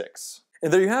 176.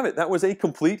 And there you have it. That was a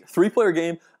complete 3-player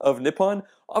game of Nippon.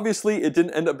 Obviously, it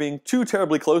didn't end up being too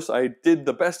terribly close. I did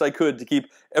the best I could to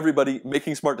keep everybody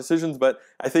making smart decisions, but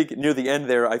I think near the end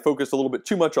there, I focused a little bit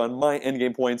too much on my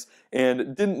endgame points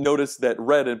and didn't notice that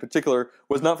red in particular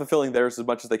was not fulfilling theirs as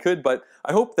much as they could, but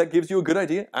I hope that gives you a good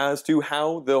idea as to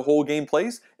how the whole game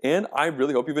plays, and I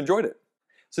really hope you've enjoyed it.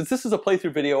 Since this is a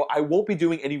playthrough video, I won't be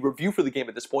doing any review for the game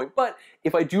at this point, but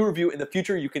if I do review in the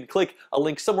future, you can click a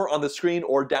link somewhere on the screen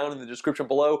or down in the description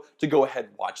below to go ahead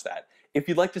and watch that. If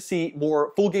you'd like to see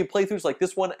more full game playthroughs like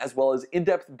this one, as well as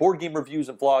in-depth board game reviews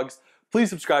and vlogs, please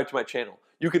subscribe to my channel.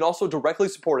 You can also directly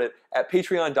support it at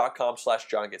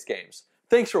patreon.com/JonGetsGames.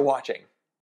 Thanks for watching.